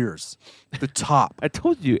 5,000 years. The Top. I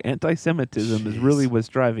told you, anti-Semitism is really what's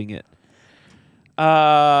driving it.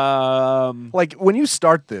 Like, when you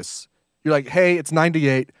start this, you're like, hey, it's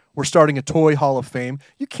 98. We're starting a toy Hall of Fame.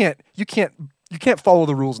 You can't follow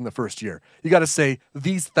the rules in the first year. You got to say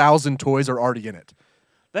these 1,000 toys are already in it.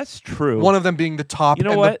 That's true. One of them being the Top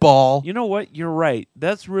and what? the Ball. You know what? You're right.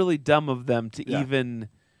 That's really dumb of them to even...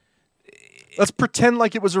 Let's pretend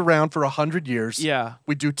like it was around for 100 years. Yeah.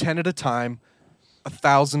 We do 10 at a time,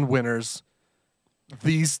 1,000 winners.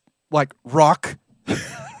 These, like, rock.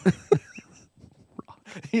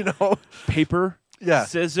 You know? Paper? Yeah.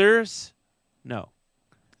 Scissors? No.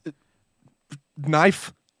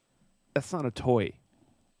 Knife? That's not a toy.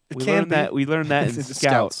 We learned that in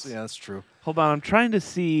Scouts. Yeah, that's true. Hold on, I'm trying to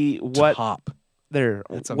see what Top. There.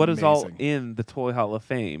 That's what is all amazing. in the Toy Hall of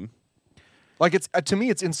Fame? Like, it's to me,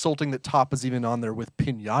 it's insulting that Top is even on there with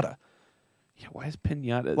Pinata. Yeah, why is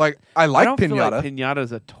Pinata? Like, I like don't Pinata. feel like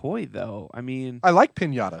Pinata's a toy, though. I mean, I like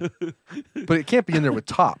Pinata, but it can't be in there with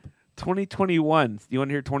Top. 2021. You want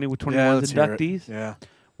to hear 2021's Yeah, let's hear it. inductees? Yeah.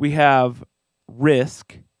 We have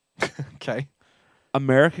Risk. Okay.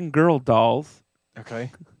 American Girl dolls.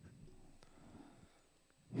 Okay.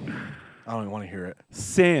 I don't even want to hear it.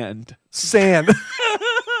 Sand.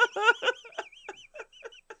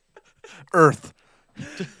 Earth.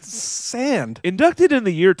 Sand. Inducted in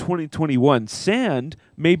the year 2021, sand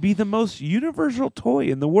may be the most universal toy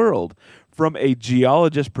in the world. From a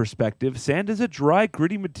geologist perspective, sand is a dry,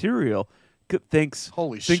 gritty material. Thanks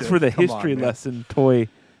for the history lesson, Toy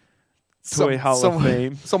Hall of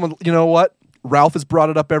Fame. Someone, you know what? Ralph has brought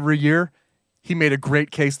it up every year. He made a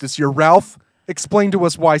great case this year. Ralph, explain to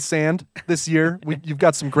us why sand this year. You've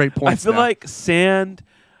got some great points. I feel like sand,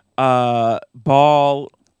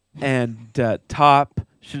 Ball, and Top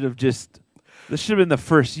should have just... This should have been the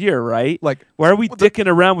first year, right? Like, why are we dicking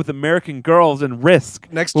around with American Girls and Risk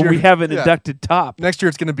next when year, we have an inducted Top? Next year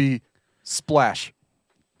it's going to be Splash.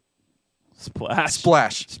 Splash. A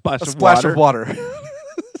Splash of water.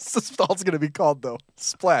 That's all it's going to be called, though.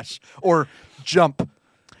 Splash. Or Jump.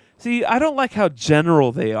 See, I don't like how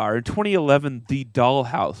general they are. In 2011, the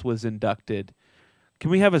Dollhouse was inducted. Can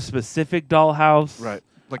we have a specific Dollhouse? Right.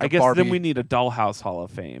 like I a guess Barbie. then we need a Dollhouse Hall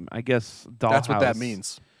of Fame. I guess Dollhouse. That's what that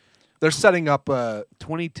means. They're setting up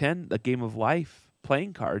 2010, the Game of Life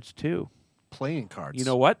playing cards too. playing cards. You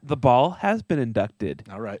know what? The Ball has been inducted.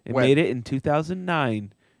 All right. It When? made it in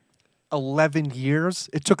 2009. 11 years?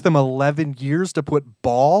 It took them 11 years to put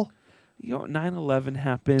ball? 9/11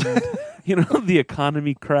 happened. The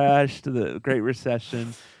economy crashed, the Great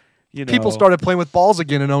Recession. People started playing with balls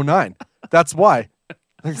again in 2009. That's why.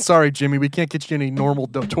 Sorry, Jimmy, we can't get you any normal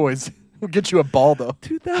toys. We'll get you a ball, though.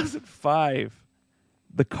 2005,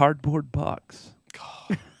 the cardboard box.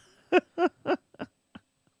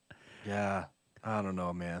 Yeah. I don't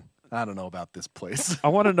know, man. I don't know about this place. I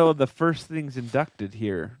want to know the first things inducted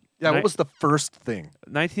here. Yeah, what was the first thing?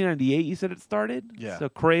 1998, you said it started? Yeah. So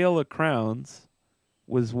Crayola Crowns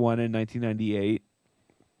was one in 1998.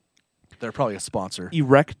 They're probably a sponsor.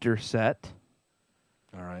 Erector set.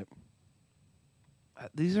 All right.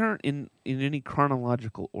 These aren't in any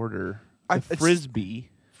chronological order. Frisbee.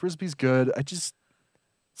 Frisbee's good. It's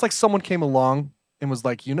like someone came along and was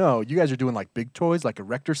like, you guys are doing like big toys, like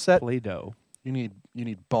Erector set. Play-Doh. You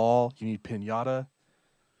need ball. You need pinata.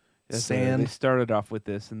 Yes, Sand. They started off with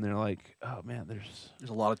this, and they're like, "Oh man, there's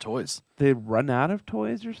a lot of toys." They run out of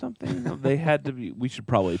toys or something. They had to be. We should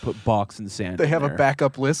probably put box and sand. They have there. a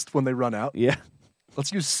backup list when they run out. Yeah.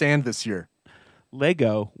 Let's use sand this year.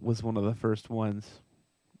 Lego was one of the first ones.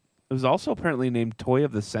 It was also apparently named Toy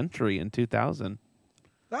of the Century in 2000.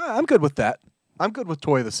 I'm good with that. I'm good with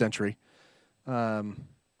Toy of the Century. But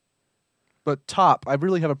Top, I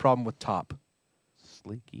really have a problem with Top.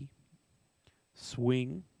 Slinky.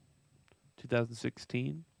 Swing.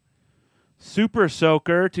 2016. Super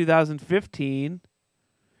Soaker, 2015.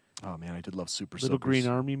 Oh, man, I did love Super Little Soakers. Green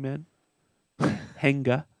Army Men.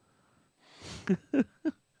 Henga.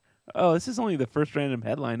 Oh, this is only the first random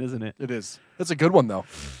headline, isn't it? It is. That's a good one, though.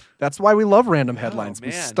 That's why we love random headlines. We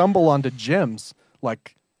man. stumble onto gems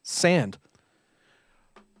like sand.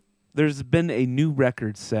 There's been a new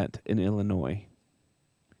record set in Illinois.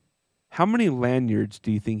 How many lanyards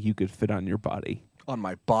do you think you could fit on your body? On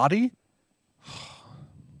my body?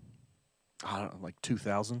 I don't know, like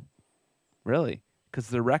 2,000. Really? Because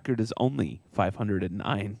the record is only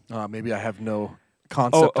 509. Maybe I have no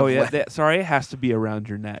concept Oh of yeah. Sorry, it has to be around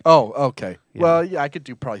your neck. Oh, okay. Yeah. Well, yeah, I could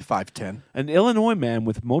do probably 5'10". An Illinois man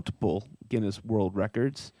with multiple Guinness World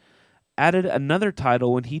Records added another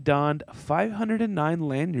title when he donned 509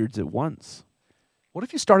 lanyards at once. What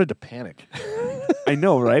if you started to panic? I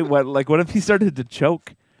know, right? What if he started to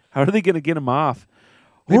choke? How are they going to get him off?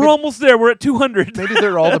 We're almost there. We're at 200. Maybe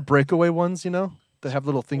they're all the breakaway ones, that have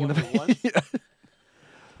little thing in them. Yeah.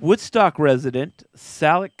 Woodstock resident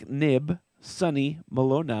Salik Nib Sonny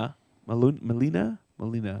Molina.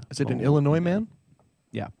 Is it an Illinois man?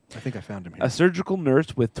 Yeah. I think I found him here. A surgical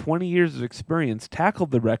nurse with 20 years of experience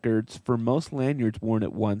tackled the records for most lanyards worn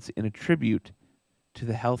at once in a tribute to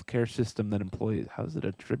the healthcare system that employs. How is it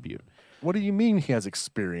a tribute? What do you mean he has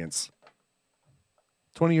experience?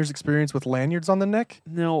 20 years experience with lanyards on the neck?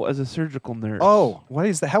 No, as a surgical nurse. Oh, why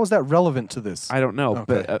is that? How is that relevant to this? I don't know,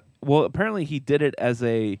 Okay. but apparently he did it as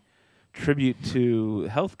a tribute to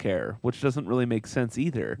healthcare, which doesn't really make sense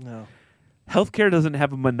either. No. Healthcare doesn't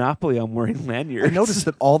have a monopoly on wearing lanyards. I noticed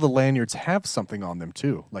that all the lanyards have something on them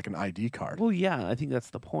too, like an ID card. Well, yeah, I think that's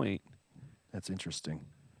the point. That's interesting.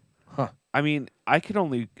 Huh. I mean, I could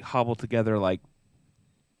only hobble together like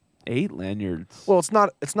 8 lanyards. Well, it's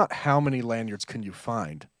not how many lanyards can you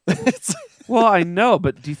find. Well, I know,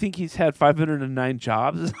 but do you think he's had 509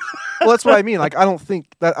 jobs? Well, that's what I mean. Like I don't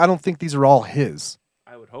think these are all his.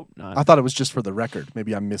 I would hope not. I thought it was just for the record.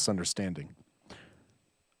 Maybe I'm misunderstanding.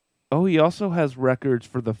 Oh, he also has records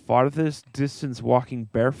for the farthest distance walking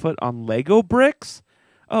barefoot on Lego bricks?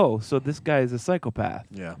 Oh, so this guy is a psychopath.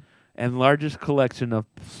 Yeah. And largest collection of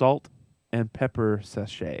salt and pepper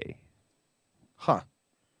sachet. Huh.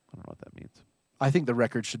 I don't know what that means. I think the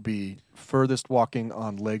record should be furthest walking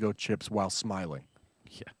on Lego chips while smiling.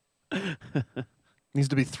 Yeah. Needs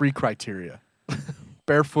to be 3 criteria.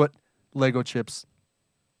 Barefoot, Lego chips,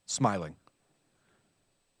 smiling.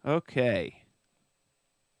 Okay.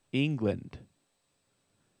 England.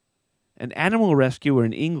 An animal rescuer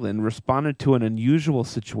in England responded to an unusual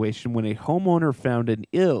situation when a homeowner found an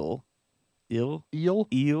eel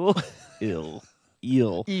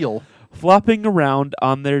flopping around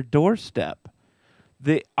on their doorstep.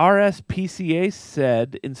 The RSPCA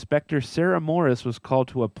said Inspector Sarah Morris was called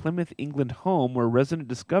to a Plymouth, England home where a resident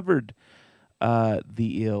discovered the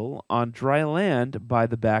eel on dry land by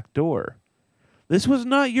the back door. This was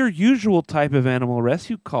not your usual type of animal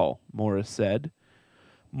rescue call, Morris said.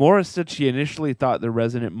 Morris said she initially thought the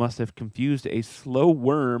resident must have confused a slow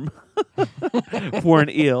worm for an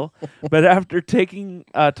eel, but after talking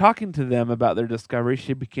to them about their discovery,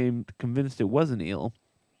 she became convinced it was an eel.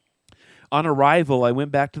 On arrival, I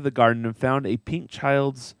went back to the garden and found a pink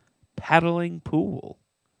child's paddling pool.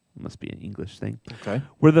 Must be an English thing. Okay.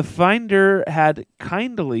 Where the finder had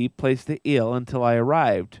kindly placed the eel until I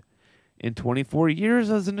arrived. In 24 years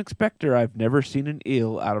as an inspector, I've never seen an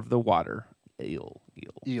eel out of the water. Eel.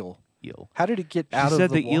 How did it get She out of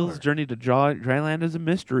said the the water? eel's journey to dry land is a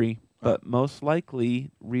mystery, but most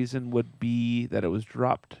likely reason would be that it was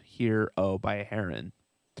dropped here by a heron.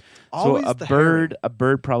 Always so the heron. a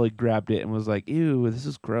bird probably grabbed it and was like, "Ew, this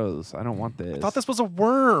is gross. I don't want this." I thought this was a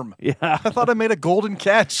worm. Yeah. I thought I made a golden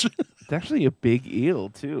catch. It's actually a big eel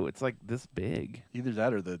too. It's like this big. Either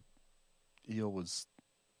that or the eel was,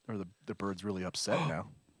 or the bird's really upset now.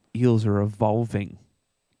 Eels are evolving.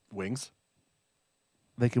 Wings?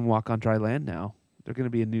 They can walk on dry land now. They're going to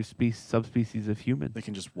be a new subspecies of human. They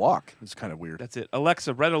can just walk. It's kind of weird. That's it.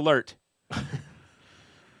 Alexa, red alert.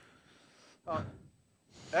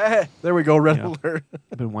 Hey, there we go, red alert.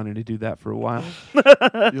 I've been wanting to do that for a while.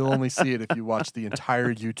 You'll only see it if you watch the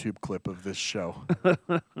entire YouTube clip of this show.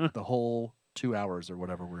 The whole 2 hours or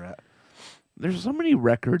whatever we're at. There's so many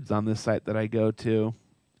records on this site that I go to.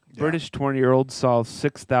 British 20-year-old solved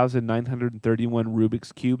 6,931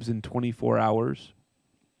 Rubik's Cubes in 24 hours.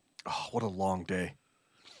 Oh, what a long day.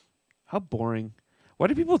 How boring. Why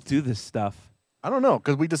do people do this stuff? I don't know,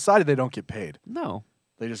 because we decided they don't get paid. No.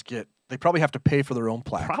 They probably have to pay for their own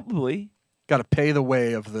plaque. Probably. Got to pay the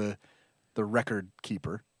way of the record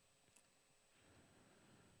keeper.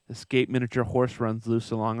 Escape miniature horse runs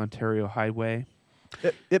loose along Ontario Highway.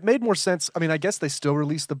 It made more sense. I mean, I guess they still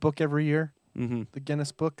release the book every year, the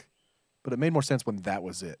Guinness book, but it made more sense when that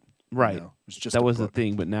was it. Right. You know? It was just that a was book. the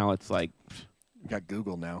thing, but now it's like... You got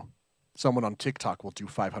Google now. Someone on TikTok will do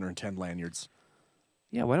 510 lanyards.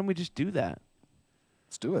 Yeah, why don't we just do that?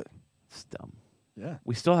 Let's do it. It's dumb. Yeah.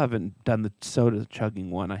 We still haven't done the soda chugging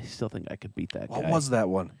one. I still think I could beat that guy. What was that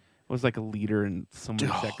one? It was like a liter in so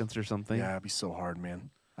many seconds or something. Yeah, it'd be so hard, man.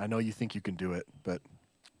 I know you think you can do it, but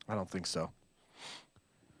I don't think so.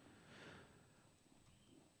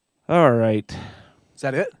 All right. Is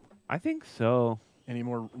that it? I think so. Any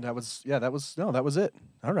more? That was it.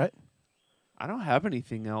 All right. I don't have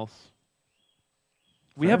anything else.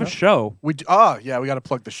 We Fair have enough. a show. We got to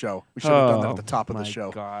plug the show. We should have done that at the top of the show.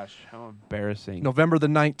 Oh, gosh. How embarrassing. November the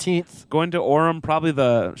 19th. Going to Orem, probably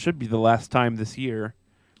should be the last time this year.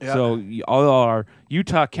 Yeah. So all our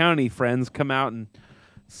Utah County friends come out and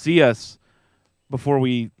see us before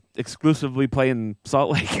we exclusively play in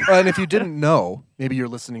Salt Lake. And if you didn't know, maybe you're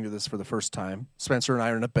listening to this for the first time, Spencer and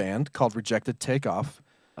I are in a band called Rejected Takeoff.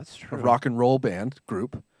 That's true. A rock and roll band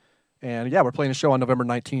group. And yeah, we're playing a show on November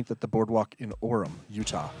 19th at the Boardwalk in Orem,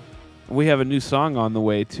 Utah. We have a new song on the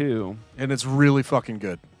way, too. And it's really fucking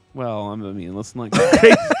good. Well, I mean, let's not get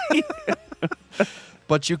crazy.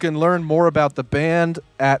 But you can learn more about the band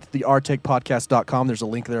at theartakepodcast.com. There's a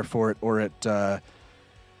link there for it, or at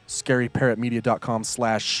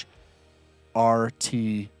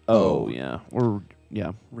scaryparrotmedia.com/RTO. Oh, yeah.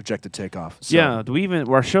 Rejected Takeoff. So. Yeah.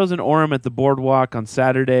 Our show's in Orem at the Boardwalk on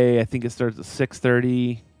Saturday. I think it starts at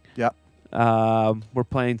 6:30. Yep. We're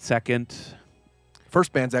playing second.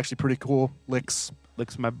 First band's actually pretty cool. Licks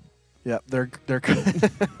my... Yeah, they're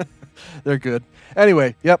good. They're good.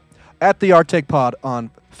 Anyway, yep. At the Artake Pod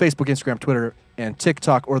on Facebook, Instagram, Twitter, and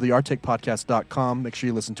TikTok, or theartakepodcast.com. Make sure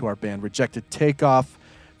you listen to our band, Rejected Takeoff,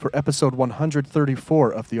 for episode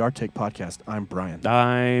 134 of the Artake Podcast. I'm Brian.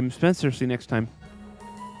 I'm Spencer. See you next time.